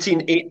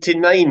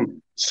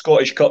 1989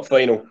 Scottish Cup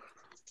final?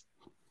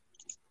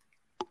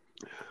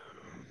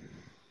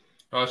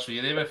 Ross, were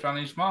you there with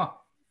Franny's ma?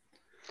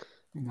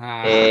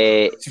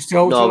 Just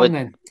hold on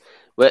then.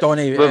 We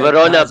were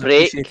on a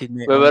break.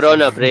 We were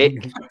on a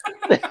break.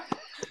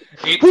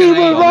 We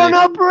were on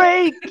a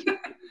break.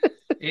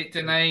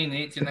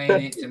 89.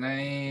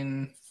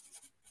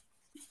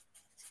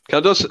 Can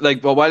I just,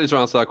 while he's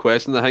answering that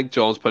question, I think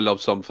John's put up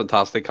some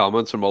fantastic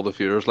comments from all the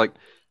viewers. I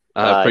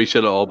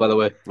appreciate it all, by the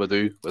way. We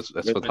do. It's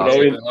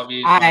fantastic.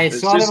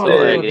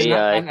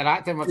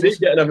 Interacting with just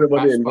getting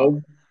everybody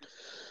involved.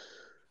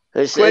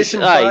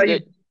 Question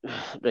 5.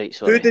 Right,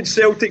 sorry. Who did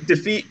Celtic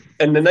defeat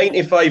in the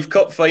 95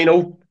 Cup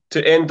final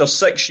to end their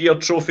 6-year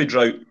trophy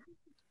drought?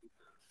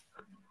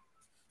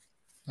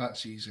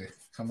 That's easy.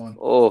 Come on.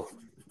 Oh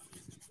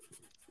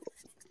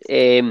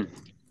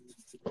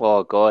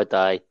God,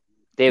 aye.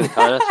 David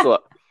Tanner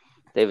scored.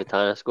 The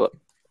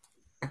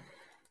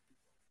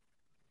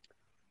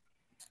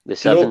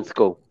 7th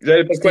goal.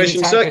 Ready for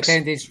question 6?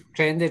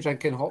 Trendy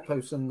drinking hot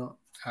house and that.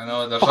 I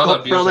know, there's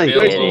other beers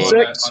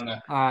available on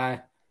the... Aye.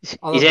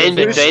 He's in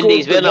the trendy,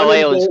 he's wearing a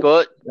Lyle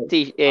Scott.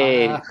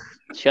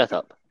 Shut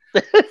up.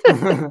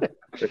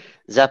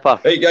 Zipper.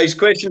 Right, guys,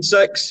 question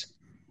 6.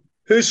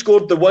 Who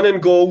scored the winning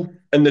goal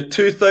in the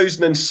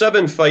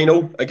 2007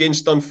 final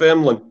against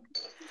Dunfermline?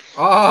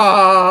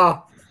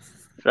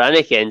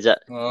 Franny kens it.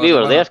 We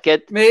were there,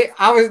 kid. Mate,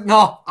 I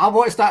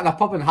watched that in a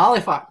pub in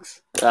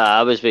Halifax.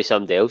 I was with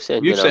somebody else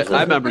then.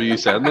 I remember you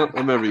saying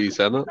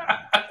that.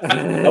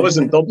 I was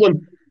in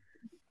Dublin.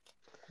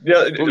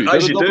 Yeah,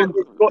 as you do.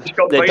 Scottish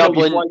Cup final,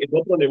 Dublin. You fly to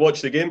Dublin to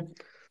watch the game.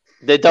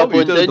 The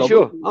Dublin did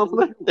show.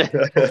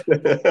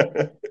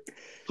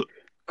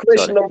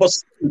 Question number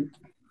 7.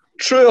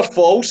 True or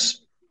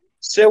false?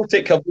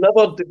 Celtic have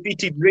never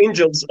defeated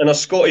Rangers in a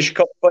Scottish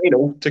Cup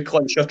final to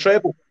clinch a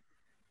treble. Is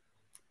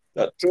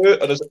that true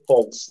or is it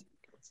false?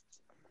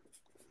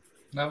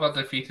 Never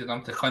defeated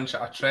them to clinch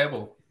a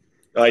treble.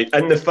 Right,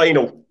 in the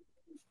final.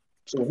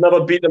 So we've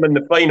never beat them in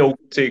the final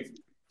to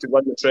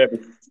win the treble.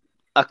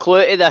 A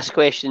clue to this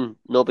question,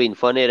 not being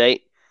funny,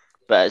 right?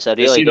 But it's a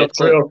really good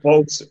clue. True or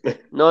false?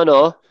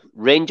 No.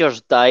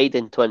 Rangers died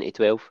in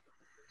 2012.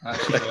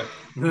 That's true.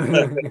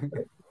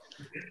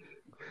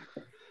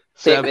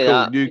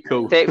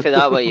 Take for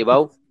that what you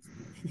will.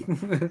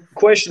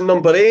 Question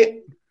number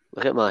 8.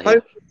 Look at my hair.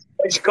 How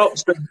many Scottish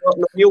Cups did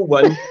Martin O'Neill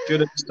win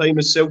during his time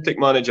as Celtic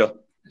manager?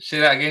 Say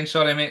that again,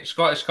 sorry mate.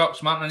 Scottish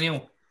Cups, Martin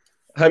O'Neill.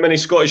 How many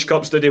Scottish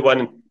Cups did he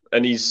win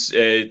in his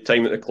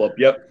time at the club?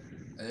 Yep.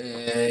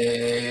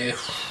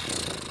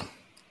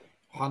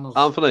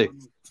 Anthony.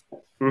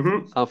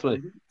 Mm-hmm.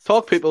 Anthony.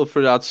 Talk people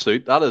through that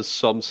suit. That is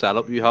some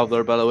setup you have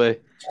there, by the way.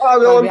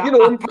 Well, you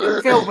know, a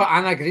pink velvet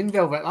and a green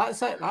velvet.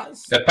 That's it.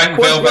 That's the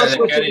pink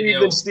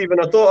velvet. Stephen,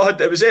 I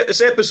thought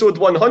it's episode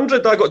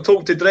 100. I got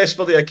told to dress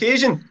for the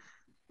occasion.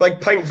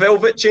 Big pink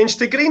velvet changed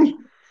to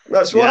green.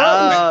 That's what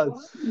happened.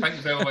 Pink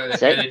velvet. The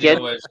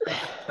Kerrydale was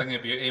thing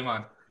of beauty,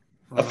 man.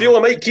 I feel I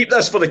might keep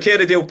this for the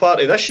Kerrydale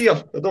party this year.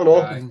 I don't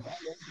know. Aye.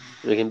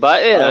 We can buy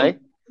it, aye.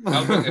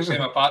 I'll book the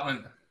same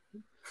apartment.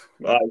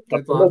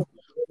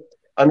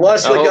 And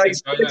lastly,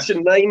 guys,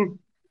 question 9.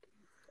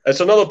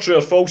 It's another true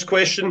or false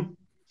question.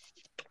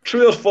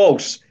 True or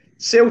false?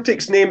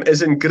 Celtic's name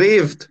is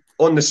engraved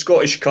on the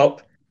Scottish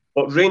Cup,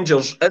 but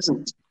Rangers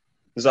isn't.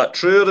 Is that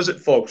true or is it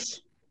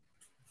false?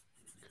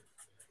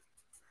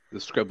 They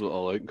scribbled it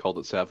all out and called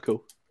it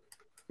Sevco.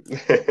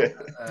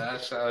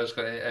 That's what I was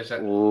going to... Is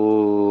it...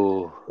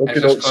 Ooh. Is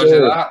it because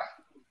of that?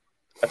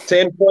 A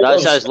 10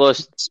 pointers. That's us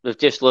lost. We've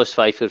just lost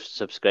 5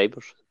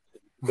 subscribers.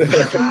 Are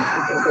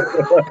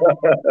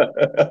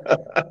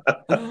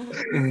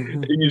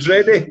you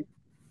ready?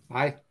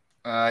 Aye.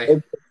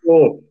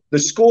 So, the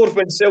score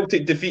when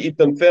Celtic defeated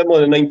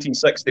Dunfermline in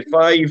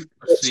 1965.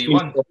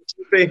 3-1.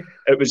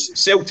 It was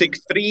Celtic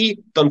 3,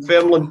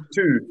 Dunfermline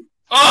 2.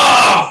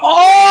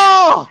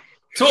 Oh!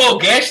 Total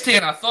guess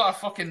and I thought I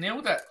fucking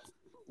nailed it.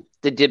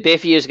 Did both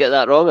of you get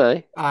that wrong,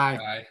 aye?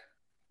 Aye.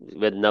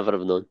 We'd never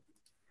have known.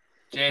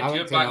 Jed,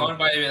 you're back on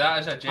by the way. That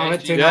is a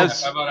Jed.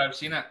 Yes. If ever I've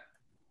seen it.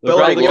 Big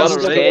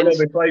Lawrence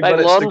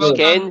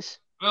Kens.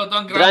 Well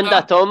done,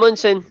 Granda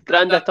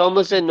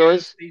Tomlinson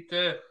knows.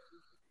 GT.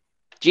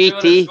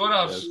 GT.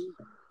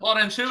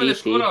 Lawrence, who were the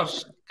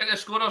scorers? Get the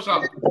scorers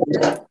up.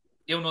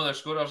 You'll know the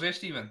scorers, eh,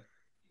 Stephen?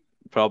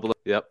 Probably,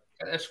 yep.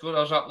 Get the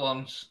scorers up,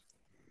 Lawrence.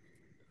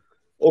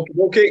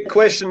 Okay.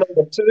 Question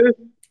number 2.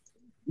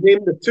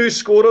 Name the 2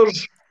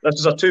 scorers. This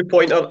is a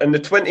 2-pointer in the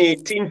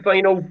 2018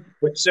 final,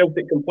 which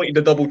Celtic completed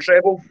the double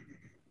treble.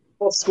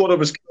 First scorer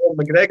was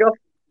Conor McGregor,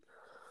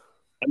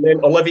 and then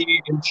Olivier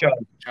and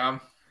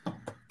Cham.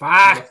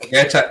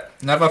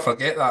 Never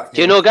forget that.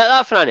 Do you not get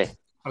that, Franny?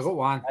 I got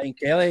one. Ian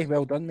Kelly,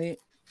 well done, mate.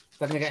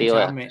 Didn't get See you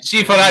later. mate.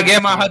 See, for that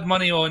game, I had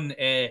money on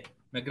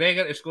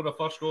McGregor to score the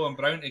first goal and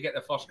Brown to get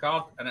the first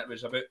card, and it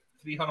was about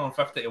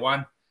 350 to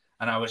 1.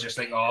 And I was just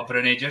like, oh,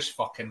 Bruni, just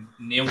fucking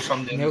nail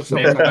something.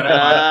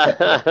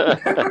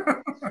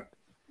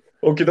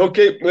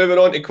 Okay. Moving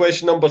on to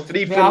question number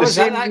 3 from the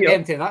same year.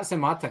 That's the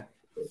matter.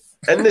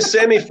 In the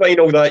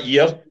semi-final that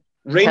year,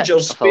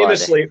 Rangers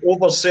famously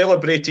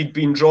over-celebrated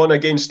being drawn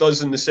against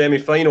us in the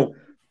semi-final.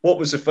 What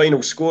was the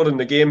final score in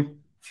the game?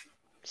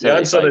 The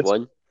answer is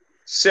 1.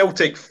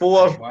 Celtic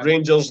 4,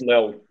 Rangers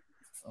 0.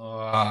 Oh,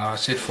 I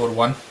said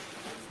 4-1.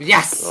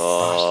 Yes!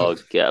 Oh,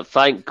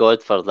 thank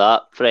God for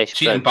that. Fresh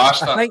cheating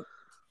bastard.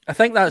 I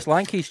think that's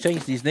Lanky's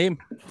changed his name.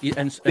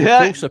 In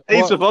Yeah, full support.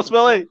 he's with us,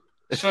 Billy.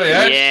 So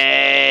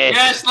yes.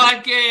 Yes,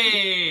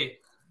 Lanky!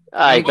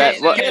 Aye,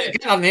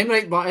 Get our name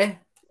right, buddy.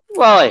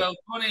 Wally. Well,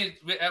 Tony,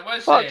 it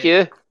was, Fuck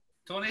you.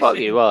 Tony Fuck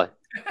you, Wally.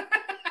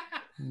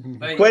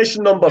 Right.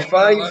 Question number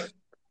 5.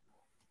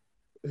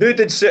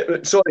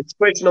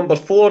 Question number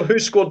 4. Who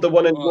scored the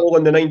winning goal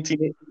in the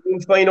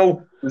 1918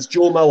 final? It was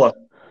Joe Miller.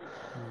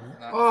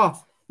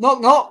 Oh,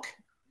 knock.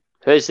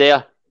 Who's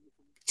there?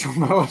 Joe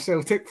Miller,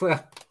 Celtic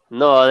player.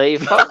 No, you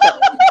fucked it.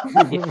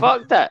 You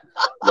fucked it.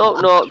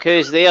 Knock.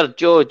 Who's there?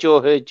 Joe.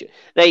 Who?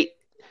 Right.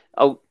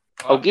 I'll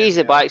give you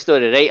the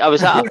backstory. Right. I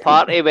was at a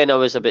party when I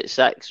was about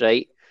 6.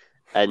 Right.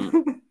 And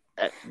do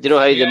you know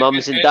how the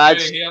mums and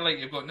dads? Hair like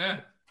you've got now.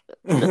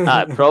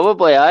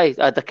 Probably. I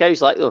had the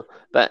cow's like though.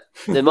 But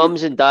the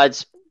mums and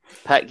dads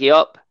pick you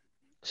up.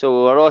 So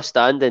we were all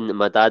standing, and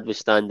my dad was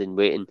standing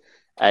waiting,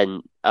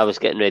 and I was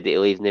getting ready to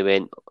leave, and they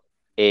went,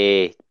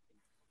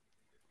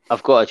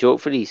 "I've got a joke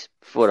for these."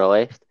 Before I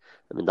left.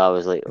 And I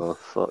was like, oh,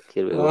 fuck,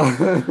 here we go.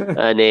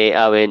 And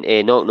I went,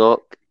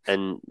 knock.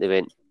 And they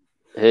went,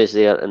 who's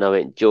there? And I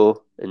went,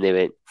 Joe. And they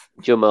went,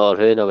 Joe Miller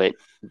who? And I went,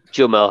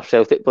 Joe Miller,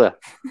 Celtic player.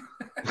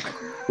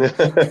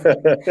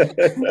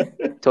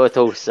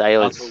 Total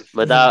silence.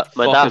 My dad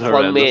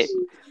flung me.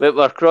 We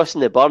were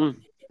crossing the burn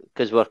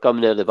because we're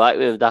coming out of the back.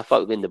 My dad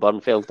fucked me in the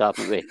burn, fell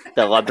tapping me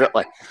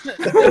deliberately. He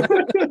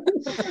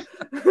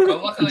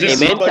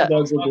meant it.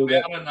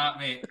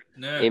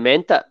 He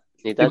meant it.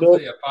 He did.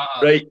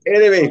 Right,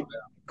 anyway,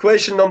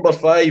 question number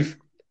 5.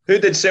 Who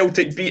did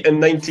Celtic beat in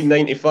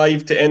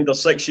 1995 to end their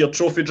 6-year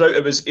trophy drought?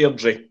 It was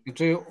Airdrie.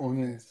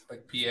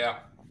 Big Pierre.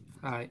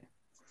 Aye.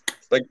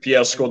 Big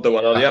Pierre scored the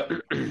winner, yep.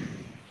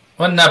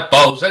 When the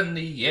ball's in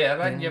the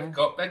air and you've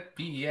got Big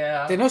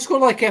Pierre. Did not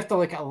score after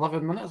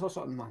 11 minutes or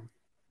something, man?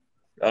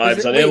 It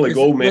was an early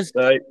goal, mate.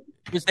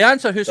 Was the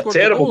answer who scored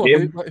the goal?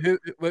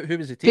 Who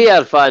was the team?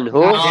 Pierre Van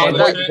Hooy.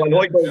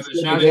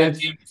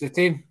 The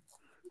team.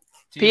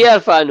 Pierre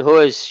Van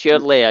Hooy is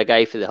surely a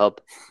guy for the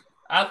hub.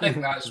 I think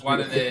that's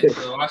one of the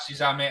lasses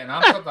I met in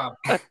Amsterdam.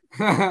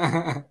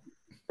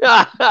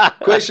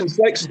 Question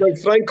 6. Now,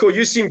 Franco,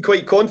 you seem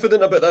quite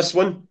confident about this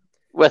one.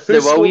 With Who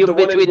the scored William the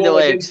winning between the goal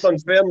legs.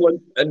 against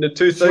Dunfermline in the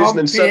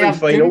 2007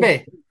 final?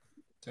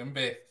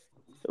 Doumbé.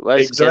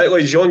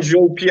 Exactly,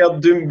 Jean-Pierre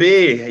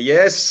Doumbé.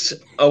 Yes,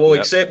 I will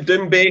accept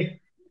Doumbé.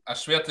 I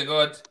swear to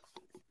God.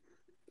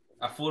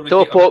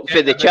 Toe poke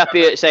for the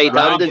chippy outside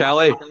Hamden.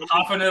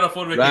 Half an hour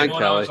before we came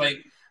on, I was like,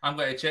 I'm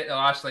going to check the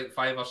last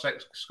 5 or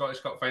 6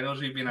 Scottish Cup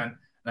finals we've been in. And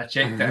I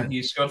checked it and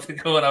he scored the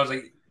goal and I was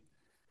like,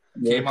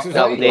 came up.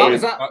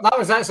 That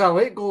was actually a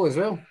late goal as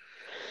well.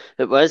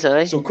 It was,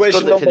 aye. So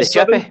question number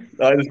 7.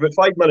 There's about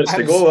 5 minutes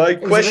to go, aye.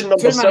 Question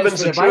number 7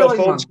 is a true or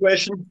false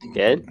question.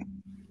 Again.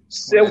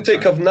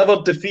 Celtic have never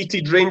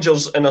defeated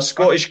Rangers in a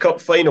Scottish Cup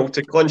final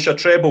to clinch a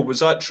treble. Was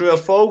that true or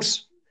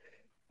false?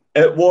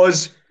 It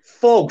was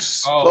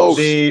false.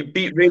 They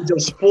beat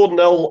Rangers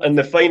 4-0 in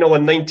the final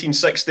in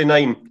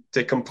 1969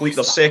 to complete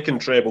their second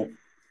treble.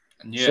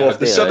 So of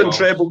the 7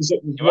 trebles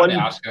that we've won,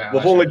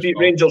 we've only beat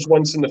Rangers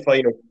once in the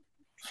final.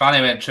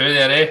 Fanny went true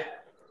there, eh?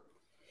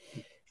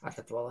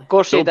 Of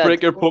course Don't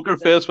break your poker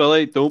face,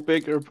 Willie. Don't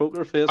break your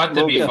poker face. Had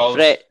to be false.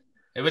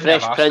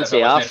 Fresh Prince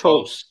of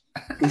Arsehole.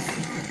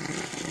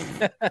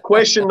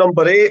 Question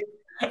number 8.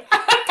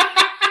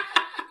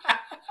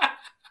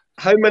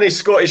 How many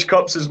Scottish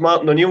Cups has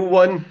Martin O'Neill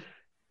won?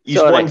 He's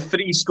won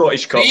 3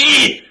 Scottish Cups.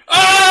 3!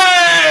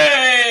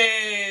 Hey!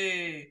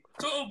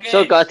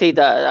 So gutted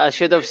that I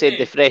should have said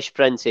the Fresh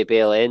Prince of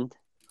Bale End.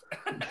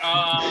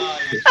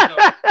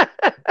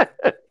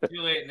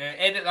 Too late now.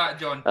 Edit that,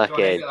 John.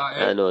 Okay, John,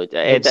 edit that, I know.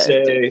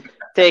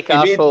 Take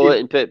Arsehole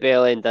and put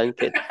Bale End in.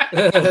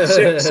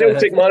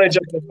 Celtic manager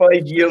for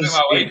 5 years.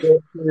 He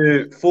got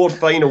to 4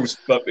 finals,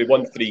 but we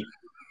won 3.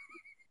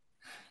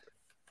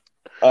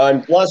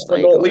 And last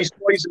but not least,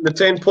 boys, in the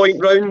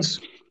 10-point rounds.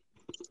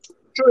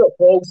 True or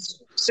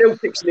false?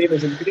 Celtic's name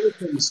is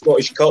engraved in the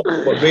Scottish Cup,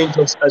 but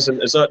Rangers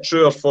isn't. Is that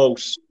true or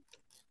false?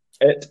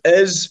 It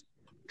is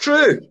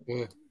true.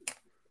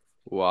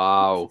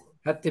 Wow.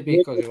 Had to be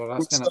because you were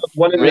asking it.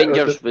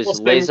 Rangers was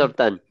lasered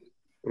in.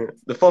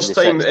 The first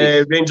time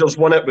Rangers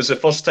won it was the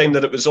first time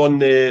that it was on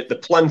the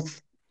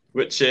plinth,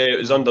 which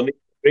was underneath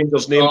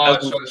Rangers' name.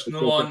 So it's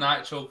not on the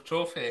actual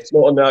trophy. It's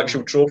not on the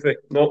actual trophy.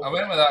 No. I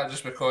went with that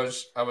just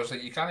because I was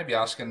like, you can't be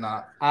asking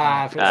that.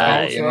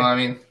 You know what I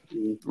mean?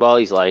 Well,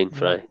 he's lying,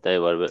 Fry.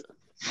 Don't worry about it.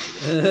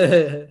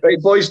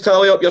 Right, boys,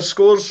 tally up your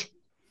scores.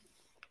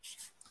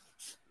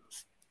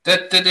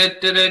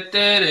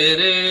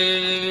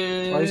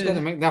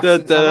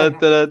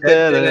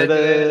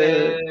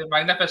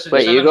 Magnificent.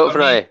 Wait, you go,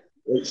 Fry.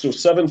 Right, so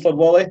 7 for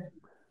Wally.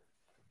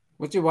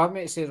 What do you want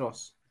me to say,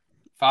 Ross?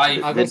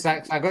 5. I got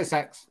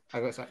 6.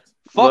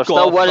 We're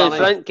still one in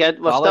front,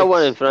 kid. We're still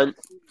one in front.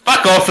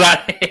 Fuck off,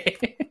 Fry.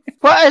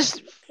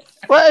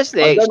 What is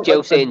the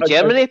ex-Chelsea and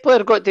Germany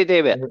player got to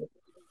do with it?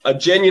 I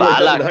genuinely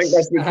didn't think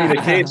this would be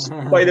the case.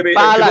 By the way,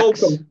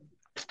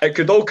 it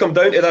could all come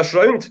down to this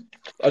round.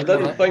 I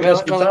didn't think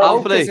this would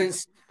happen.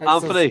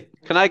 Anthony,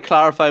 can I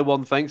clarify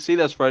one thing? See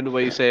this round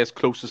where you say it's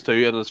closest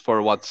to and it's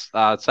for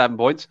 7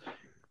 points?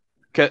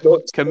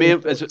 If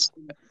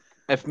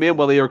me and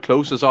Willie are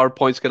close, as our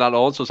points get added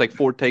on, so it's like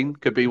 14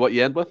 could be what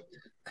you end with?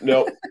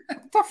 No. What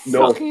the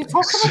fuck are you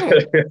talking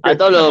about? I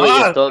don't know what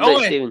you're talking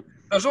about, Stephen.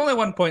 There's only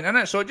 1 point in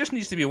it, so it just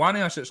needs to be one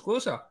of us that's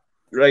closer.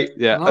 Right.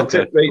 Yeah.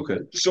 Okay.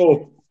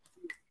 So,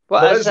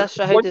 what is this?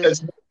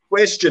 It's a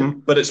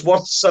question, but it's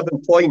worth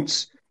 7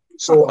 points.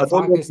 So I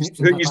don't know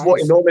who you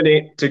want to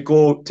nominate to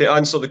go to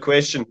answer the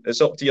question. It's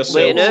up to yourself.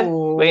 Wait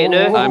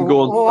now. I'm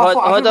going.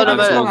 Hold on a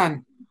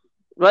minute.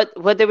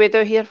 What do we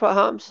do here? What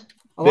happens?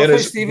 I love how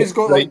Stephen's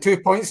got like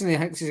 2 points and he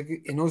thinks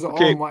he knows it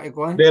all and what to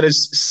go on. There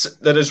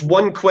is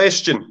one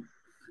question,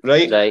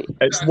 right?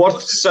 It's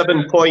worth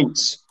 7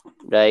 points.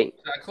 Right. Is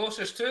that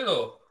closest to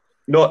though?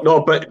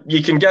 No, but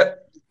you can get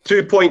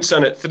 2 points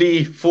in it,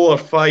 3, 4,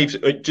 5.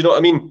 Do you know what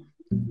I mean?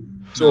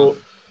 So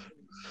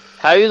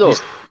how though?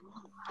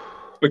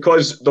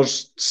 Because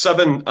there's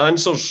 7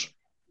 answers.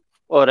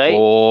 All right.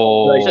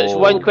 So it's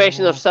one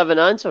question of 7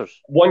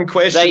 answers. One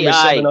question with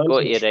 7 answers.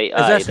 Got you right.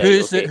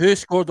 Is this who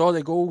scored all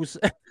the goals?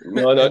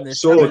 No.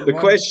 So the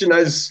question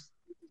is,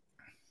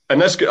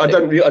 and this I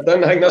didn't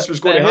think this was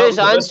going to happen. Who's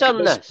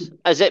answering this?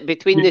 Is it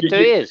between the two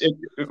of us?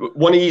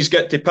 One of you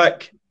get to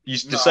pick. You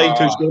decide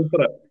who's going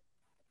for it.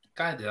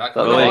 Can't do that.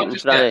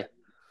 Just and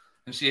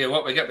see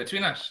what we get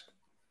between us.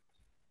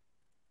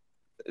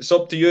 It's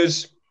up to you.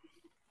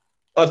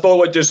 I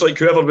thought just like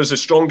whoever was the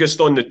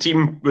strongest on the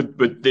team would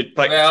they'd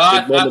pick. Well,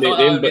 I thought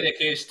that would be the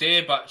case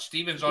too, but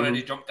Stephen's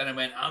already jumped in and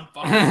went, I'm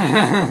fucking.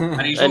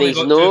 And he's only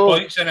got 2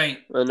 points tonight.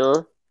 I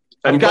know.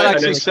 I've got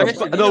actually 6.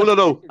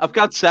 No. I've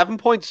got 7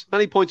 points. How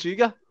many points have you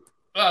got?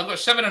 Well, I've got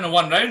 7 in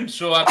 1 round,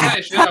 so I'm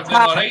pretty sure I've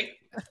done all right.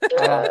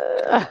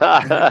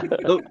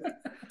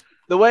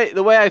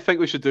 The way I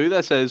think we should do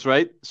this is,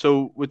 right,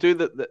 so we do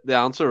the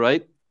answer,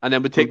 right? And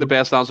then we take the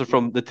best answer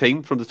from the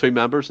team, from the 2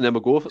 members, and then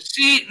we'll go with it.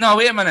 See, no,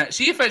 wait a minute.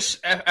 See if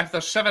there's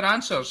 7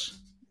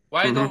 answers.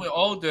 Why don't we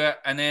all do it?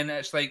 And then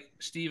it's like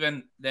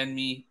Stephen, then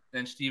me,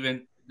 then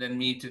Stephen, then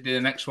me to do the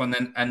next one,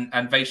 then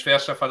and vice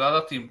versa for the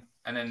other team.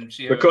 And then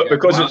see how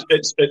because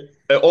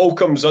it all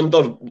comes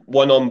under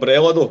one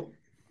umbrella, though.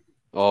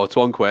 Oh, it's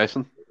one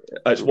question.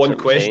 It's one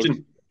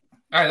question.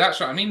 Aye,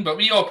 that's what I mean. But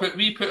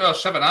we put our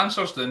 7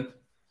 answers then.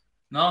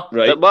 No,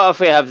 right. But what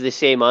if we have the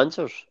same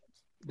answers?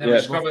 Then we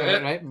scrub it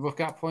out. Right, we've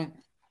got a point.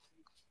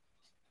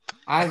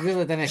 I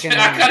really didn't think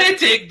I can't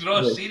take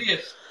draw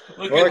serious.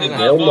 Look at the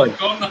bottom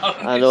corner.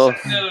 I know.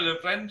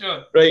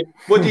 Right.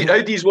 How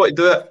do you want to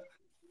do it?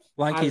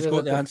 Lanky's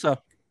got the answer.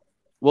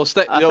 We'll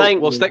stick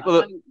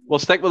with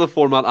the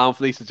format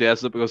Anthony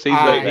suggested because he's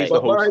the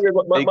host.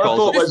 My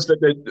thought was that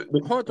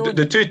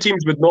the 2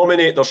 teams would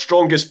nominate their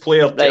strongest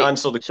player to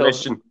answer the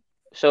question.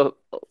 So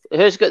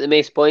who's got the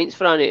most points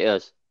for any of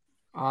us?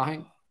 I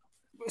think.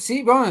 See,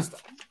 to be honest,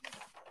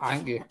 I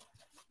think you.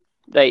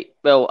 Right.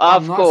 Well,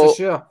 I've got.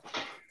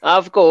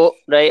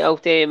 Right. I'll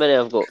tell you how many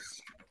I've got.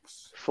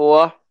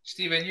 4.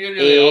 Stephen, you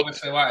really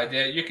obviously want to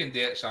do it. You can do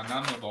it, son.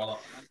 I'm no bother.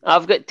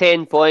 I've got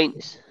 10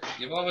 points.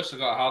 You've obviously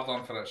got a hard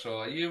on for it,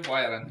 so you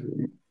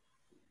wiring.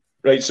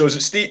 Right. So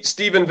is it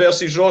Stephen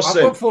versus Ross?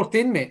 I've got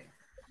 14, mate.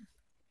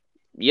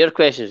 Your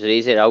questions are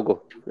easier. I'll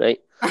go. Right.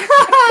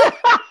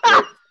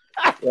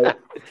 Right.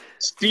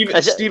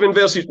 Stephen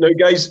versus now,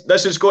 guys.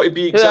 This has got to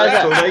be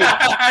exact, all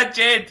right?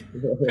 Jed,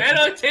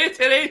 penalty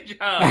to Rangers.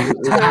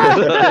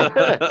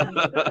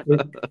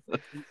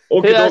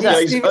 Okay,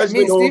 guys.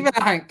 Stephen,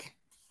 I think.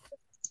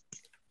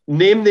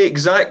 Name the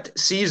exact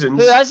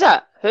seasons. Who is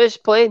it? Who's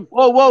playing?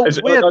 Whoa! I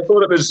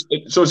thought it was.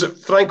 So is it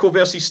Franco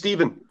versus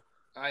Stephen?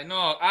 I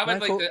know. I would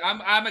like to.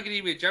 I'm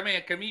agreeing with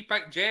Jimmy. Can we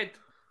pick Jed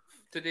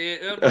today?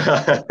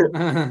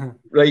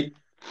 Right.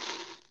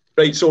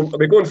 So are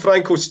we going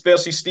Franco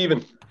versus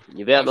Stephen?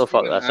 You better not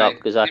fuck this up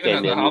because I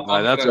can't hear you.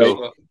 That's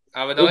right.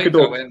 I would like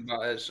to win, but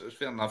it's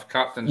fair enough.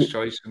 Captain's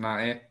choice in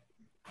that,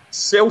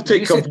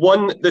 Celtic have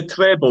won the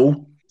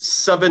treble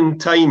 7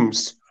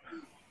 times.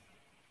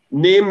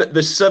 Name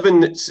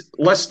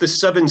list the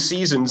 7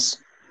 seasons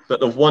that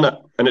they've won it,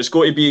 and it's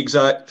got to be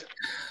exact.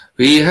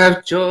 We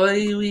have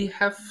joy, we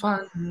have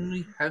fun,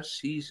 we have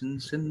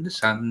seasons in the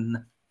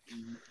sun.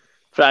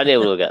 Franny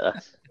will get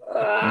this.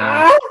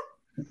 No.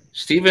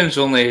 Stephen's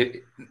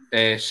only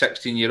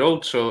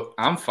 16-year-old, so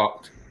I'm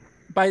fucked.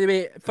 By the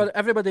way, for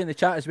everybody in the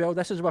chat as well,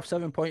 this is worth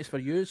 7 points for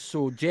you.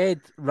 So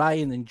Jed,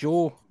 Ryan, and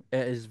Joe,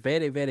 it is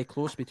very, very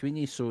close between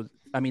you. So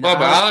I mean,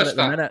 Alistair at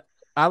the minute,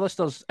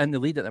 Alistair's in the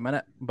lead at the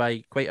minute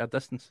by quite a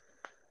distance.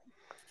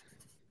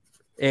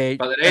 But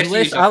the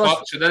rest of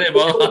fucked, so didn't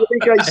bother.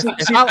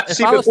 If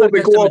Alistair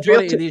gets the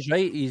majority of these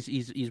right,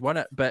 he's won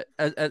it. But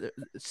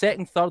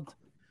second, third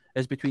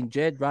is between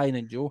Jed, Ryan,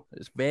 and Joe.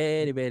 It's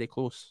very, very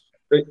close.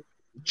 Right.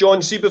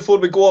 John, see, before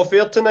we go off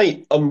air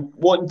tonight, I'm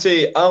wanting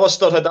to.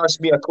 Alistair had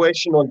asked me a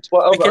question on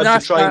Twitter. We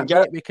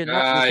can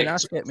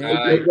ask it,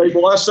 mate. Right,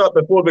 we'll ask that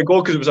before we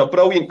go because it was a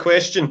brilliant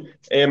question.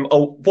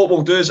 What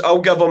we'll do is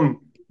I'll give him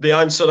the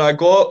answer I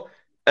got,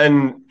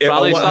 and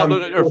I'll let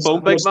him at your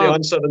phone, big man. The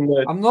answer in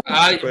the. I'm not.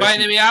 By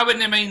the way, I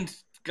wouldn't mind.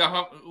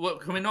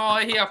 Can we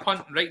not hear a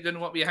punt right down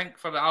what we think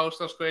for the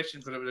Alistair's question?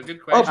 Because it was a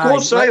good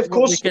question. Of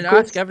course. We can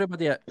ask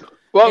everybody it.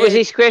 What was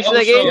his question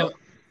again?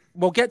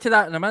 We'll get to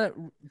that in a minute.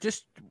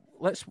 Just.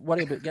 Let's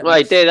worry about getting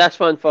right, do this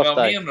one first.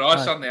 Well, me and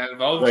Ross aren't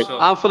involved. Right. So.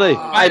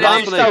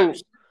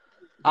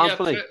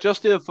 Anthony,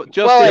 just to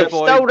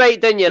still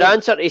write down your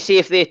answer to see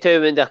if they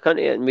two win their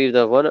country and maybe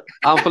they've won it.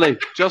 Anthony,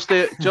 just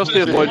to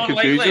avoid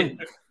confusion.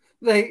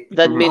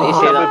 Didn't mean to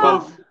say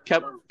that.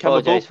 Can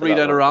we both read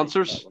out our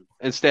answers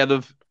instead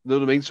of, you know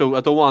what I mean? So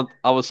I don't want,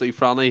 obviously,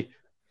 Franny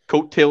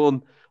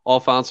coattailing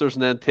off answers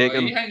and then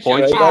taking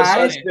points.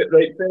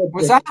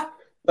 What's that?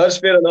 That's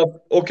fair enough.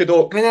 Okay,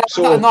 doc. I've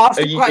still got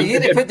a year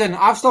to put down.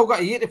 I've still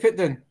got a year to put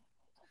down.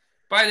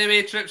 By the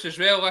way, Trips as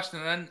well,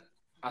 listening in,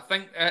 I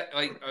think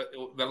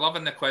we're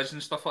loving the quiz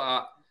and stuff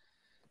like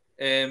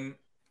that.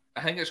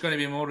 I think it's going to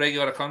be more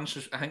regular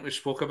occurrences. I think we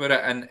spoke about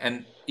it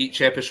in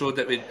each episode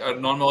our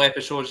normal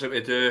episodes that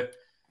we do.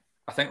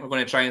 I think we're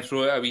going to try and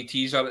throw out a wee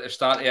teaser at the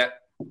start of it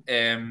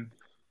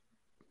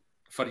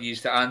for you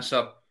to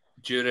answer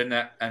during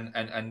it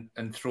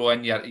and throw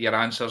in your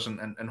answers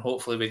and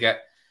hopefully we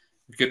get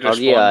good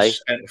response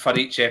for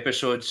each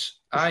episodes.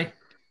 Aye.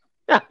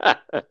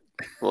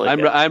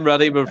 I'm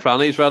ready when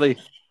Franny's ready.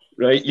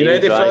 Right, you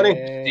ready,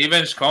 Franny?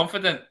 Stephen's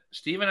confident.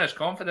 Stephen is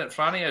confident.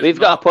 Franny is. We've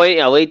got a point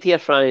of lead here,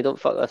 Franny. Don't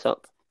fuck this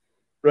up.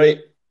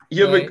 Right,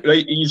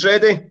 he's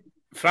ready.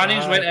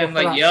 Franny's went in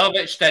like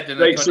Jelvich did.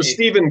 Right, so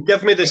Stephen,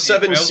 give me the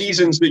 7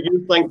 seasons that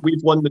you think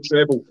we've won the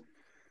treble.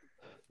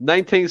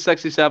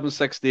 1967,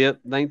 68,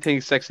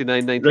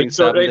 1969,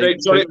 1970.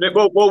 Right, sorry.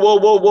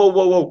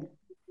 Whoa.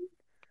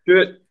 Do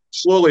it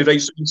slowly,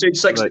 right? So you said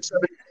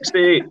 67,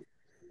 68.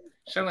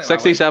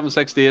 67,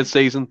 68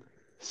 season,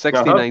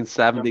 69,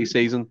 70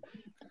 season.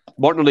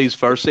 Martin O'Leary's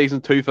first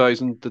season,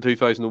 2000 to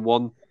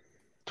 2001.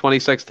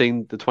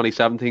 2016 to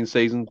 2017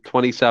 season,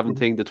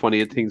 2017 to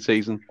 2018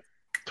 season,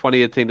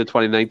 2018 to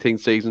 2019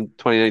 season,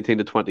 2019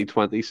 to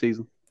 2020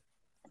 season.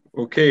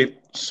 Okay,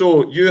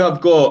 so you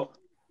have got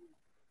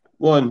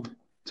 1,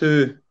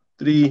 2,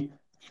 3,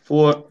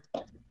 4.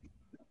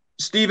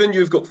 Stephen,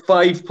 you've got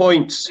 5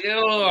 points.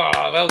 Oh,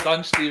 well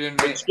done, Stephen.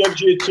 Which gives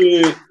you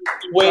to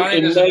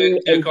 29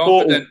 in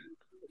total.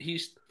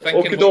 He's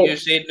thinking what you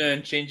said now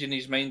and changing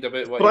his mind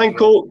about what.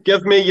 Franco,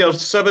 give me your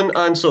 7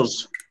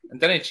 answers. And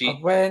didn't cheat. I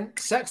went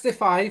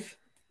 65.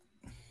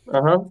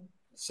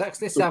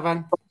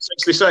 67.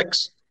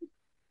 66.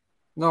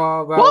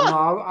 No,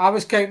 I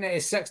was counting it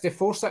as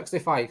 64,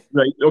 65.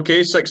 Right,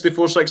 okay,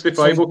 64,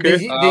 65, so okay.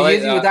 The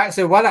year you would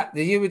actually win it.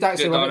 The year would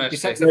actually win it would be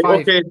 65.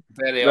 Right, okay.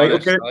 Very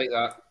honest, I like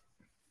that.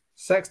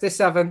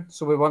 67,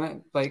 so we won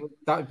it, like,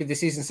 that would be the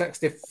season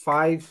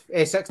 65,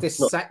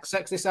 66,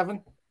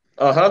 67.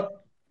 Uh-huh.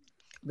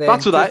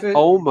 That's what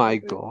oh my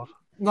God.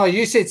 No,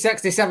 you said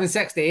 67,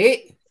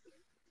 68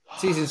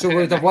 season, so we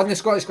would have won the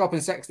Scottish Cup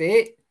in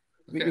 68.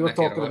 You were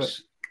talking about.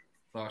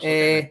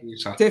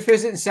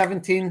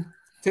 2017,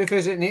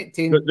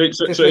 2018,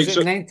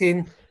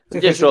 2019,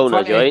 just rolling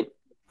a joint.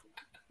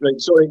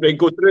 Right, sorry, right,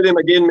 go through them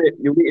again, mate.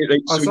 You need it,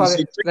 right. So you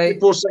said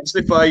 64,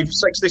 65,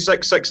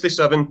 66,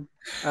 67.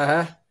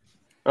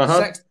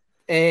 Well,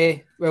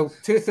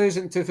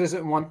 2000,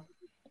 2001.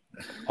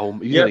 Oh, you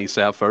didn't even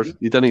say that first.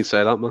 You didn't even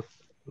say that, man.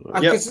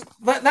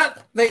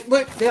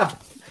 Look there.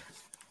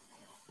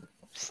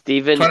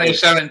 Stephen.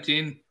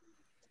 2017.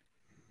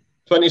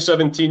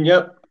 2017,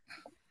 yep.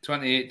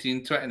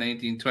 2018,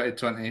 2019,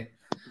 2020.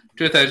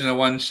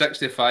 2001,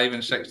 65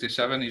 and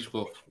 67 he's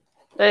got.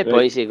 How many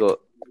points he got?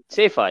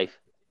 Say 5.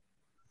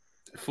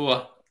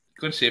 4.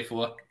 Go and say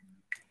 4.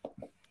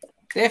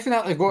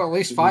 Definitely got at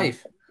least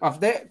 5.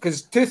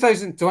 Because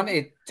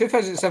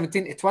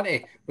 2017 to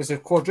 20 was a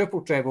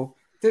quadruple treble.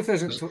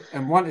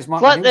 2001 is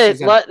Martin.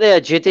 Let the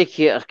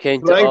adjudicator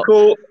count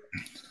Franco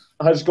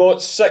has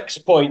got 6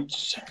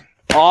 points.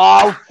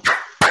 Oh,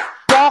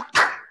 fuck.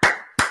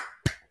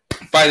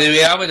 By the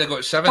way, I would have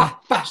got 7,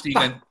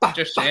 Stephen.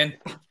 Just saying.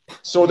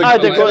 So the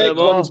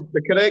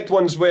correct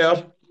ones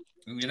were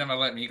You never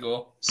let me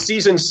go.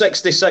 Season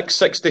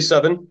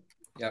 66-67.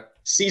 Yep.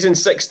 Season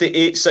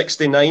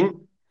 68-69.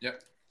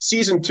 Yep.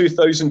 Season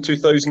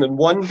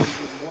 2000-2001.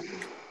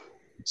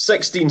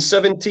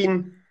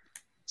 16-17.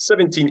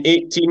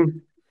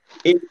 17-18.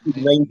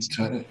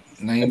 18-19.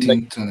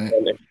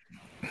 19-20.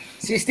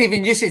 See,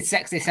 Stephen, you said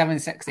 67,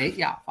 68.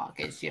 Yeah,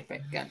 fucking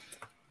stupid. Good.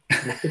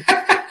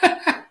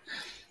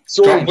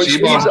 So, which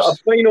means that a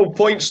final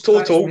points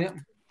total.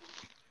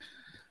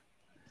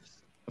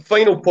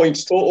 Final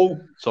points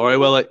total. Sorry,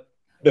 Willie.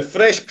 The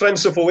Fresh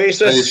Prince of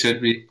Oasis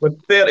should be.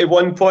 with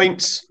 31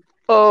 points.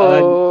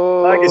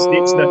 Oh, And Agus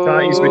Neats and the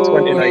Ties with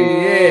 29.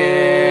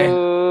 Yeah.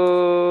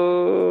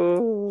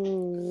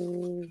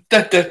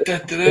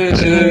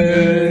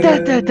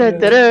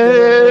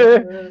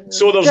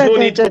 So there's no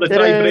need for the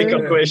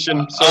tiebreaker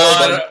question.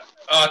 So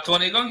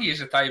Tony Gungy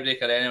is a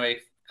tiebreaker anyway.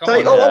 I'll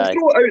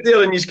throw it out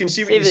there and you can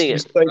see what you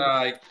think.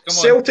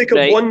 Celtic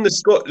have won the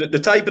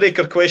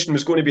tiebreaker question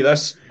was going to be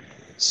this.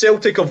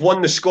 Celtic have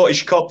won the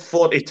Scottish Cup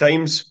 40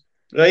 times,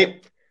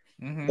 right?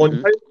 Mm-hmm. On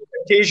how many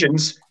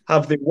occasions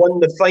have they won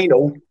the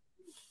final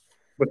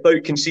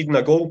without conceding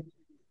a goal?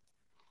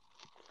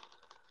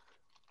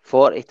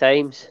 40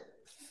 times.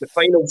 The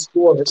final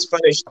score has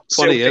finished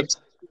 28. Celtic,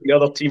 the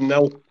other team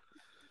nil.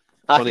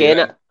 I ken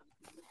it.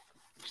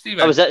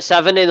 Steven. I was at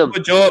 7 of them.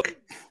 No joke.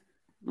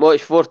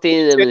 Watch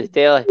 14 of them on the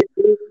telly.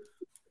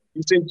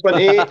 You saying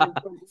 28?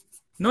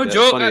 No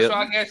joke, that's what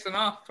I guessed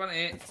enough.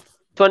 28.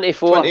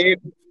 24. 28.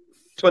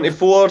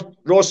 24.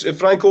 Ross,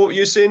 Franco, what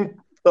you saying?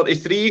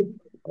 33.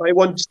 I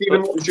won.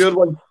 Stephen, what was your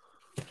one?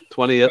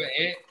 28.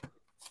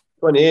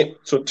 28.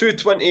 So 2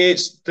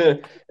 28s.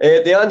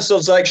 The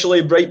answer's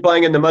actually right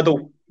bang in the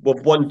middle.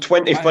 We've won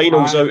 20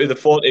 finals out of the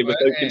 40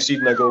 without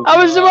conceding a goal.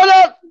 I was the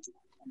winner!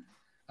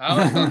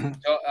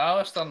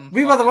 Alistair.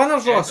 We were the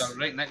winners, Ross.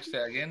 Right next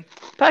to it again.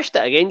 Pushed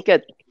it again,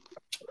 kid.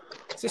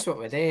 Is this what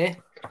we do, eh?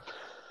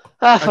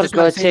 For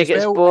God's sake,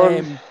 it's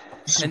boring.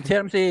 In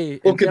terms of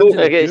Okay,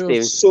 I get Stephen.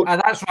 viewers, So,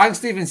 That's wrong,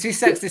 Stephen. See,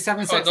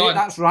 67, 68,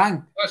 that's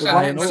wrong. What's We that?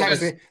 won it in What's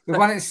 60. We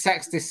won it in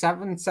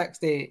 67,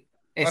 60,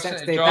 What's it,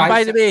 65. John? and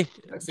by the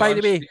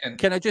way, speaking.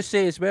 can I just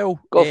say as well?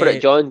 Go for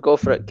it, John. Go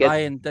for it, kid.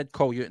 Ryan did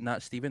call you out in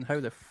that, Stephen. How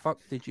the fuck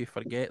did you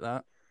forget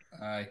that?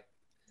 Aye.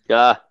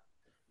 Yeah.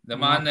 The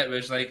man that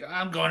was like,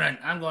 I'm going in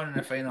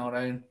the final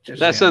round.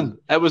 Just Listen,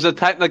 it was a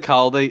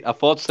technicality. I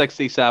thought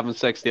 67,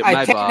 68.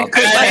 My bad.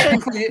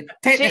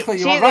 Technically,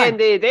 See, you were at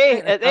the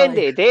end right. of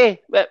the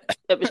day,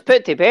 it was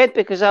put to bed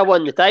because I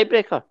won the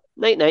tiebreaker.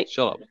 Night, night.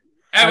 Shut up.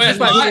 It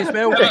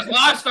was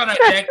last on a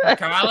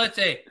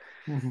technicality.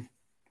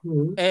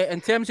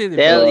 In terms of the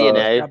Tell viewers, you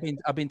now.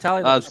 I've been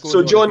tallying up the scores so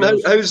on John, the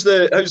viewers.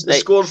 how's the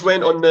scores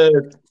went on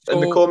in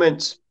the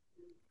comments?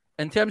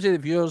 In terms of the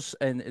viewers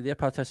and their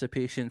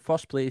participation,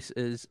 first place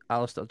is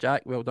Alistair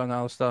Jack. Well done,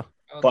 Alistair.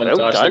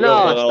 Fantastic.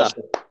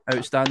 Alistair.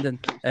 Outstanding.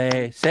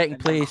 Second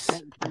place,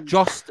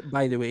 just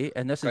by the way,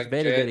 and this is Big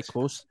very, Jed. very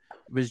close,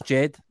 was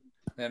Jed,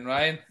 Then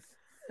Ryan.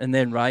 and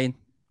then Ryan.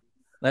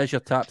 There's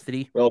your top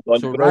three. Well done,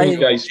 So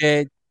brilliant, Ryan, guys.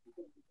 Jed,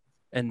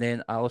 and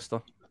then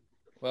Alistair.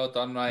 Well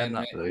done, Ryan.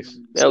 And Mate. Nice.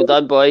 Well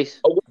done, boys.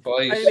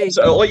 Boys.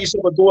 So I'll let you say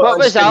a go. What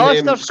was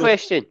asking, Alistair's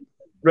question?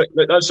 Right,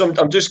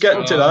 I'm just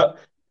getting to that.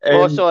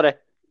 Oh, sorry.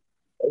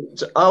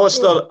 So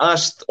Alistair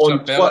asked on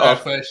It's a belter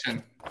Twitter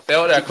question.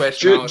 Belter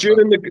question. Alistair.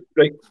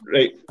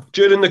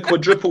 during the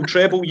quadruple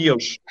treble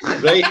years,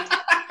 right?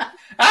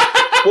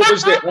 What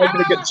was the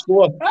aggregate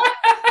score?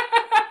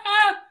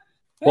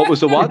 What was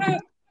the what,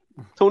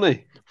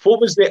 Tony? What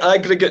was the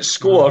aggregate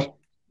score,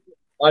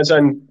 as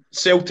in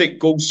Celtic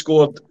goals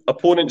scored,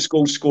 opponents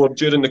goals scored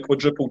during the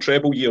quadruple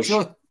treble years?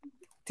 So,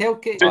 tell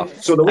Kate,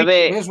 So the Have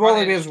we, where's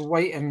Wally, where's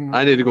White, and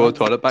I need to go to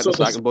the toilet. Back So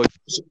in a second, boys.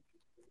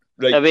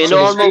 right, have we so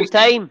the- normal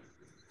time?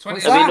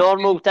 What's Have we that?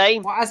 normal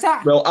time? What is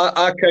that? Well,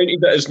 I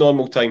counted it as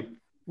normal time.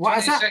 What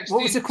is that?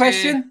 What was the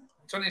question?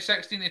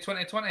 2016 to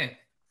 2020.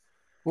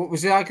 What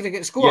was the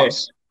aggregate score?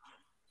 Yes,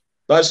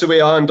 that's the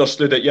way I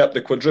understood it. Yep,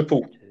 the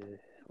quadruple.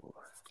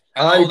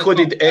 I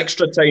included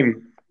extra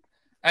time.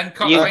 And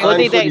cup You finals.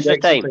 included extra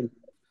time.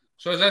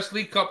 So is this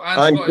League Cup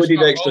I and Scottish included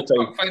Cup extra all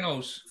time. cup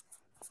finals?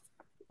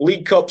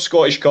 League Cup,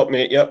 Scottish Cup,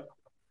 mate. Yep.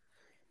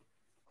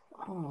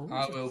 Oh,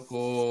 I will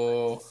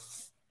go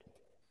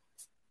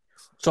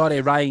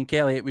Sorry, Ryan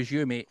Kelly, it was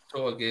you, mate.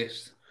 total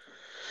guest.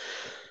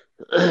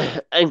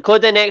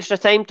 Including extra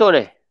time,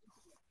 Tony.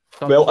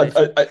 Well, I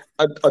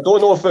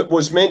don't know if it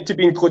was meant to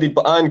be included,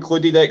 but I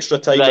included extra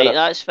time in Right, it.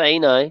 that's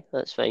fine, aye.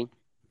 That's fine.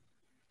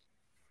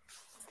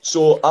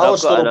 So I've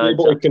Alistair got will an be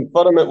able to answer.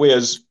 confirm it with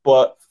us.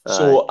 But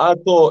so I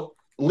thought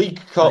League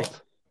Cup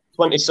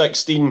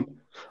 2016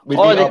 would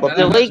Oh, be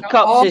the League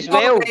Cups as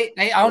well.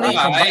 Right, I'll need to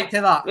come back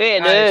to that. Wait,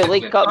 Aye, no,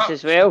 League Cups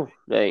as well.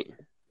 Right.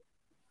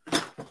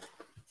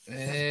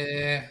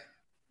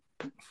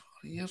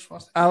 Years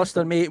first.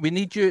 Alistair, mate, we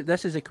need you.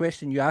 This is a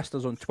question you asked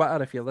us on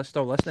Twitter. If you're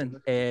still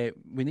listening,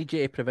 we need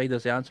you to provide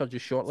us the answer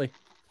just shortly.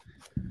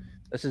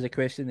 This is a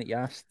question that you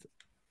asked.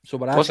 So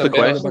we're What's asking the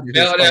question? everybody who's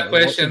Belter still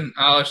question,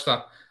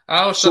 Alistair.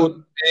 Alistair,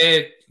 So-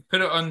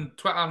 put it on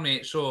Twitter,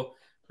 mate. So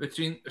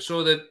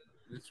the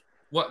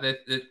what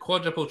the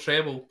quadruple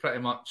treble, pretty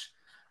much.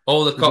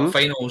 All the cup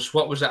finals,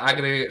 what was the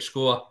aggregate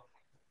score?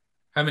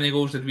 How many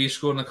goals did we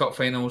score in the cup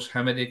finals?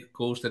 How many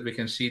goals did we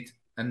concede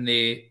in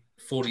the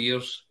 4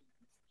 years?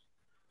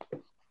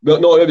 Well,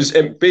 no, it was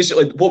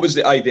basically, what was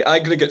the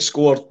aggregate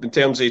score in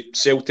terms of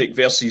Celtic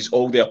versus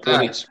all the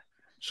opponents?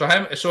 So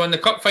in the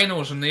cup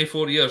finals in the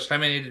 4 years, how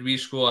many did we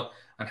score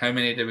and how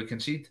many did we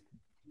concede?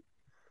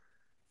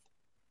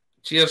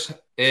 Cheers.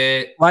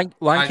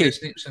 Lanky.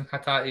 Sneeps and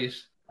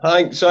Hatatis.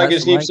 Thanks,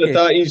 Agus Sneeps and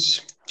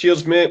Hatatis.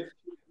 Cheers, mate.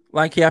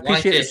 Lanky, I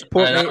appreciate the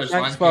support,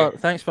 mate.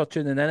 Thanks for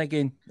tuning in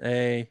again.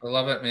 I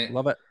love it, mate.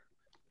 Love it.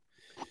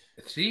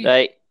 3.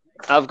 Right,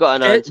 I've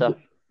got an answer.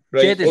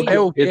 Right. Jed as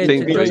well. Jed,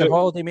 enjoy your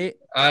holiday, mate.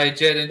 Aye,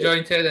 Jed,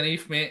 enjoying Ted and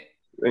Eve, mate.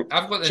 Right.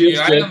 I've got the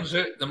new items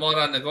out the more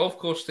on the golf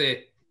course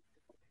day.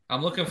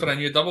 I'm looking for a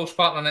new doubles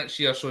partner next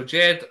year. So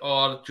Jed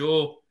or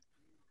Joe,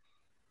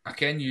 I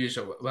can use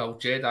it. Well,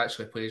 Jed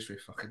actually plays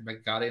with fucking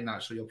Big Gary and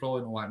that, so you'll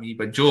probably know like me.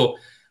 But Joe,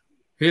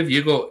 who have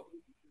you got?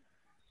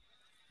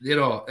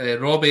 They're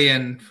Robbie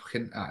and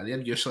fucking they're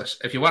useless.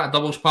 If you want a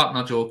doubles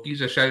partner, Joe, give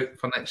us a shout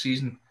for next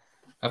season.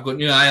 I've got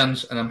new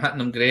irons and I'm hitting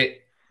them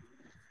great.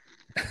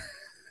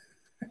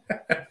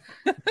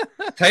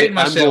 Tighten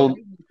myself.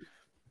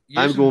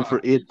 I'm going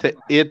for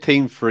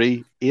 18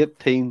 free.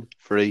 18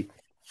 free.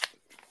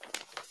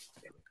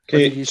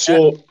 Okay,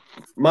 so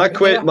I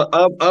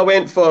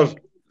went for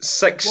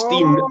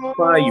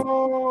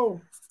 16-5.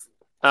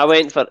 I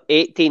went for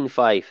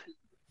 18-5.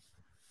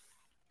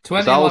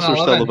 Is Alistair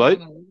still about?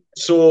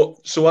 So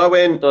I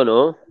went Don't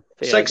know.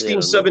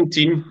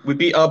 16-17. We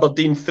beat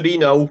Aberdeen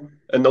 3-0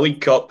 in the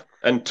League Cup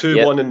and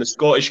 2-1 in the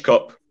Scottish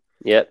Cup.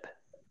 Yep.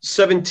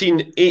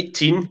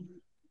 17-18.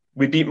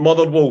 We beat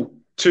Motherwell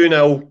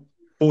 2-0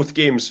 both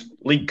games,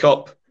 League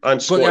Cup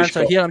and Scottish Got the answer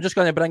Cup. here. I'm just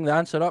going to bring the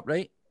answer up,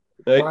 right?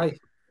 Right.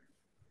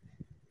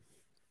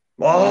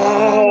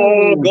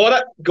 Oh,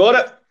 got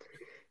it.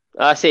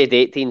 I said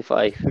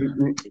 18-5.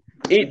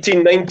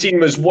 18-19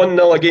 was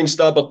 1-0 against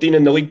Aberdeen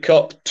in the League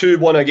Cup,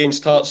 2-1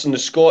 against Hearts in the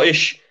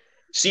Scottish.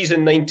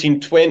 Season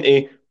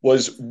 19-20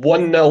 was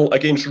 1-0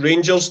 against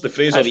Rangers, the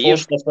Fraser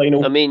Forster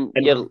final. I mean,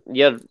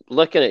 you're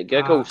looking at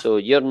Google, so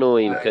you're no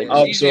even good.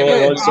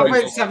 Absolutely. I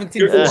went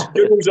 17.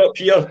 Google's up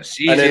here,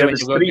 and then it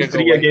was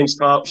 3-3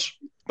 against Hearts.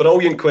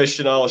 Brilliant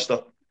question, Alistair.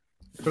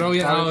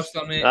 Brilliant,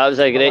 Alistair, mate. That was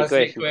a great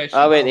question.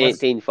 I went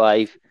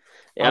 18-5.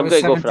 Yeah, I'm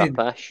going to go for a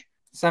push.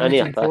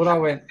 17-4 I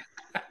went.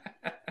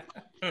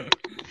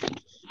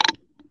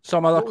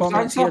 Some other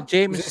comments here,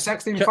 James. Was it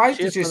 16-5?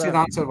 Did you say the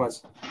answer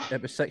was?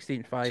 It was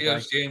 16-5.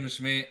 Cheers,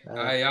 James, mate.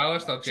 Aye,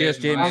 Alistair, cheers,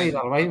 James.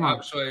 Absolutely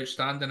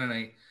outstanding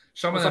tonight.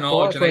 Some of the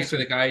knowledge tonight for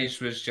the guys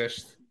was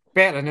just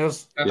better than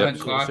yours.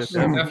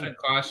 Different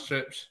class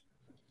trips.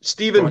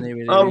 Stephen,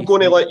 I'm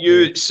going to let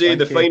you say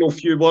the final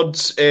few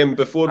words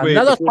before we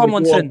go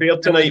on here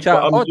tonight.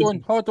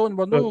 Hold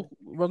on.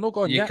 We're not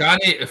going yet.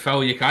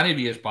 Phil, you can't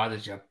be as bad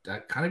as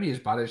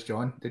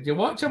John. Did you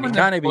watch him? He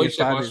can't be as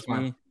bad as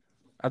me.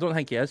 I don't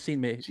think he has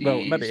seen me.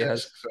 Well, maybe he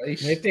has.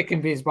 Maybe he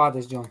can be as bad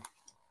as John.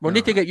 We'll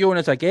need to get you on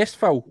as a guest,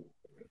 Phil.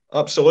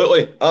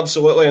 Absolutely,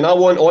 and I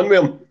want on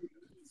with him.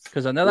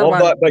 Because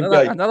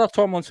another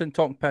Tomlinson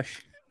talking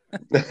pish.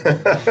 We've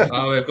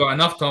got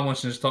enough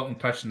Tomlinsons talking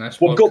pish in this.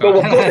 We've got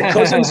the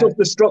cousins of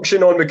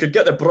destruction on. We could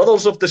get the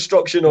brothers of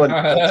destruction on.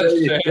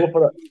 Go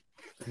for it.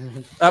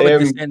 That would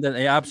descend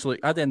into absolute.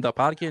 I'd end up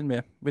arguing with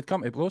him. We'd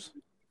come to blows.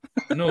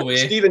 No way,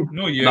 Stephen.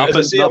 No, you.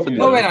 Nothing. You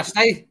know where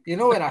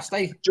I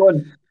stay.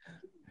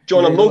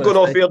 John, I'm not going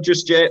off here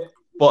just yet,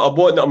 but I'm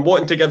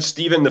wanting to give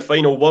Stephen the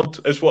final word.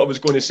 Is what I was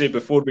going to say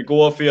before we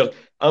go off here.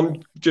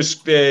 I'm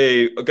just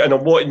and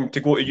I'm wanting to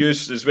go to you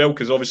as well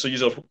because obviously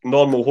you're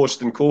normal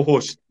host and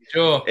co-host.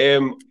 Sure.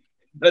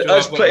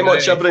 That's pretty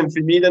much everything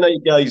for me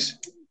tonight, guys.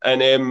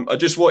 And I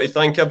just want to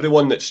thank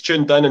everyone that's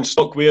tuned in and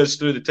stuck with us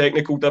through the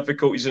technical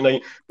difficulties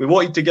tonight. We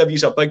wanted to give you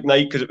a big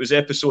night because it was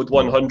episode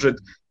 100,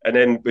 and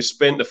then we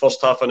spent the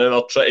first half an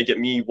hour trying to get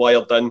me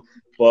wired in.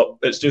 But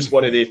it's just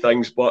one of the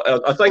things. But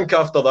I think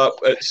after that,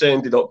 it's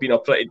ended up being a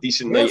pretty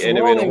decent night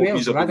anyway. And I hope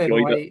you've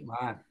enjoyed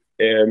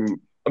it.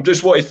 I'm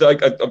just wanting to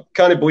think. I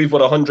can't believe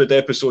we're 100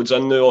 episodes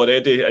in now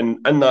already,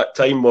 and in that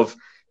time we've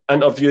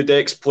interviewed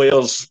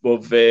ex-players,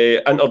 we've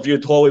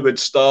interviewed Hollywood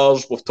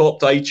stars, we've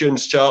topped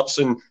iTunes charts,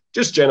 and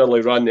just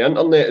generally ran the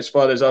internet as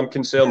far as I'm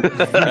concerned.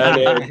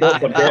 And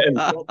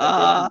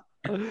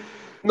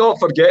not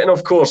forgetting,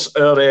 of course,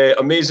 our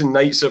amazing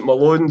nights at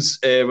Malone's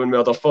when we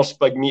had our first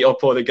big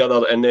meet-up all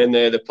together, and then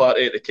the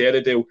party at the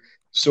Kerrydale.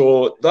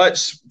 So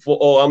that's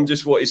all. I'm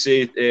just want to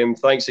say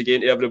thanks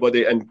again to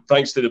everybody, and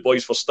thanks to the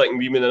boys for sticking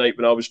with me tonight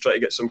when I was trying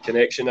to get some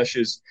connection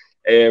issues.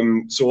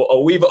 So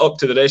I'll leave it up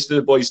to the rest of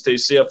the boys to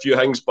say a few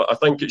things, but I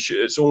think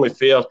it's only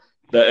fair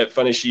that it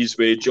finishes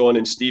with John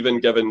and Stephen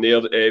giving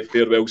their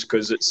farewells,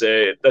 because this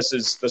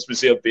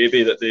was their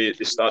baby that they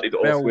started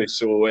off with.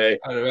 So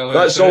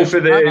that's all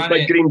for the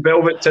big green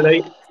velvet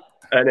tonight.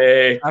 And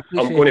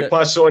I'm going to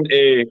pass on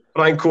to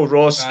Franco,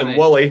 Ross, and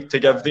Wally to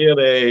give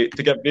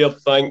their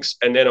thanks,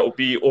 and then it'll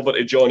be over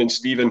to John and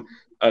Stephen,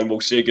 and we'll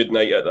say good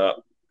night at that.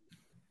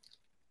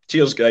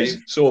 Cheers, guys.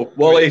 So,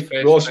 Wally,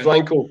 Ross,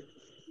 Franco.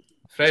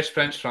 Fresh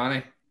Prince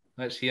Franny.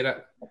 Let's hear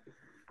it.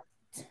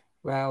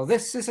 Well,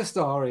 this is a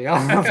story.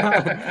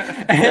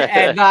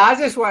 I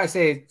just want to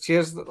say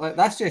cheers. Like,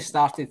 that's just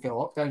started for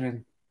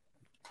lockdown,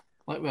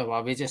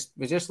 and we just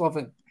love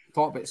it.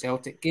 Talk about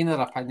Celtic, gain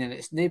their opinion.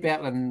 It's no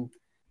better than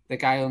the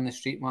guy on the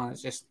street, man.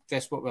 It's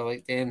just what we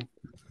like doing.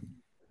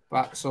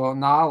 But so I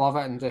love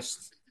it and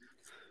just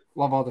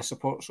love all the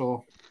support.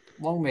 So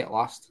long may it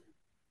last.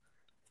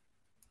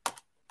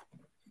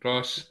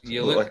 Ross,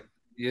 you didn't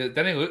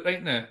look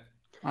right now.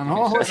 I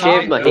know. I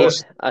shaved my head.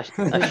 I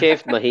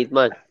shaved my head,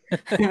 man.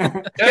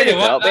 Tell you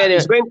what,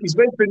 he's went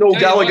from Noel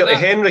Gallagher to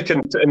Henrik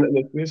in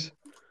the place.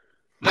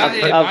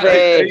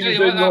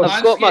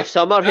 I've got my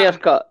summer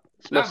haircut.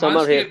 It's my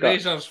summer haircut.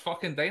 Razor's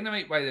fucking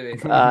dynamite, by the way.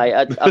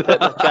 Aye,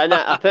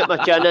 I put my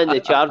chin in the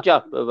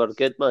charger. We were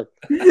good, man.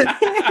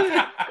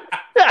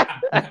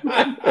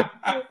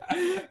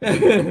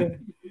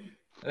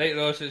 Right,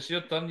 Ross, it's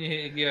your turn. You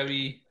hate to give a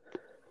wee.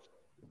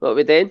 What are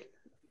we doing?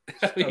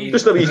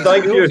 Just a wee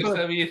thank you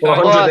for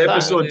 100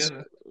 episodes.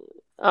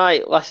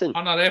 Aye, listen.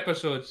 100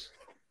 episodes.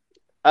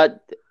 I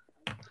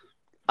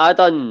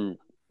done,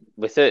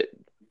 without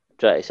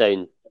trying to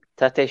sound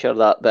tittish or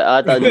that, but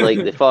I done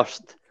like the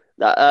first.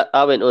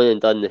 I went on and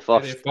done the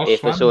first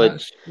episode.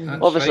 That's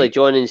Obviously, right.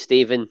 John and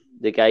Stephen,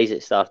 the guys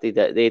that started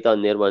it, they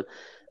done their one.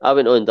 I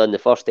went on and done the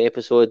first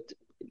episode.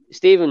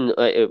 John,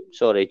 I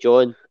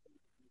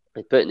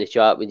put in the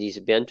chat would he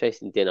be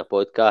interested in doing a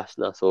podcast,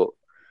 and I thought,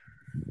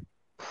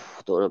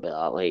 I don't know about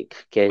that,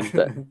 like Ken,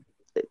 but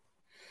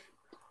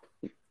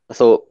I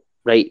thought,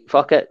 right,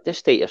 fuck it,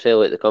 just take yourself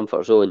out of the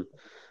comfort zone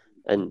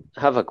and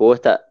have a go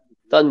at it.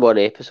 Done one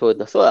episode,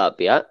 and I thought that'd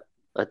be it.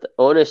 I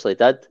honestly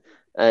did,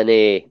 and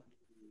it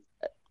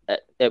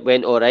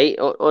went all right.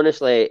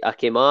 Honestly, I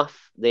came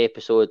off the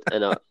episode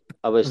and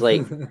I was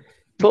like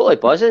totally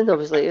buzzing. I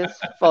was like, it's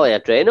full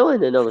of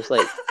adrenaline, and I was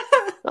like,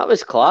 that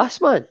was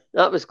class, man.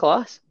 That was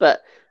class.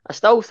 But I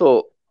still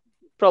thought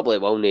probably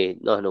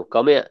nothing will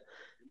come of it.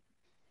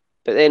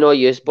 But then all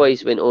you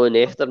boys went on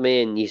after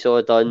me, and you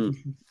saw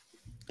done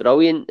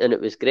brilliant, and it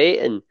was great.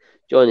 And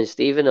John and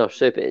Stephen are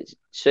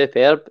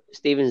superb.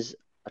 Stephen's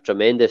a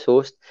tremendous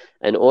host,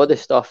 and all the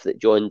stuff that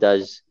John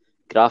does,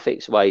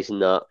 graphics wise,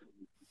 and that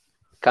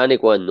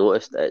can't go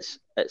unnoticed.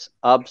 It's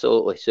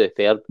absolutely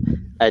superb,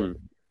 and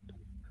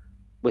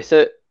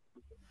without.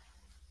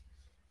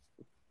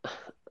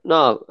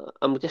 No,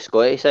 I'm just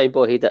going to say,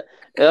 boy, that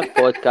our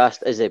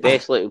podcast is the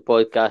best looking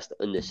podcast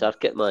on the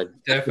circuit, man.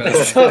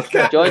 Definitely.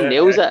 John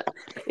nails it.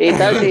 He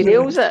does. He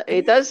nails it.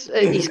 He does.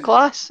 He's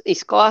class.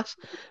 He's class.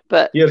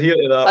 But You're here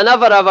to that. I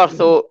never ever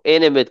thought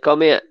anyone would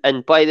come here.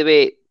 And by the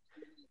way,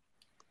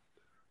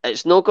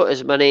 it's not got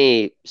as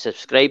many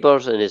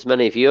subscribers and as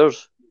many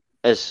viewers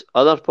as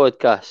other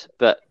podcasts,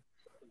 but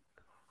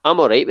I'm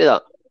all right with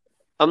that.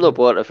 I'm not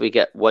bored if we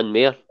get one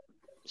more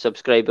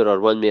subscriber or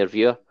one more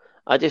viewer.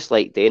 I just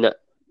like doing it.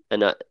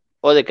 And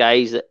all the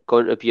guys that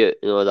contribute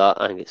and all that,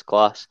 I think it's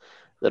class.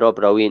 They're all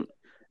brilliant.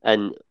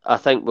 And I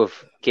think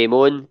we've came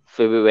on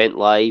before we went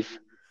live.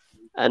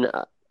 And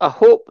I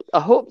hope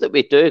that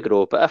we do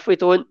grow. But if we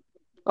don't,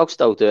 I'll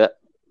still do it.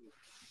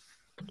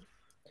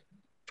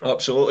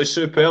 Absolutely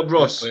superb,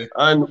 Ross.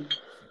 And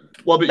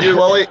what about you,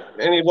 Wally?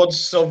 Any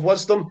words of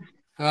wisdom?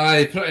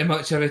 Aye, pretty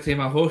much every time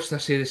I host, I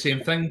say the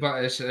same thing.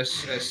 But it's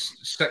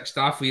six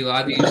staff wee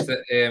laddies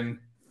that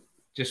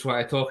just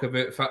want to talk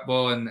about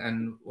football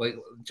and like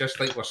just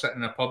like we're sitting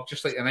in a pub,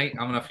 just like tonight,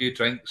 having a few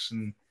drinks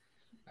and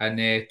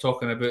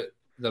talking about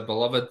their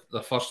beloved,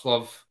 their first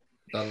love,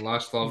 their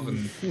last love,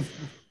 and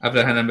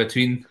everything in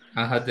between.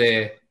 I had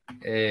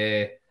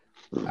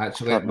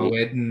actually at my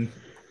wedding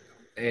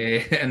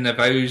in the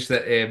vows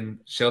that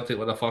Celtic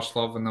were the first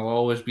love and they'll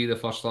always be the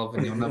first love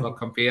and you'll never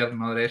compare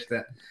and all the rest of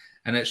it.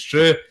 And it's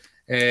true.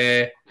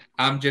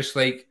 I'm just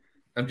like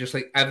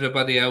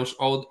everybody else,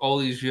 all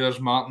these viewers,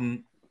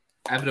 Martin.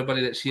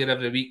 Everybody that's here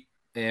every week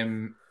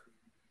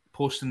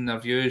posting their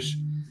views.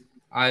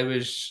 I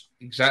was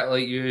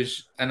exactly like you,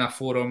 in a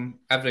forum,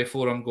 every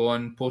forum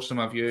going, posting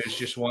my views,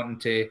 just wanting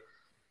to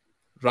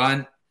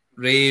rant,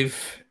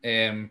 rave,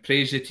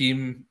 praise the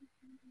team,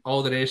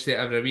 all the rest of it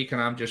every week.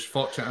 And I'm just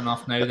fortunate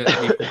enough now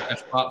that we've got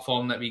this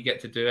platform that we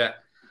get to do it,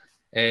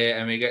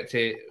 and we get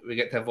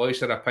to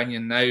voice our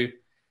opinion now.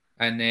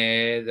 And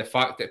the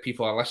fact that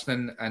people are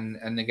listening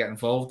and they get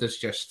involved is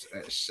just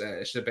it's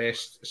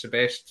the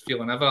best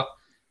feeling ever.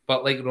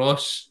 But like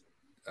Ross,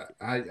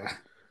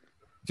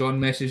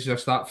 John messaged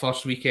us that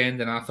first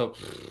weekend, and I thought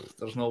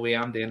there's no way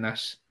I'm doing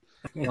this,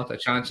 not a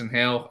chance in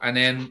hell. And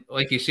then,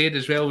 like you said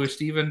as well, with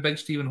Stephen, big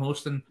Stephen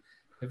hosting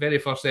the very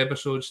first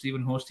episode,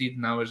 Stephen hosted,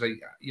 and I was like,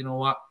 you know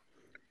what?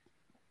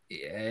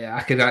 Yeah,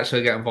 I could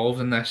actually get involved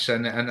in this,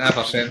 and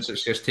ever since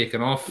it's just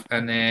taken off.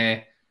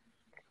 And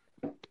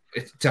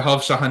to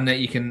have something that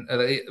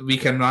we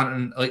can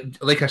rant and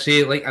like I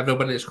say, like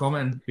everybody that's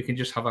commenting, we can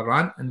just have a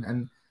rant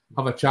and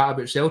have a chat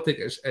about Celtic.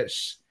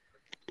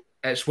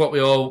 It's what we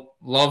all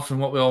love and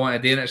what we all want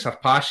to do, and it's our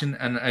passion.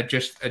 And I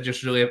just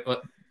really,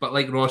 but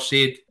like Ross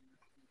said,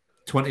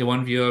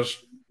 21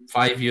 viewers,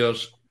 5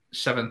 viewers,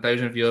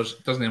 7,000 viewers.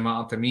 It doesn't even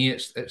matter to me.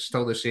 It's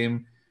still the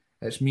same.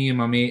 It's me and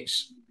my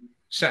mates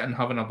sitting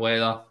having a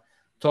blather,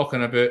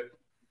 talking about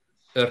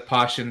our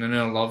passion and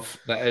our love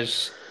that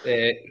is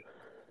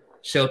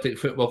Celtic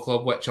Football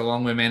Club, which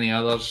along with many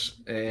others,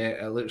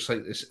 it looks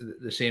like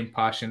the same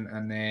passion,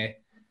 and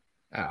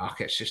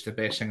it's just the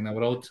best thing in the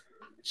world.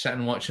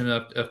 Sitting watching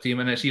our team,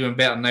 and it's even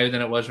better now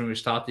than it was when we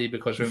started,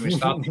 because when we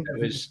started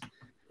it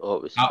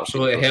was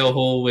absolutely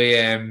hellhole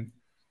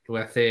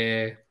with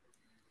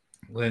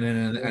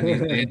Lennon and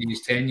the end of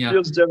his tenure.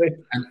 Cheers, Jimmy.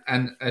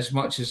 And as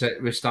much as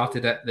we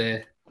started at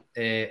the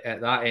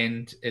at that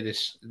end of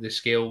the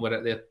scale, we're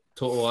at the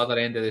total other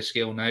end of the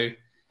scale now,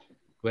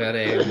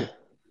 where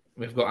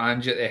we've got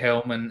Angie at the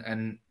helm,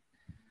 and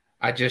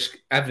I just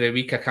every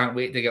week I can't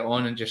wait to get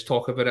on and just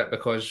talk about it,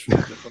 because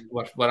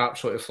we're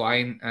absolutely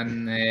flying,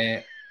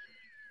 and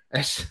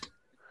it's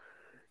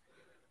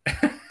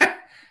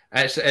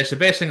it's the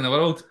best thing in the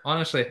world.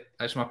 Honestly,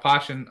 it's my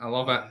passion. I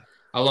love it,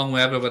 along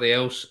with everybody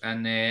else,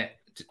 and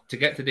to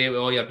get today with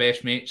all your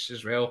best mates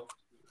as well,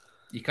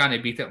 you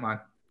can't beat it, man.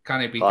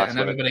 Can't beat it, and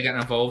everybody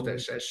getting involved.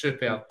 It's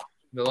superb.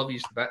 We love you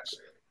to bits.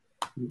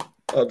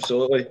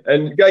 Absolutely.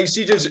 And guys,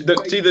 see just to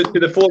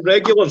the four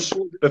regulars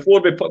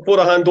before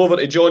I hand over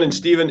to John and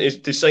Stephen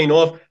to sign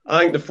off. I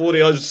think the four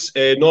of us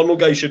normal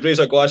guys should raise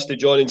a glass to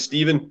John and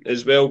Stephen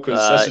as well,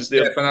 because this is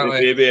their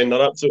baby and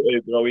they're absolutely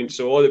brilliant.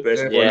 So all the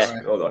best.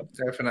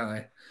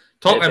 Definitely.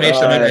 Talking about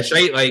some of the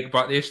shite,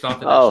 but they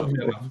started.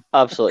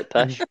 Absolute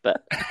pish.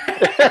 But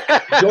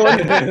John,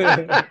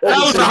 that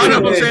was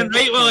 100%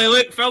 right. Well, I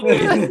look filthy.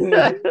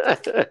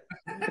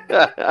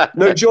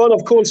 Now, John,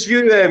 of course,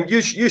 you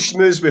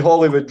schmooze with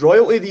Hollywood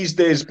royalty these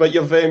days, but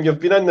you've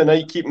been in the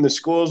night keeping the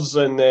scores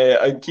and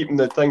keeping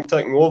the thing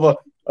ticking over.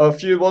 A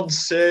few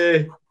words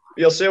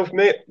yourself,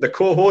 mate. The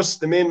co-host,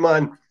 the main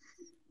man.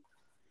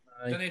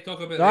 Didn't he talk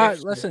about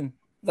that? Listen,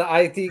 the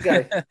IT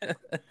guy.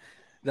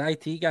 The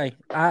IT guy.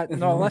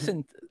 No,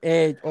 listen.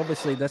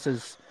 Obviously, this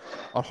is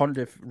our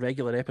 100th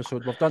regular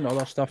episode. We've done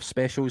other stuff,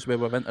 specials where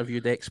we've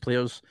interviewed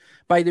ex-players.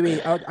 By the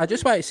way, I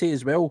just want to say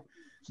as well,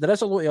 there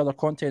is a lot of other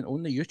content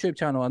on the YouTube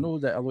channel. I know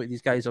that a lot of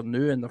these guys are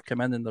new and they've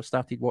come in and they've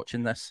started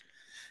watching this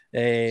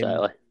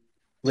later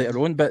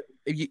on. But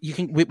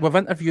we've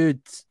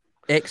interviewed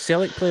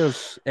ex-Celtic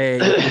players.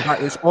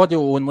 It's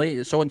audio only.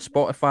 It's on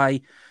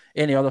Spotify,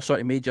 any other sort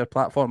of major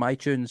platform,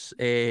 iTunes.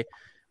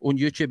 On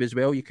YouTube as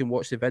well, you can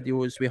watch the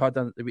videos. We've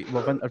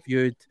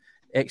interviewed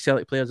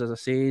ex-Celtic players, as I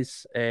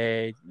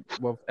say.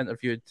 We've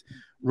interviewed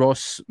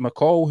Ross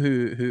McCall,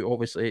 who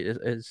obviously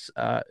is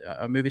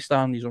a movie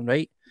star in his own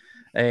right.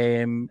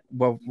 And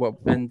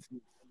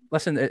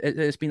listen,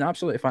 it's been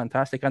absolutely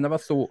fantastic. I never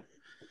thought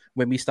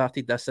when we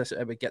started this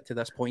it would get to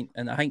this point,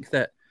 and I think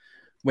that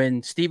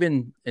when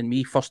Stephen and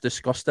me first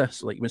discussed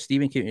this, like when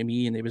Stephen came to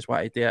me and he was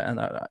wanting to do it, and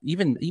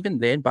even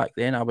then, back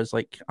then, I was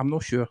like, I'm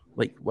not sure,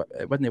 like,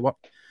 it wouldn't work.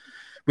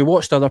 We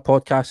watched other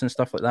podcasts and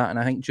stuff like that, and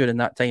I think during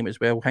that time as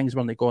well, things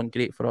weren't going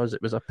great for us.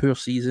 It was a poor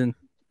season.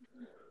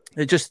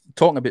 Just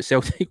talking about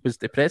Celtic was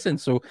depressing.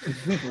 So,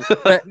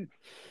 but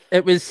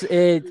it was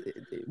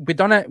we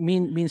done it. Me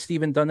and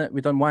Stephen done it. We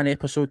done one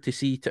episode to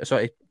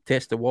sort of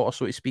test the water,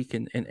 so to speak,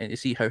 and to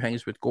see how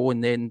things would go.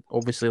 And then,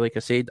 obviously, like I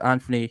said,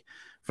 Anthony,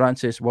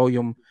 Francis,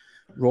 William,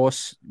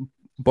 Ross,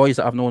 boys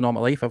that I've known all my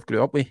life, I've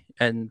grew up with,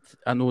 and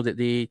I know that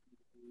they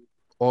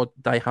all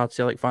die-hard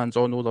Celtic fans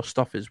all know their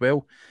stuff as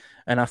well.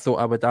 And I thought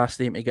I would ask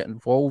them to get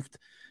involved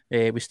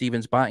with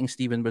Stephen's batting.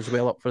 Stephen was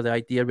well up for the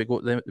idea. We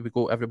got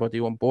everybody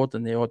on board,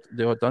 and they all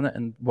done it,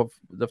 and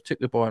they've took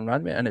the ball and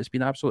ran with it, and it's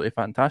been absolutely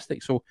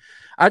fantastic. So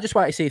I just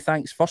want to say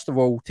thanks first of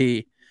all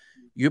to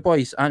you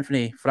boys,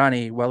 Anthony,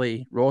 Franny,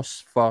 Willie,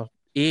 Ross, for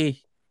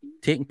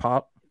taking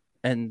part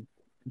and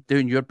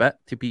doing your bit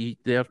to be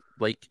there.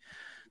 Like,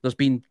 there's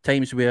been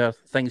times where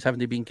things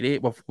haven't been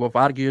great. We've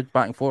argued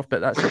back and forth,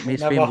 but that's what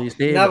most families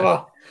do.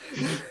 Never.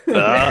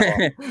 But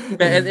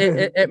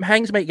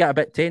things might get a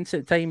bit tense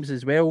at times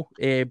as well.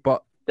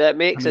 But that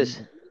makes us.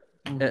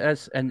 It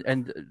is, and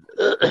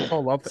it's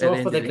all love. It's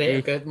all for the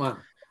greater good, man.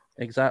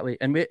 Exactly,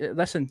 and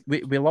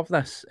we love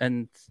this,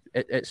 and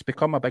it's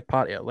become a big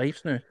part of our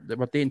lives now. That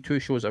we're doing 2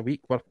 shows a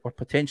week. We're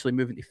potentially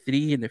moving to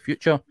 3 in the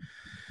future.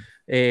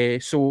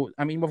 So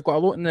I mean, we've got a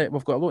lot in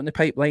the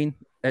pipeline.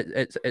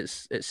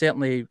 It's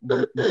certainly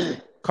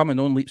coming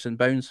on leaps and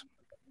bounds.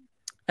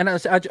 And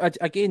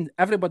again,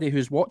 everybody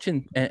who's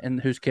watching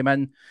and who's come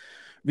in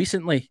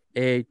recently,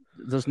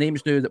 there's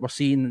names now that we're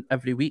seeing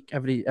every week,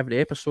 every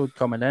episode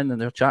coming in,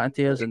 and they're chatting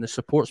to us, and the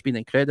support's been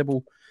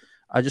incredible.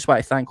 I just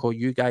want to thank all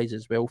you guys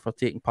as well for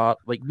taking part.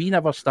 Like, we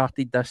never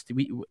started this.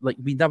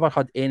 We never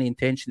had any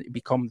intention to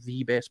become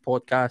the best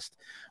podcast.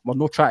 We're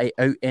not trying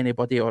to out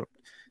anybody or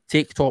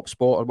take top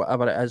spot or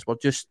whatever it is.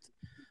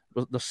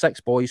 There's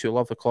 6 boys who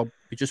love the club.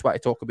 We just want to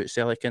talk about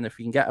Celtic, and if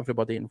we can get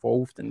everybody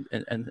involved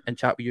and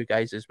chat with you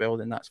guys as well,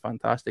 then that's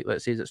fantastic.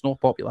 Let's say it's not a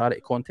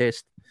popularity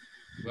contest.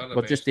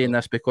 We're just doing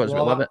this because we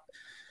love it.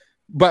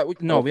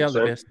 But no, we are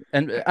the best.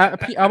 And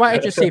I want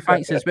to just say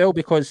thanks as well,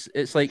 because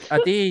it's like a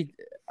day.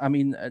 I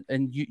mean,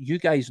 and you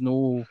guys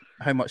know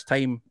how much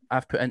time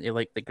I've put into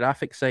like the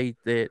graphic side,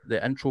 the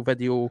intro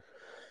video.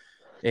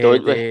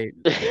 Don't we?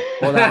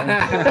 All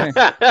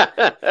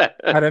that.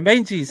 I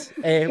remind you,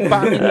 but I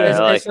mean,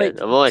 it's like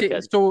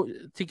so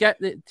to get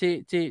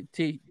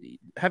to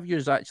have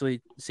you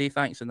actually say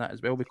thanks in that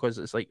as well, because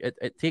it's like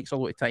it takes a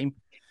lot of time,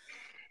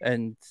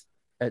 and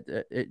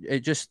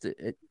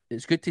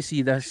it's good to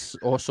see this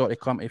all sort of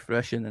come to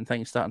fruition and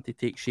things starting to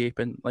take shape.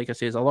 And like I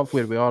says, I love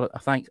where we are. I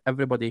thank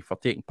everybody for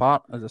taking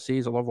part. As I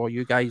says, I love all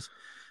you guys,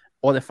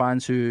 all the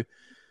fans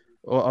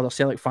or other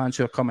Celtic fans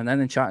who are coming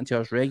in and chatting to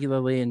us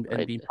regularly and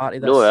being part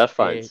of this. No, our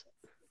fans.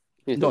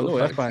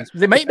 No, our fans.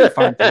 They might be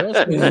fans of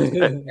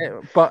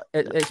us, but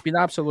it's been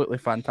absolutely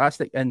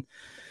fantastic. And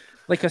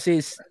like I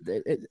say,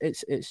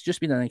 it's just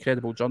been an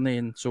incredible journey.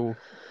 And so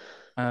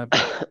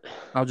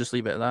I'll just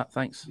leave it at that.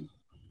 Thanks.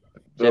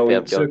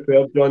 Brilliant,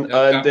 superb, John.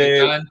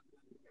 And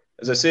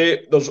as I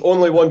say, there's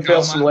only one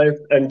person left.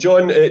 And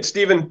John,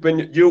 Stephen,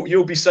 when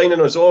you'll be signing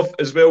us off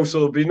as well, so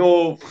there'll be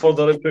no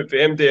further input for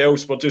anybody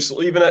else. We're just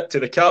leaving it to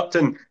the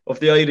captain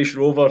of the Irish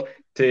Rover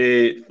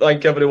to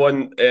thank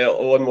everyone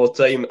one more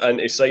time and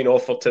to sign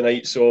off for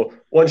tonight. So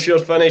once you're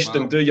finished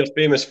and do your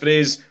famous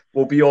phrase,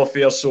 we'll be off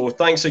here. So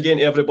thanks again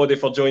to everybody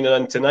for joining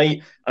in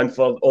tonight and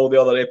for all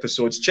the other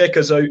episodes. Check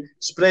us out,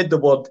 spread the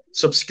word,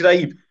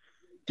 subscribe,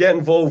 get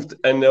involved,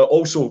 and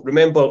also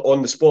remember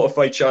on the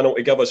Spotify channel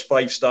to give us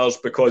 5 stars,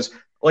 because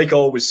like I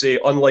always say,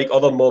 unlike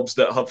other mobs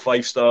that have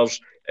 5 stars,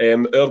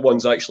 our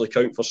ones actually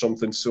count for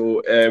something.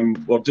 So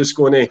we're just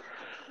going to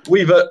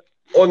leave it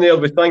on there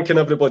with thanking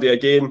everybody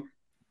again,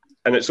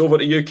 and it's over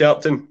to you,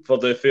 Captain, for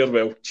the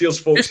farewell. Cheers,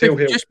 folks.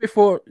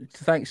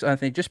 Thanks,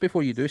 Anthony. Just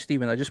before you do,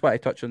 Stephen, I just want to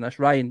touch on this.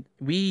 Ryan,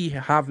 we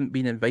haven't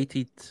been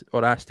invited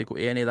or asked to go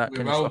to any of that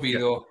kind of stuff.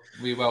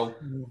 We will.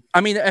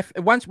 I mean, if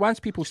once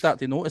people start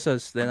to notice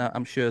us, then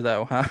I'm sure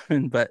that'll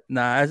happen. But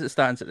as it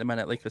stands at the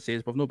minute, like I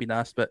say, we've not been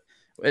asked. But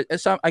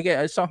it's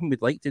something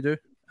we'd like to do.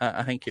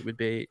 I think it would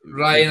be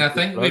Ryan. I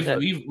think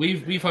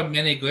we've had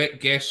many great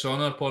guests on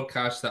our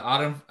podcast that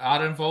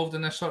are involved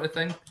in this sort of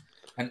thing.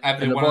 And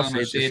every one of them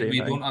has said, we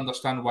don't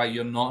understand why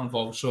you're not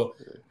involved. So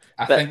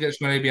I think it's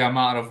going to be a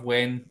matter of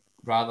when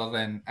rather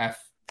than if.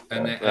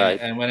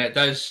 And when it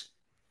does,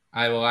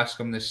 I will ask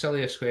them the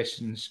silliest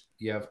questions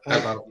you have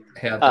ever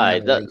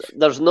heard.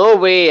 There's no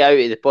way out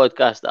of the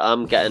podcast that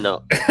I'm getting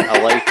allowed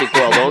to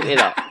go along to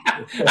that.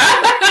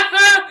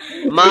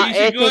 My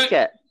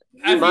etiquette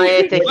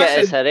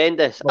is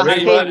horrendous. I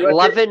take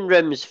living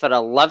rooms for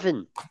a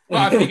living.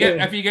 Well,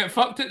 if you get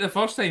fucked it the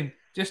first time,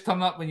 just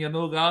turn up when you're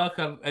no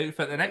Gallagher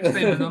outfit the next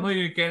time, and I know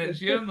you can it's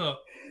you, no.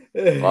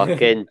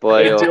 Fucking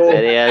boy,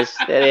 there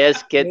he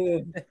is, kid.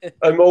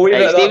 And we'll leave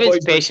it at Stephen's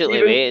that,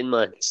 patiently waiting,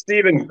 man.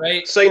 Stephen,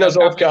 sign us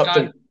off,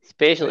 Captain. He's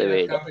patiently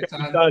waiting. Your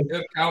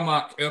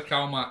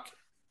Calmac.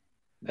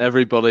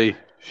 Everybody.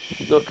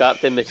 No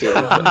captain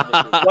material.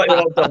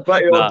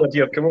 Back your order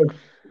here, come on.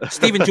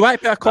 Stephen, do you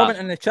want to put a comment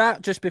in the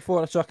chat just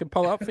before so I can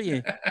pull it up for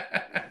you?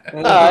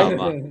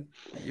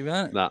 You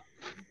want it? Nah.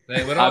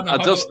 Right, we're on the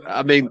huddle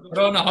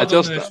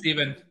now,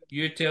 Stephen.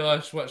 You tell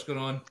us what's going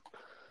on.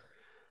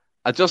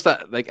 I just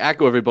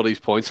echo everybody's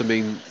points. I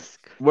mean,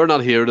 we're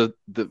not here to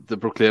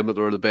proclaim that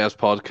we're the best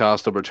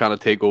podcast or we're trying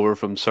to take over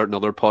from certain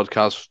other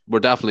podcasts. We're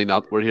definitely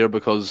not. We're here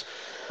because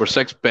we're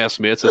 6 best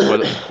mates, as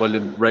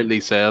William rightly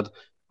said.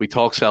 We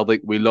talk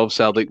Celtic, we love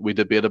Celtic, we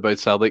debate about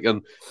Celtic,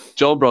 and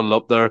John brought it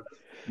up there.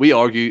 We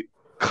argue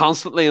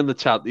constantly in the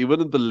chat. You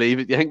wouldn't believe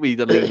it. You think we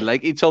don't even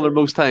like each other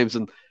most times,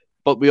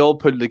 but we all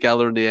put it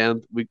together in the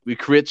end. We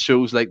create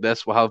shows like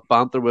this. We have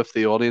banter with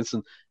the audience,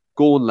 and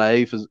going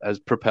live has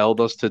propelled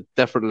us to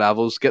different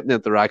levels, getting the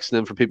interaction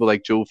in from people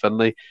like Joe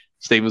Finlay.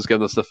 Stephen's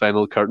giving us the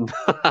final curtain.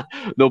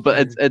 No,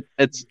 but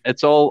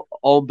it's all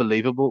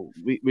unbelievable.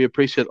 We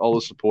appreciate all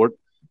the support.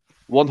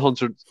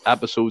 100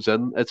 episodes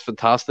in, it's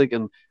fantastic.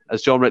 And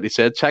as John rightly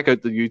said, check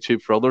out the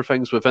YouTube for other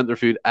things. We've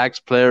interviewed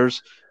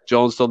ex-players.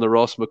 John's done the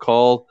Ross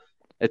McCall.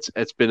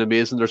 It's been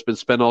amazing. There's been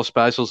spin-off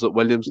specials that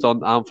William's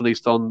done, Anthony's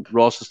done,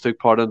 Ross has took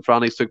part in,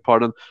 Franny's took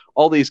part in.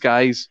 All these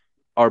guys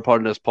are part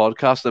of this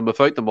podcast, and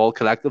without them all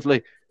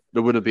collectively,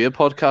 there wouldn't be a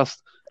podcast.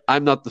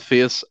 I'm not the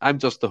face. I'm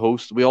just the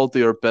host. We all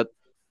do our bit.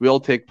 We all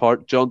take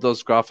part. John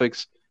does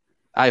graphics.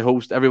 I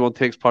host. Everyone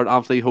takes part.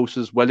 Anthony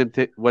hosts.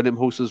 William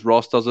hosts.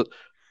 Ross does it.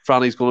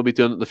 Franny's going to be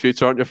doing it in the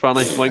future, aren't you,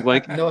 Franny? Wink,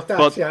 wink. Not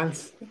that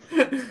chance.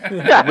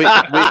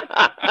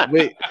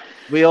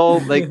 we all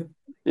like.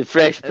 The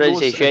Fresh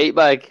Prince of Shite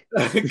Bag.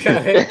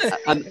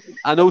 And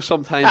I know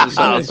sometimes it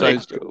sounds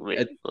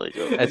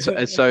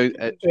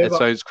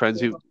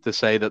cringy to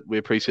say that we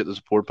appreciate the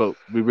support, but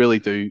we really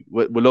do.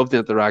 We love the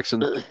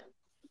interaction.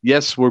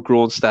 Yes, we're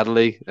growing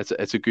steadily.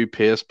 It's a good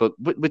pace, but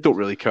we don't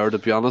really care, to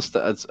be honest.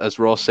 As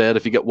Ross said,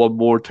 if you get 1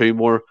 more, 2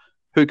 more,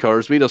 who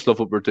cares? We just love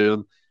what we're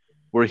doing.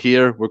 We're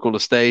here. We're going to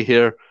stay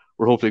here.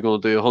 We're hopefully going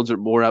to do 100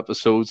 more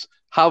episodes.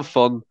 Have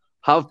fun.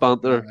 Have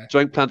banter.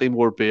 Drink plenty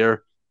more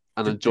beer.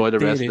 And enjoy the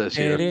rest of this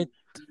year. And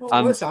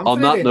on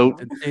that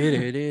note,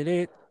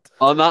 everybody.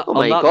 On that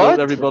note,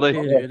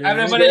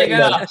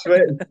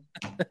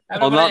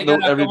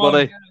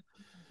 everybody.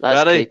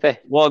 That's ready? Creepy.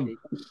 1,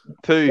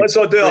 2. Let's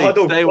all do a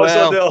huddle. Stay Let's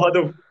all well. do a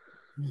huddle.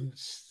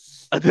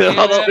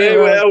 Stay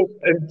well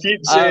and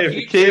keep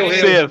safe. Keep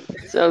safe.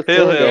 So to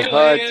Hail, the hail.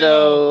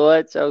 huddle.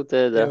 Let's all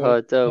to the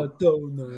huddle.